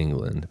him to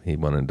England. He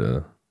wanted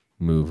to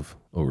move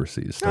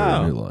overseas,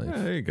 start a new life.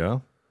 Yeah, there you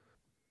go.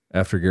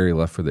 After Gary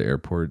left for the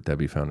airport,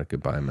 Debbie found a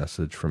goodbye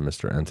message from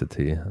Mr.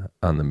 Entity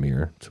on the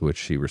mirror, to which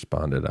she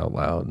responded out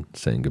loud,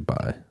 saying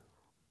goodbye.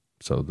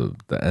 So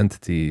the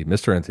entity,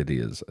 Mr. Entity,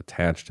 has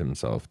attached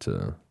himself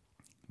to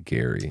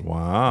Gary.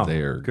 Wow.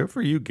 They're Good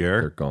for you,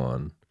 They're Gary.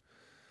 gone.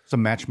 It's a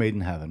match made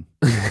in heaven.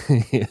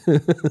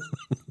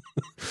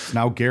 It's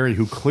now Gary,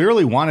 who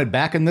clearly wanted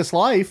back in this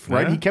life,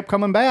 right? Yeah. He kept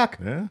coming back.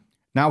 Yeah.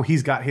 Now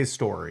he's got his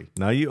story.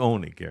 Now you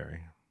own it,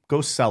 Gary.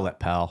 Go sell it,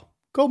 pal.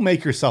 Go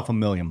make yourself $1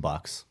 million,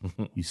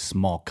 you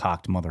small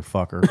cocked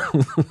motherfucker.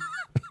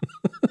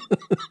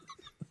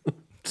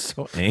 So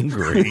So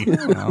angry.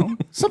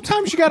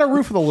 Sometimes you got to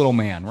root for the little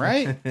man,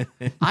 right?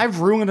 I've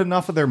ruined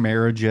enough of their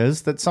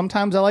marriages that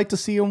sometimes I like to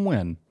see them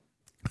win.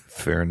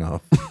 Fair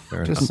enough.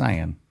 Just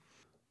saying.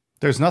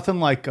 There's nothing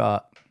like,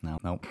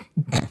 no.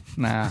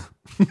 Nah.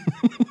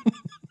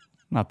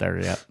 Not there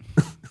yet.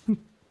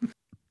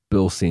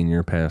 Bill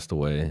Sr. passed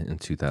away in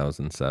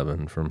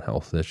 2007 from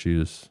health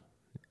issues.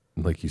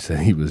 Like you said,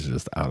 he was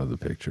just out of the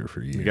picture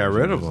for years. You got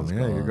rid of him.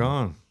 Yeah, you're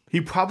gone. He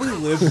probably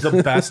lived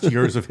the best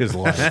years of his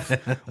life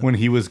when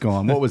he was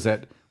gone. What was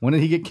that? When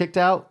did he get kicked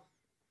out?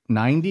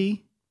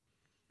 90?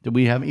 Did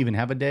we even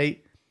have a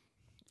date?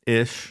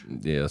 Ish.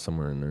 Yeah,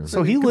 somewhere in there.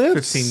 So he lived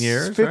 15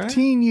 years,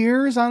 15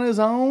 years on his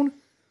own?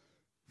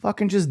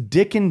 Fucking just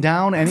dicking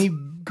down any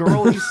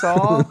girl he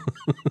saw?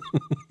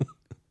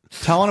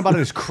 Telling about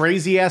his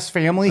crazy-ass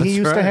family he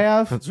used to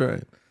have? That's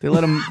right.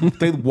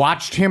 They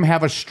watched him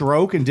have a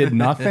stroke and did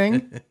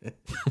nothing?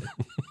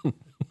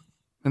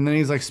 And then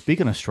he's like,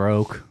 speaking of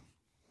stroke,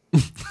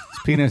 his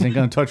penis ain't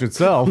going to touch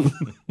itself.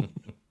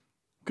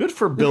 Good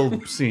for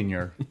Bill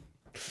Sr.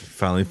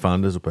 Finally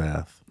found his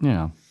path.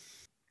 Yeah.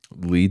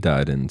 Lee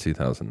died in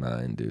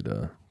 2009 due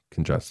to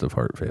congestive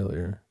heart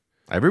failure.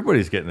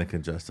 Everybody's getting a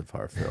congestive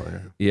heart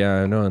failure.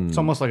 Yeah, I know. It's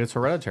almost like it's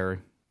hereditary.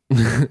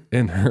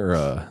 In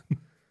her,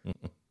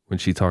 when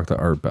she talked to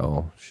Art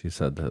Bell, she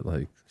said that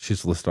like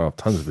she's listed off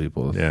tons of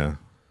people with Yeah.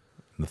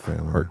 In the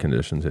family. heart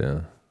conditions.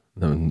 Yeah.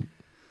 Then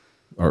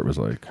Art was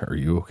like, "Are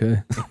you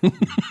okay?"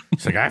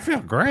 He's like, I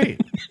feel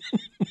great.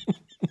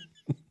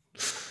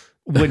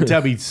 When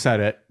Debbie said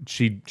it,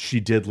 she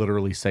did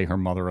literally say her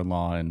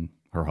mother-in-law and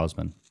her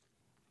husband.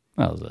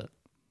 That was it.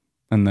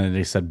 And then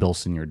they said Bill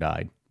Sr.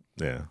 died.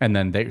 Yeah. And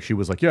then she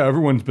was like, yeah,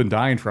 everyone's been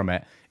dying from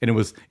it. And it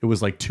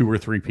was like 2 or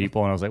 3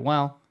 people. And I was like,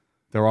 well,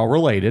 they're all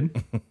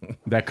related.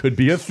 That could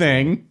be a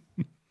thing.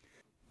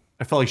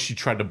 I felt like she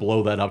tried to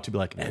blow that up to be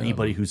like,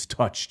 anybody who's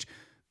touched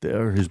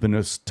or who's been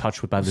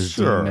touched with by this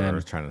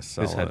demon trying to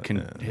sell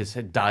his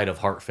head died of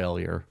heart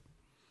failure.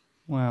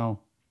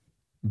 Well,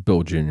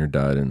 Bill Jr.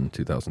 died in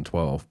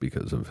 2012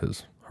 because of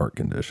his heart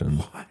condition.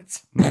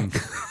 what?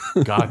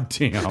 God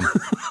damn.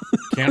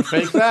 Can't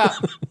fake that.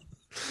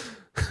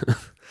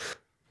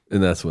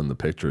 And that's when the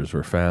pictures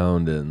were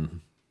found. And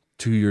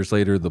 2 years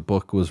later, the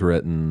book was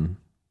written.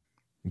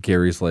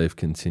 Gary's life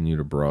continued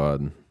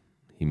abroad.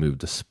 He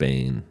moved to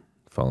Spain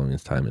following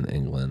his time in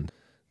England.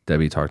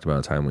 Debbie talked about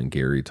a time when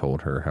Gary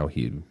told her how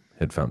he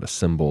had found a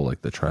symbol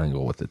like the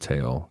triangle with the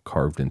tail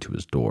carved into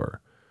his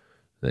door.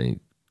 Then he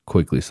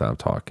quickly stopped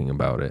talking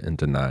about it and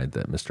denied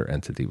that Mr.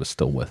 Entity was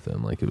still with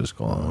him, like it was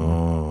gone.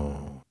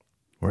 Oh.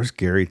 Where's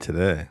Gary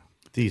today?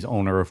 He's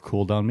owner of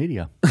Cool Down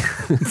Media.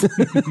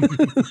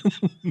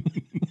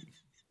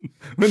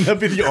 Wouldn't that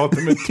be the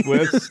ultimate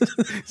twist?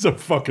 He's a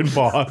fucking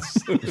boss.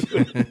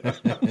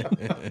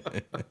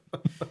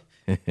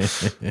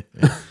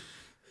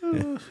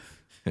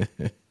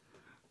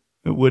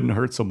 It wouldn't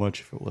hurt so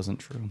much if it wasn't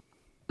true.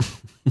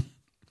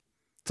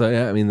 So,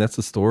 yeah, I mean, that's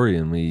the story.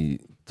 And we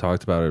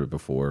talked about it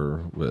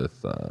before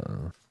with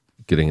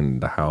getting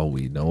into how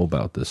we know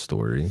about this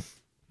story.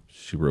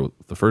 She wrote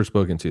the first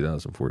book in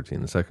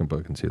 2014, the second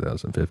book in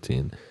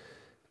 2015.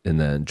 And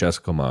then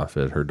Jessica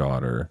Moffitt, her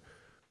daughter,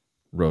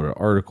 wrote an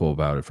article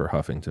about it for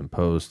Huffington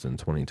Post in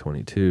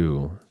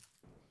 2022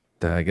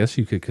 that I guess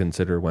you could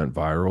consider went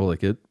viral.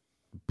 Like it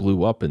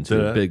blew up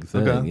into a big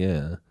thing. Okay.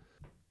 Yeah.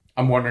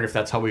 I'm wondering if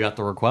that's how we got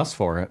the request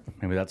for it.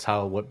 Maybe that's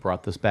what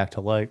brought this back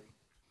to light.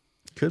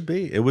 Could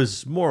be. It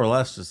was more or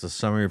less just a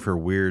summary of her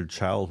weird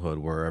childhood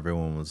where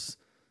everyone was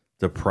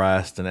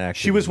depressed and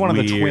acting She was one of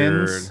the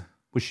weird. twins.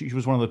 She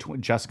was one of the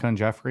twins, Jessica and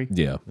Jeffrey?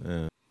 Yeah.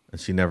 And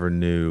she never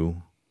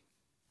knew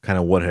kind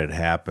of what had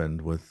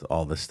happened with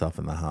all this stuff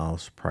in the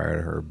house prior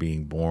to her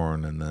being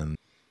born. And then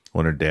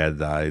when her dad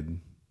died,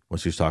 when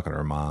she was talking to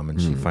her mom, and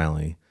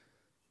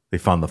they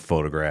found the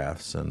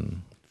photographs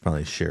and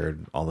finally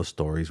shared all the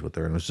stories with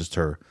her. And it was just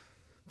her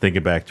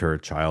thinking back to her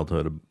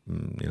childhood,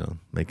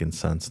 making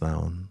sense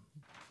now.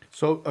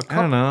 So I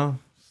don't know.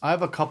 I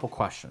have a couple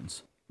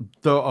questions.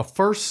 The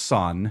first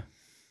son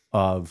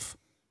of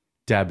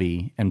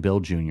Debbie and Bill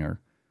Jr.,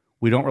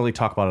 we don't really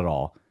talk about at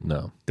all.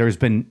 No. There's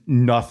been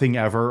nothing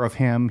ever of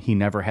him. He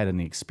never had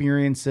any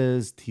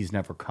experiences. He's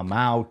never come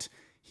out.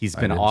 He's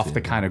been off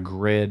the kind of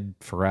grid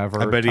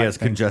forever. I bet he has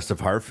congestive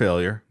heart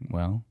failure.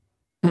 Well,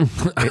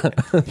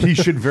 he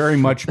should very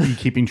much be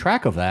keeping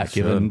track of that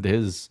given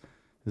his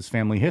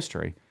family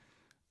history.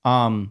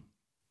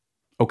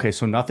 Okay,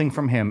 so nothing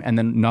from him, and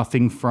then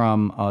nothing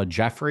from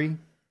Jeffrey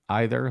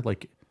either.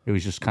 Like it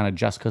was just kind of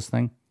Jessica's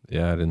thing.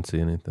 Yeah, I didn't see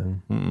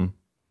anything. Mm-mm.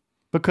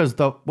 Because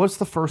what's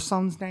the first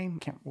son's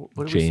name?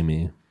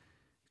 Jamie.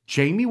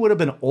 Jamie would have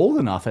been old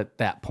enough at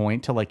that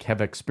point to like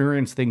have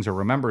experienced things or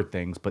remembered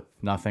things, but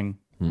nothing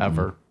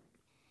ever.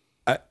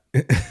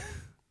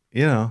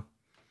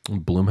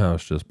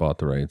 Blumhouse just bought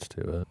the rights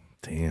to it.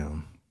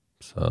 Damn.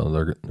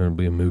 So there'll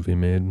be a movie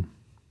made.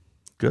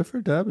 Good for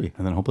Debbie.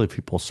 And then hopefully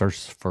people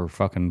search for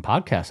fucking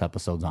podcast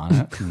episodes on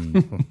it.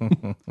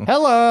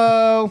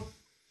 Hello.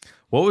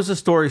 What was the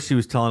story she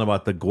was telling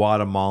about the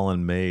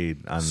Guatemalan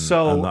maid on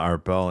the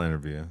Art Bell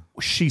interview?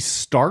 She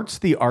starts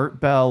the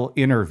Art Bell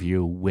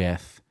interview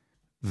with,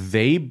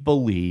 Debbie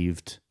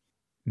believed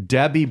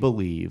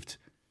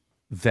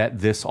that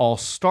this all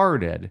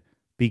started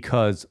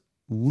because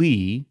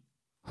Lee,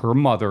 her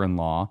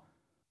mother-in-law,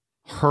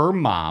 her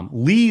mom,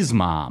 Lee's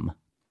mom,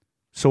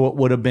 so it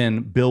would have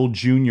been Bill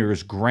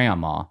Jr.'s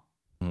grandma,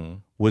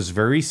 was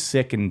very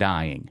sick and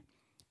dying.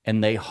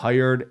 And they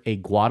hired a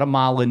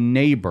Guatemalan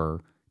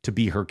neighbor to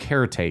be her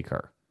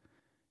caretaker.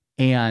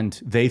 And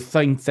they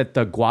think that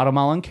the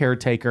Guatemalan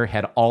caretaker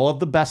had all of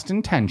the best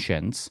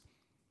intentions,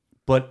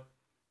 but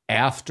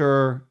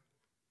after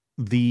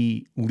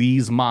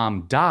Lee's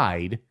mom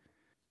died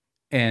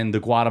and the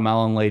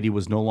Guatemalan lady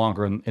was no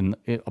longer in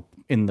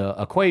the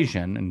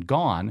equation and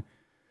gone,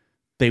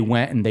 they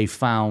went and they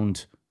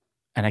found,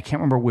 and I can't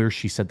remember where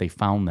she said they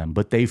found them,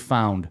 but they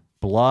found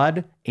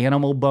blood,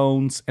 animal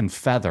bones, and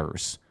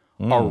feathers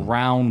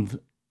around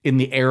in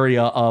the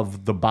area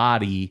of the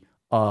body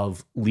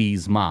of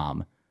Lee's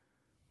mom,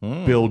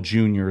 Bill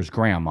Jr.'s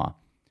grandma.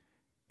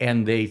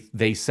 And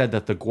they said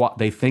that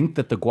they think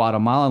that the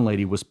Guatemalan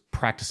lady was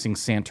practicing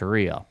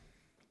Santeria.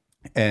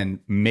 And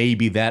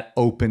maybe that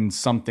opened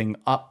something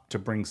up to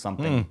bring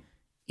something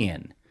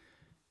in.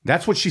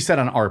 That's what she said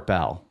on Art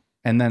Bell.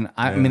 And then,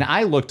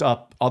 I looked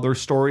up other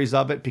stories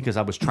of it because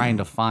I was trying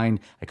to find,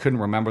 I couldn't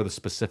remember the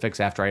specifics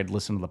after I had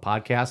listened to the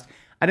podcast.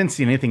 I didn't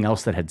see anything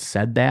else that had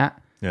said that.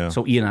 Yeah.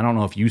 So, Ian, I don't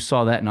know if you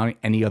saw that in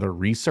any other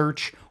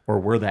research or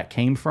where that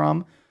came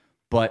from,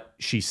 but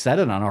she said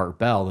it on Art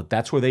Bell that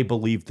that's where they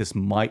believe this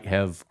might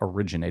have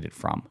originated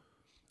from.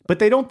 But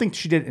they don't think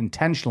she did it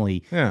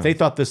intentionally. Yeah. They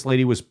thought this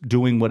lady was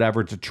doing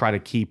whatever to try to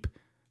keep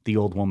the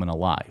old woman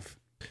alive.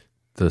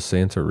 The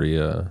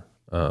Santeria,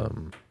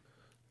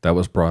 that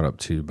was brought up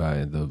too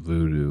by the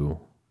voodoo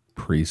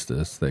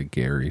priestess that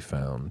Gary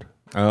found.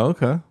 Oh,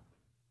 okay.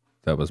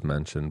 That was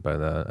mentioned by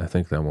that. I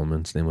think that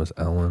woman's name was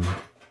Ellen.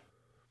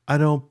 I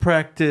don't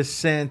practice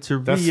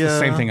Santeria. That's the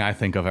same thing I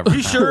think of every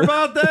You time. sure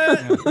about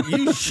that?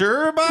 You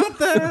sure about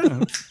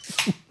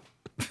that?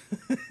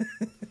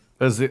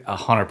 That's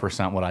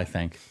 100% what I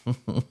think.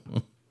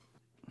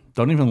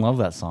 Don't even love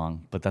that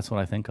song, but that's what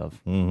I think of.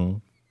 Mm-hmm.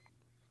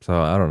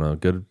 So I don't know.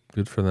 Good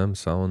for them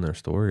selling their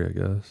story, I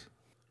guess.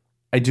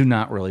 I do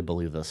not really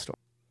believe this story.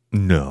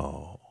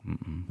 No.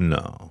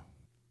 No.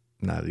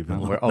 Not even,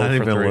 We're not 0 for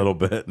even a 3. little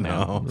bit.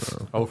 No.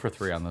 0 for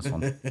 3 on this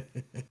one.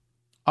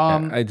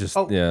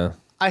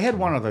 I had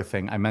one other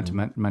thing I meant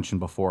to mention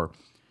before.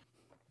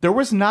 There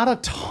was not a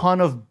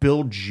ton of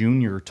Bill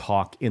Jr.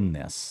 talk in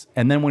this.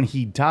 And then when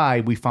he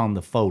died, we found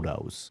the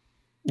photos.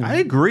 I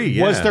agree.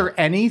 Yeah. Was there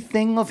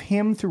anything of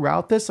him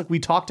throughout this? Like, we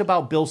talked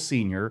about Bill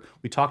Sr.,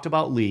 we talked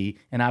about Lee,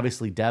 and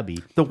obviously Debbie.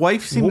 The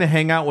wife seemed to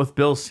hang out with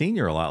Bill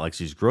Sr. a lot. Like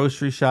she's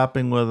grocery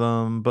shopping with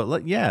him. But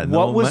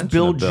What was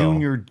Bill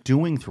Jr.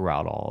 doing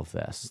throughout all of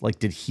this? Like,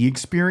 did he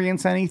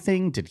experience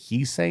anything? Did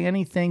he say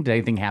anything? Did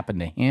anything happen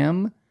to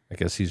him? I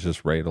guess he's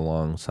just right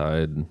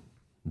alongside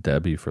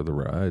Debbie for the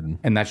ride.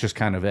 And that's just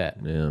kind of it.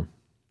 Yeah.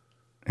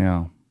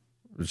 Yeah.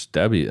 Which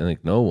Debbie, I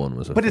think no one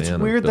was a But fan it's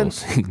of weird Bill that-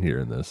 Sr.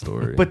 in this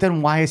story. But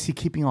then why is he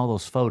keeping all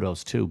those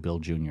photos too, Bill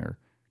Jr.?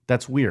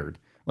 That's weird.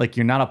 Like,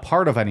 you're not a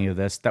part of any of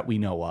this that we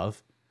know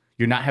of.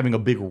 You're not having a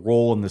big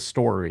role in the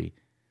story,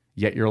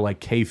 yet you're like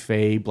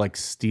kayfabe, like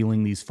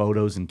stealing these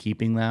photos and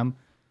keeping them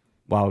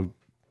while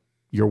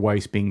your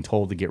wife's being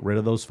told to get rid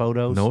of those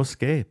photos. No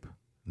escape.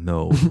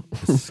 No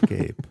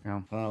escape.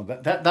 Yeah, well,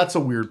 that's a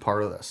weird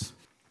part of this.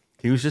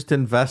 He was just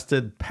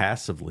invested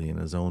passively in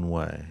his own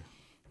way.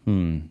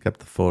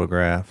 Kept the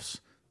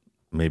photographs.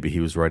 Maybe he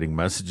was writing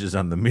messages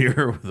on the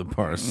mirror with a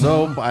bar of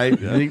soap.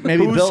 Maybe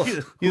Bill.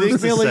 You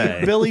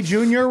think Billy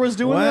Jr. was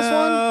doing this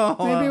one?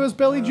 Maybe it was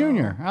Billy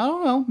Jr. I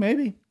don't know.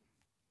 Maybe.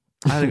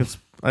 I think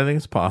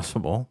it's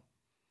possible.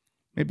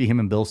 Maybe him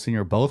and Bill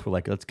Sr. both were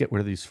like, let's get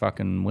rid of these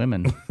fucking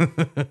women.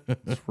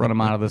 Let's run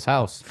them out of this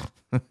house.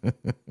 yeah,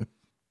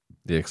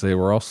 because they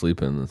were all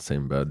sleeping in the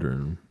same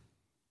bedroom.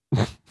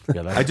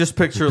 Yeah, I just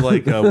picture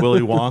like Willy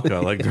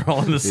Wonka, like they're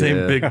all in the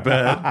same big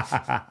bed.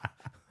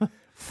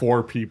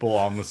 4 people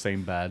on the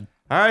same bed.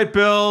 All right,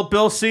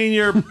 Bill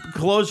Senior,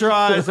 close your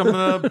eyes. I'm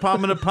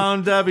gonna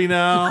pound Debbie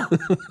now.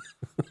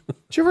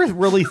 Did you ever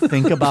really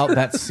think about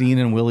that scene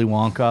in Willy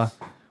Wonka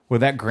where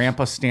that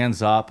grandpa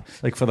stands up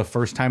like for the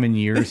first time in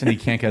years and he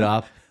can't get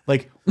up?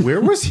 Like,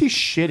 where was he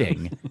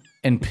shitting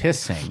and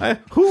pissing?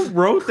 Who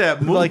wrote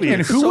that movie? Like,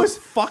 and It's who so was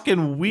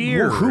fucking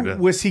weird? Who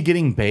was he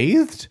getting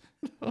bathed?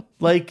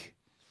 Like,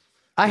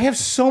 I have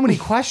so many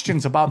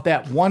questions about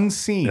that one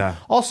scene. Yeah.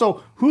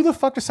 Also, who the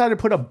fuck decided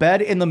to put a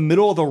bed in the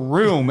middle of the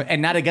room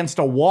and not against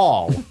a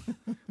wall?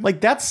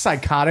 Like, that's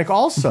psychotic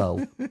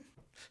also.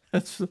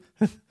 It's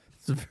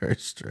very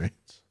strange.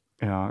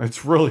 Yeah,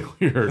 it's really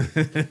weird.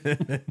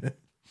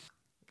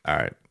 All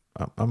right,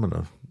 I'm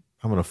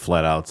gonna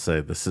flat out say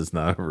this is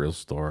not a real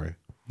story.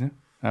 Yeah,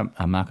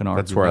 I'm not going to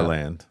argue. That's where I that.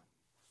 land.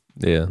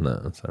 Yeah,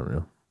 no, it's not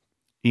real.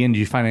 Ian, did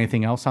you find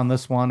anything else on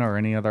this one or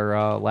any other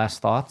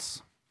last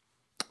thoughts?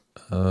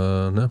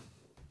 No,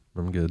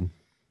 I'm good.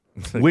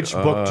 Which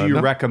book do you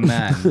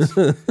recommend?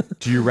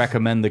 Do you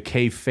recommend the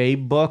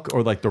kayfabe book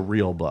or like the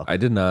real book? I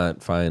did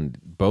not find,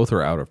 both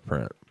are out of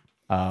print.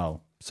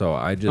 Oh. So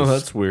I just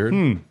that's weird.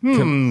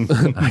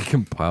 I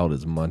compiled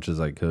as much as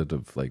I could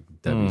of like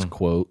Debbie's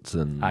quotes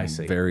and I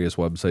see. various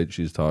websites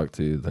she's talked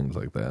to, things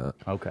like that.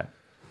 Okay.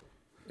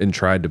 And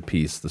tried to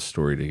piece the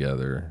story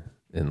together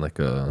in like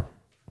a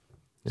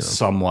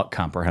Somewhat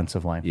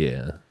comprehensive way.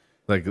 yeah.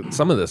 Like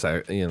some of this I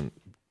don't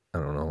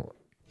know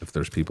if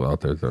there's people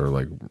out there that are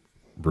like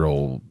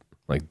real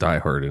like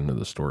diehard into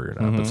the story or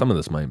not, but some of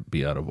this might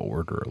be out of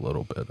order a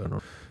little bit. I don't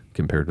know,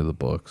 compared to the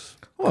books.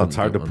 Well, it's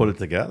hard to put it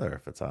together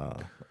if it's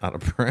out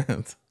of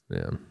print.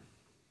 Yeah.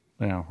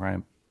 Yeah,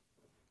 right.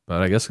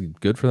 But I guess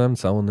good for them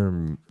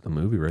selling the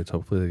movie rights.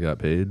 Hopefully they got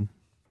paid.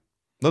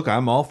 Look,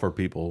 I'm all for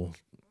people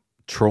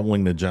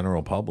trolling the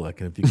general public,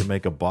 and if you can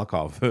make a buck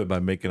off of it by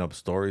making up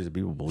stories that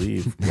people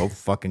believe, go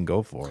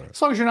for it.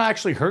 As long as you're not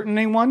actually hurting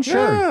anyone, sure.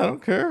 Yeah, I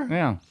don't care.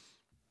 Yeah.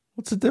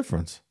 What's the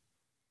difference?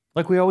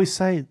 Like we always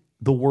say,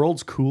 the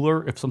world's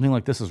cooler if something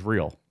like this is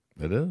real.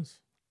 It is.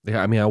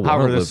 Yeah, I mean, I want to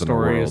However, live this in a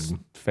story world. is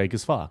fake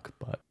as fuck,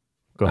 but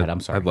go ahead. I'm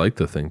sorry. I'd like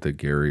to think that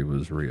Gary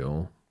was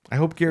real. I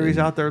hope Gary's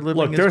out there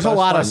living. Look, his there's a best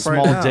lot of life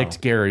right small now.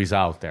 dicked Garys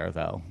out there,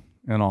 though,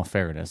 in all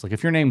fairness. Like,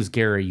 if your name's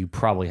Gary, you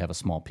probably have a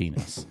small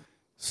penis.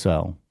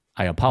 So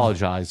I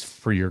apologize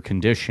for your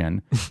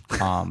condition.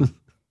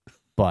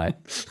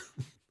 But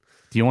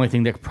the only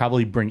thing that could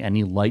probably bring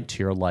any light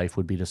to your life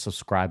would be to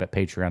subscribe at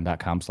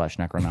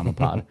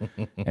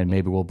patreon.com/necronomipod. And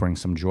maybe we'll bring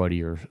some joy to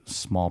your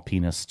small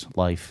penis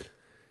life.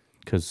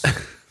 Because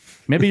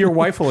maybe your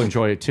wife will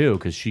enjoy it too,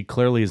 because she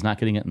clearly is not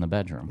getting it in the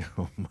bedroom.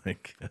 Oh my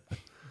god.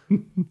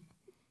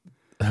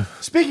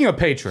 Speaking of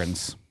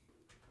patrons,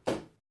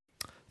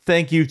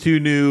 Thank you to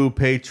new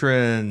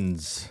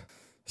patrons: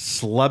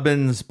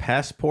 Slebben's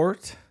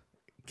Passport,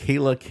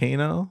 Kayla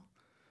Kano,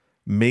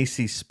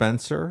 Macy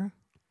Spencer,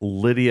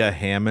 Lydia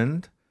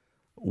Hammond,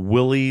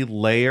 Willie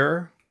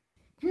Layer,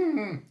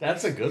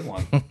 that's a good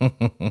one.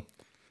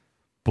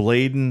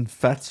 Bladen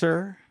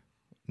Fetzer,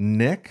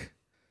 Nick,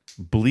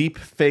 Bleep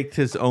faked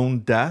his own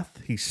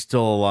death. He's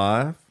still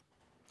alive.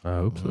 I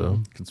hope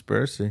so.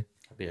 Conspiracy.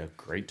 That'd be a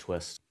great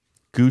twist.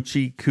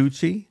 Gucci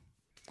Coochie,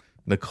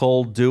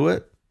 Nicole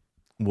Dewitt,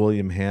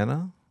 William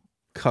Hanna,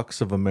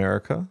 Cucks of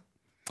America,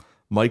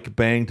 Mike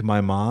banged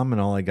my mom,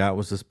 and all I got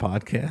was this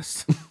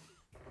podcast.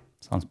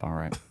 Sounds about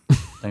right.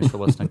 Thanks for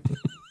listening,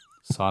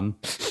 son.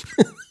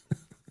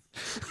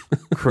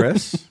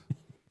 Chris,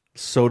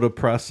 Soda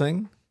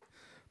Pressing,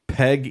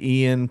 Peg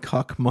Ian,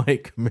 Cuck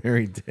Mike,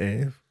 Mary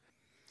Dave.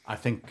 I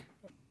think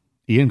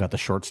Ian got the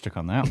short stick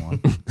on that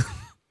one.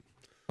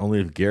 Only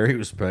if Gary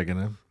was pegging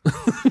him.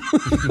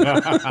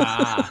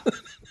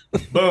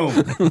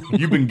 Boom.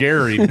 You've been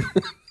garried.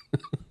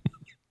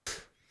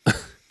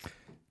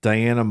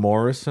 Diana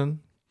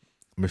Morrison,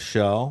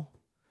 Michelle,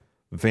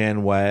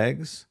 Van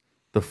Wags,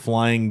 The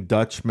Flying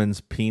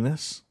Dutchman's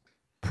Penis,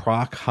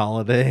 Proc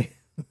Holiday,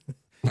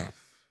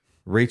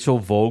 Rachel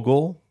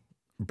Vogel,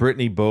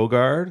 Brittany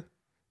Bogard,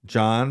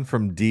 John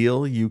from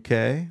Deal,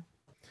 UK,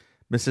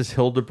 Mrs.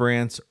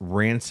 Hildebrandt's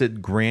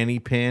Rancid Granny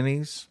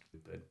Panties,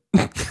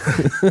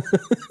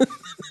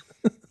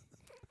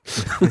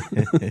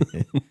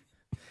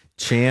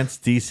 Chance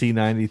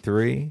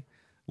DC93,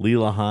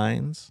 Leela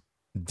Hines,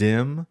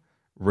 Dim,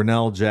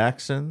 Renell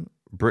Jackson,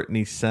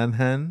 Brittany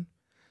Senhen,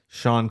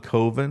 Sean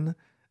Coven,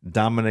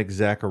 Dominic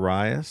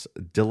Zacharias,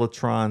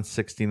 Dilatron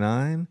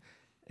 69,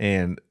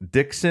 and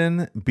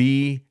Dixon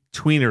B.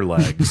 Tweener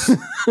Legs.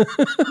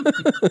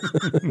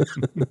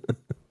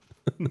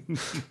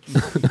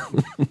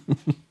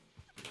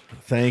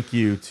 Thank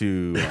you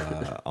to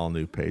all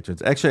new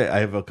patrons. Actually, I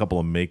have a couple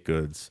of make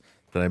goods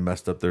that I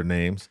messed up their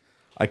names.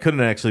 I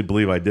couldn't actually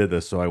believe I did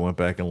this, so I went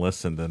back and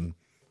listened, and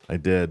I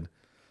did.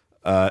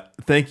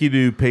 Thank you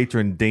to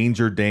patron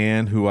Danger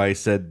Dan, who I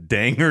said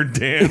Danger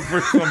Dan for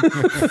some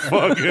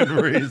fucking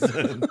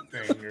reason.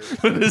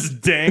 But it's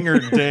Danger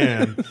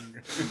Dan.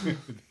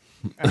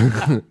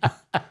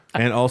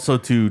 And also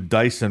to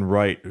Dyson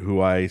Wright,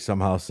 who I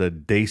somehow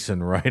said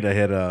Dyson Wright. I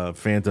had a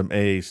phantom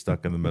A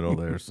stuck in the middle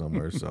there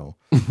somewhere. So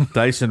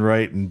Dyson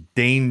Wright and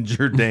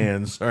Danger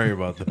Dan. Sorry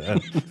about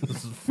that.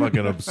 This is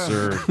fucking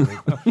absurd.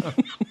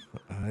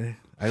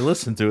 I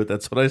listened to it.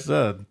 That's what I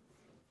said.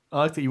 I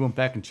like that you went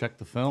back and checked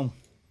the film.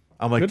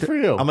 I'm like, Good for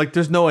you. I'm like,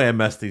 there's no way I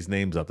messed these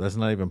names up. That's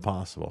not even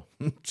possible.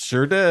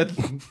 Sure did.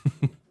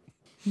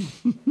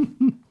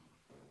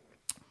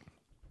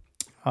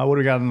 What do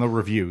we got in the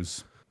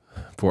reviews?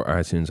 For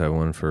iTunes, I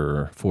won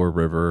for Four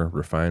River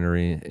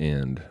Refinery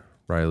and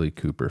Riley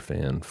Cooper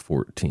Fan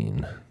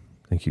 14.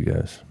 Thank you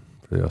guys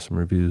for the awesome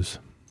reviews.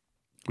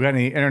 We got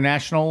any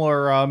international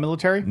or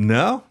military?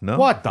 No.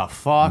 What the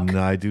fuck?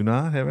 No, I do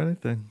not have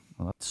anything.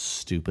 Well, that's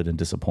stupid and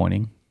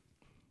disappointing.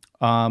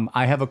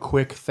 I have a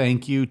quick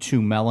thank you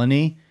to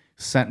Melanie.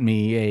 Sent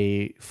me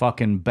a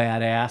fucking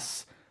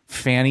badass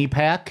fanny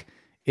pack.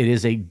 It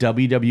is a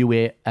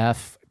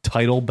WWF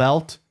title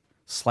belt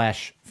 /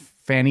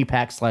 fanny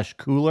pack /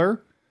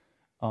 cooler.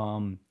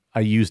 I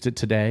used it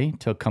today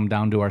to come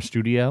down to our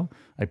studio.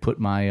 I put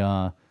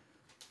my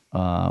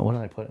What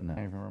did I put in that? I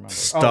don't even remember.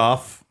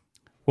 Stuff.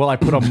 Well, I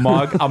put a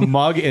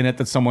mug in it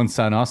that someone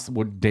sent us.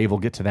 Dave will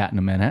get to that in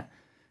a minute.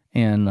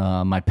 And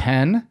my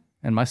pen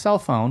and my cell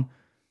phone,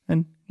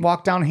 and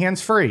walk down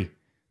hands-free.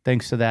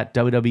 Thanks to that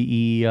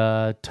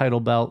WWE title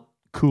belt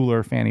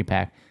cooler fanny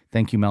pack.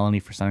 Thank you, Melanie,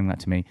 for sending that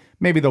to me.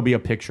 Maybe there'll be a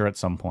picture at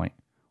some point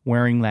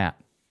wearing that.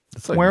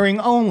 It's like, wearing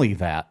only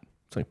that.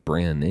 It's like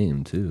brand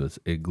name too. It's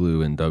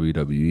Igloo and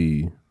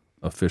WWE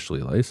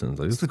officially licensed.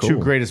 Like, It's the two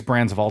greatest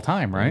brands of all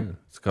time, right? Yeah.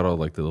 It's got all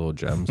like the little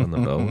gems on the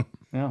belt.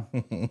 Yeah.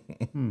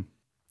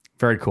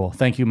 Very cool.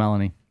 Thank you,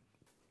 Melanie.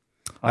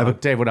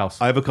 Dave, what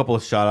else? I have a couple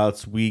of shout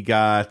outs. We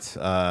got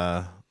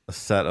a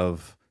set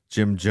of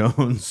Jim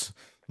Jones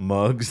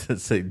mugs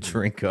that say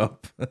drink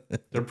up.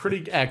 They're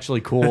pretty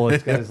actually cool.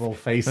 It's got his little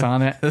face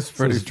on it. That's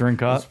pretty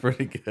drink up. That's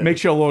pretty good.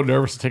 Makes you a little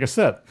nervous to take a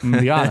sip. I'm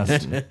gonna be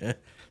honest.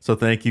 So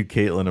thank you,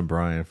 Caitlin and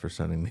Brian, for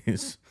sending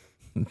these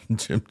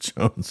Jim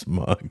Jones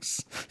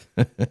mugs.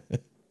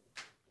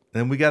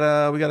 And we got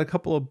a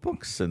couple of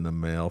books in the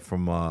mail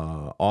from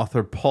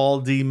author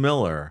Paul D.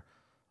 Miller.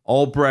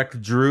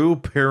 Albrecht Drew,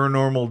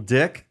 Paranormal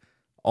Dick.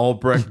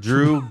 Albrecht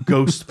Drew,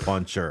 Ghost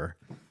Puncher.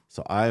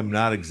 So I am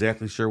not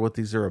exactly sure what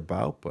these are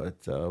about, but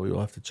we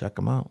will have to check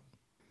them out.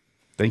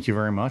 Thank you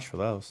very much for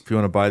those. If you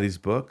want to buy these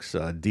books,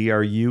 druenk.com,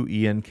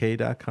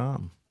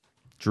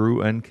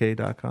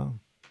 drewNK.com.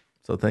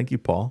 So thank you,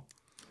 Paul.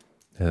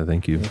 Yeah,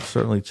 thank you. We'll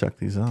certainly check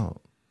these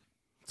out.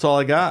 That's all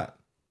I got.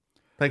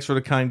 Thanks for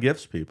the kind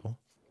gifts, people.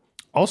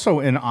 Also,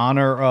 in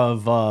honor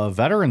of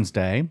Veterans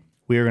Day,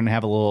 we are going to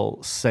have a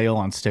little sale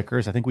on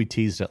stickers. I think we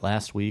teased it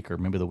last week or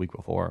maybe the week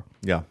before.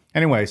 Yeah.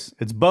 Anyways,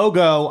 it's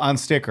BOGO on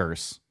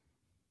stickers.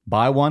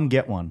 Buy one,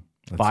 get one.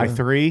 Buy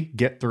 3,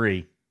 get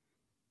 3.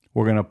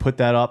 We're going to put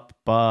that up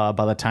by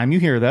the time you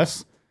hear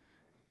this,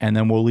 and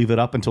then we'll leave it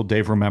up until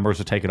Dave remembers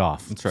to take it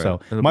off. That's right. So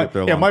It'll be up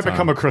there a it long might time.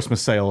 become a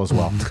Christmas sale as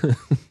well.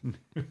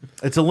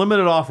 It's a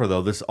limited offer,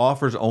 though. This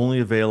offer is only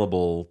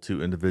available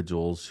to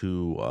individuals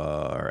who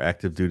are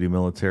active duty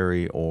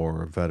military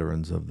or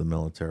veterans of the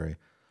military,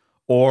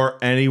 or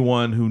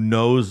anyone who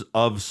knows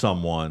of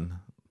someone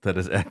that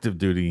is active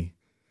duty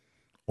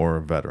or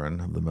a veteran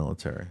of the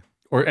military.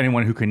 Or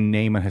anyone who can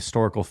name a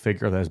historical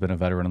figure that has been a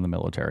veteran in the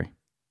military.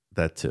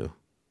 That too.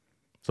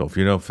 So if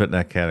you don't fit in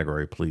that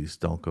category, please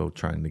don't go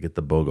trying to get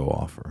the BOGO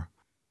offer.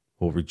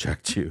 We'll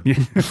reject you.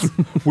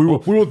 We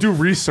will do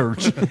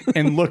research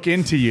and look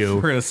into you.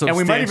 We're going to And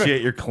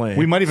substantiate your claim.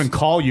 We might even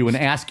call you and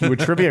ask you a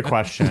trivia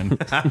question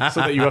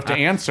so that you have to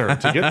answer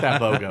to get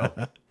that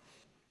BOGO.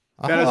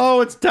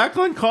 It's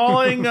Declan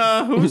calling.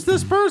 Who's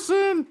this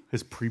person?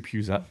 His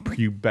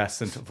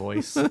prepubescent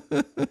voice.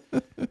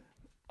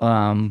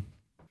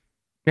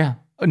 Yeah.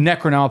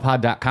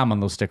 Necronomipod.com on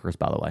those stickers,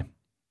 by the way.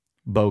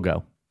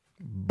 BOGO.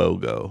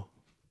 BOGO. All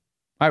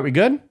right, we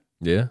good?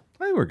 Yeah.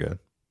 I think we're good.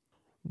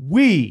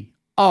 We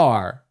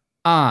are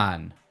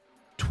on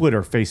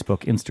Twitter, Facebook,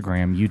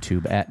 Instagram,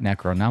 YouTube at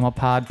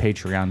Necronomipod,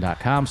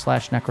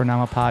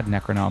 patreon.com/Necronomipod,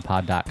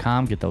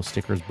 Necronomipod.com. Get those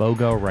stickers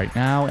BOGO right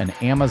now, and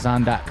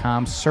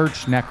Amazon.com.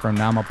 Search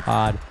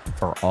Necronomipod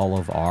for all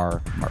of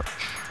our merch.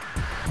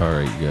 All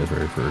right, you guys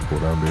ready for a cool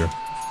down beer?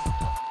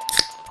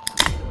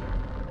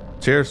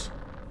 Cheers.